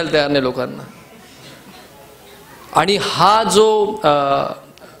अन्नच मिळायला तयार नाही लोकांना. आणि हा जो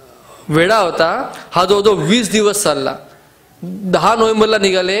वेढा होता हा जो 20 दिवस चालला. 10 नोव्हेंबरला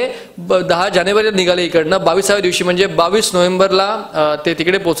निघाले, 10 जानेवारीला निघाले इकडनं. 22व्या दिवशी म्हणजे 22 नोव्हेंबरला ते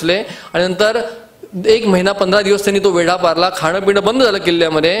तिकडे पोचले. आणि नंतर 1 महिना 15 दिवस त्यांनी तो वेढा पारला. खाणं पिणं बंद झालं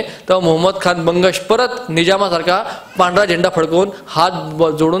किल्ल्यामध्ये. तेव्हा मोहम्मद खान मंगश परत निजामासारखा पांढरा झेंडा फडकवून हात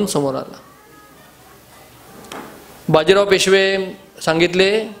जोडून समोर आला. बाजीराव पेशवे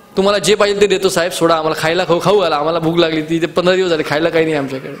सांगितले, तुम्हाला जे पाहिजे ते देतो साहेब, सोडा, आम्हाला खायला खाऊ आला, आम्हाला भूक लागली, ती 15 दिवस झाले, खायला काही नाही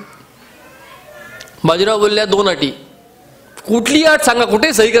आमच्याकडे. बाजीराव बोलल्या 2 अटी. कुठली अट सांगा,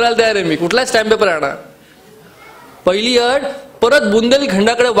 कुठे सही करायला तयार आहे मी, कुठला स्टॅम्प पेपर आणा. पहिली अट, परत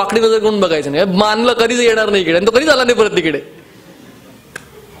बुंदेलखंडाकडे वाकडी नजर करून बघायचं नाही, मानलं कधीच येणार नाही इकडे, आणि तो कधीच आला नाही परत तिकडे.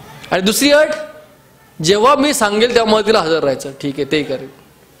 आणि दुसरी अट, जेव्हा मी सांगेल तेव्हा मला तिला हजर राहायचं. ठीक आहे, ते करेल.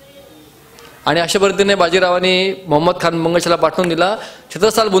 आणि अशा पद्धतीने बाजीरावांनी मोहम्मद खान मंगशाला पाठवून दिला.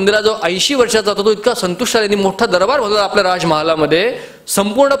 छत्रसाल बुंदेला जो 80 वर्षाचा होता तो इतका संतुष्ट झाला, त्यांनी मोठा दरबार भरला आपल्या राजमहालामध्ये.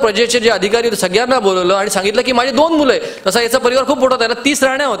 संपूर्ण प्रजेचे जे अधिकारी होते सगळ्यांना बोलवलं आणि सांगितलं की माझे 2 मुलं आहे. तसा याचा परिवार खूप मोठा होता, याला 30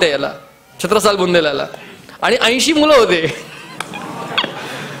 राण्या होत्या याला, छत्रसाल बुंदेलाला, आणि 80 मुलं होते.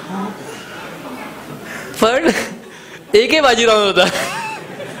 पण एकही बाजीराव होता.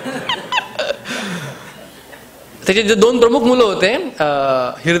 त्याचे जे 2 प्रमुख मुलं होते,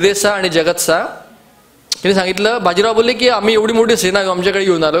 हिरदेसा आणि जगतसा, त्यांनी सांगितलं, बाजीराव बोलले की आम्ही एवढी मोठी सेना आमच्याकडे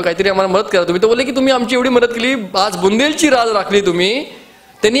घेऊन आलो, काहीतरी आम्हाला मदत करा तुम्ही. तो बोलले की तुम्ही आमची एवढी मदत केली, आज बुंदेलची राज राखली तुम्ही.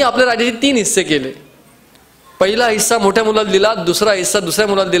 त्यांनी आपल्या राज्याचे 3 हिस्से केले. पहिला हिस्सा मोठ्या मुलाला दिला, दुसरा हिस्सा दुसऱ्या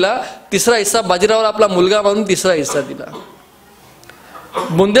मुलाला दिला, तिसरा हिस्सा बाजीरावाला आपला मुलगा म्हणून तिसरा हिस्सा दिला.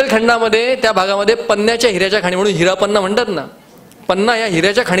 बुंदेलखंडामध्ये त्या भागामध्ये पन्न्याच्या हिऱ्याच्या खाणी म्हणून हिरापन्ना म्हणतात ना, पन्ना या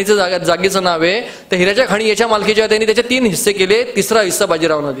हिऱ्याच्या खाणीचं जागेचं नाव आहे. त्या हिऱ्याच्या खाणी याच्या मालकीच्या, त्यांनी त्याचे 3 हिस्से केले, तिसरा हिस्सा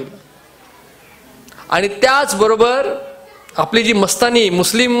बाजीरावांना दिला. आणि त्याचबरोबर आपली जी मस्तानी,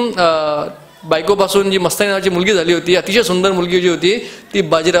 मुस्लिम बायकोपासून जी मस्तानी नावाची मुलगी झाली होती, अतिशय सुंदर मुलगी जी होती, ती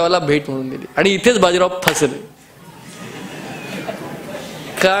बाजीरावाला भेट म्हणून दिली. आणि इथेच बाजीराव फसले,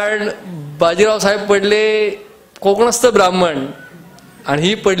 कारण बाजीराव साहेब पडले कोकणस्थ ब्राह्मण आणि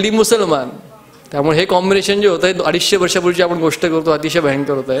ही पडली मुसलमान. त्यामुळे हे कॉम्बिनेशन जे होत आहे, 250 वर्षापूर्वीची आपण गोष्ट करतो, अतिशय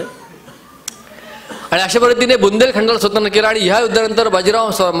भयंकर होत आहे. आणि अशा पद्धतीने बुंदेलखंडाला स्वतंत्र केलं. आणि ह्या युद्धानंतर बाजीराव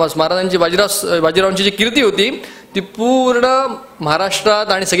महाराजांची बाजीरावांची जी कीर्ती होती ती पूर्ण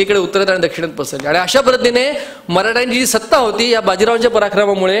महाराष्ट्रात आणि सगळीकडे उत्तरेत आणि दक्षिणेत पसरली. आणि अशा पद्धतीने मराठ्यांची जी सत्ता होती या बाजीरावांच्या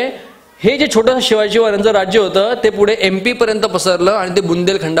पराक्रमामुळे हे जे छोटंसं शिवाजी महाराजांचं राज्य होतं ते पुढे MP पर्यंत पसरलं आणि ते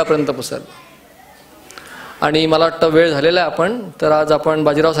बुंदेलखंडापर्यंत पसरलं. आणि मला वाटतं वेळ झालेला आहे आपण, तर आज आपण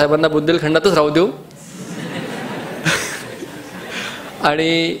बाजीराव साहेबांना बुंदेलखंडातच राहू देऊ.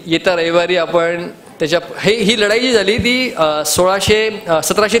 आणि येत्या रविवारी आपण त्याच्या ही लढाई जी झाली ती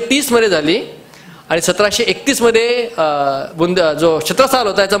 1730 मध्ये झाली. आणि 1731 मध्ये जो छत्रसाल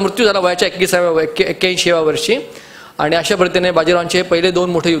होता याचा मृत्यू झाला वयाच्या 81व्या वर्षी. आणि अशा पद्धतीने बाजीरावांचे पहिले 2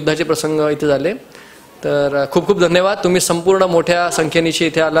 मोठे युद्धाचे प्रसंग इथे झाले. तर खूप खूप धन्यवाद, तुम्ही संपूर्ण मोठ्या संख्येनिशी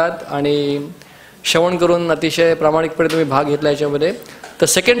इथे आलात आणि श्रवण करून अतिशय प्रामाणिकपणे तुम्ही भाग घेतला याच्यामध्ये. तर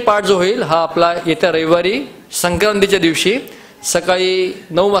सेकंड पार्ट जो होईल हा आपला येत्या रविवारी संक्रांतीच्या दिवशी, सकाळी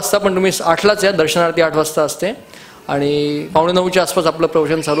 9 वाजता, पण तुम्ही 8लाच या, दर्शनार्थी 8 वाजता असते आणि 8:45च्या आसपास आपलं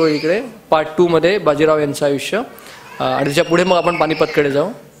प्रवचन चालू आहे इकडे पार्ट 2 मध्ये बाजीराव यांचं आयुष्य, आणि त्याच्या पुढे मग आपण पानिपतकडे जाऊ.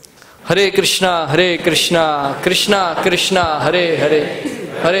 हरे कृष्णा कृष्णा कृष्णा हरे हरे,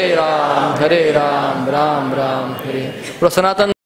 हरे राम राम राम हरे. सनातन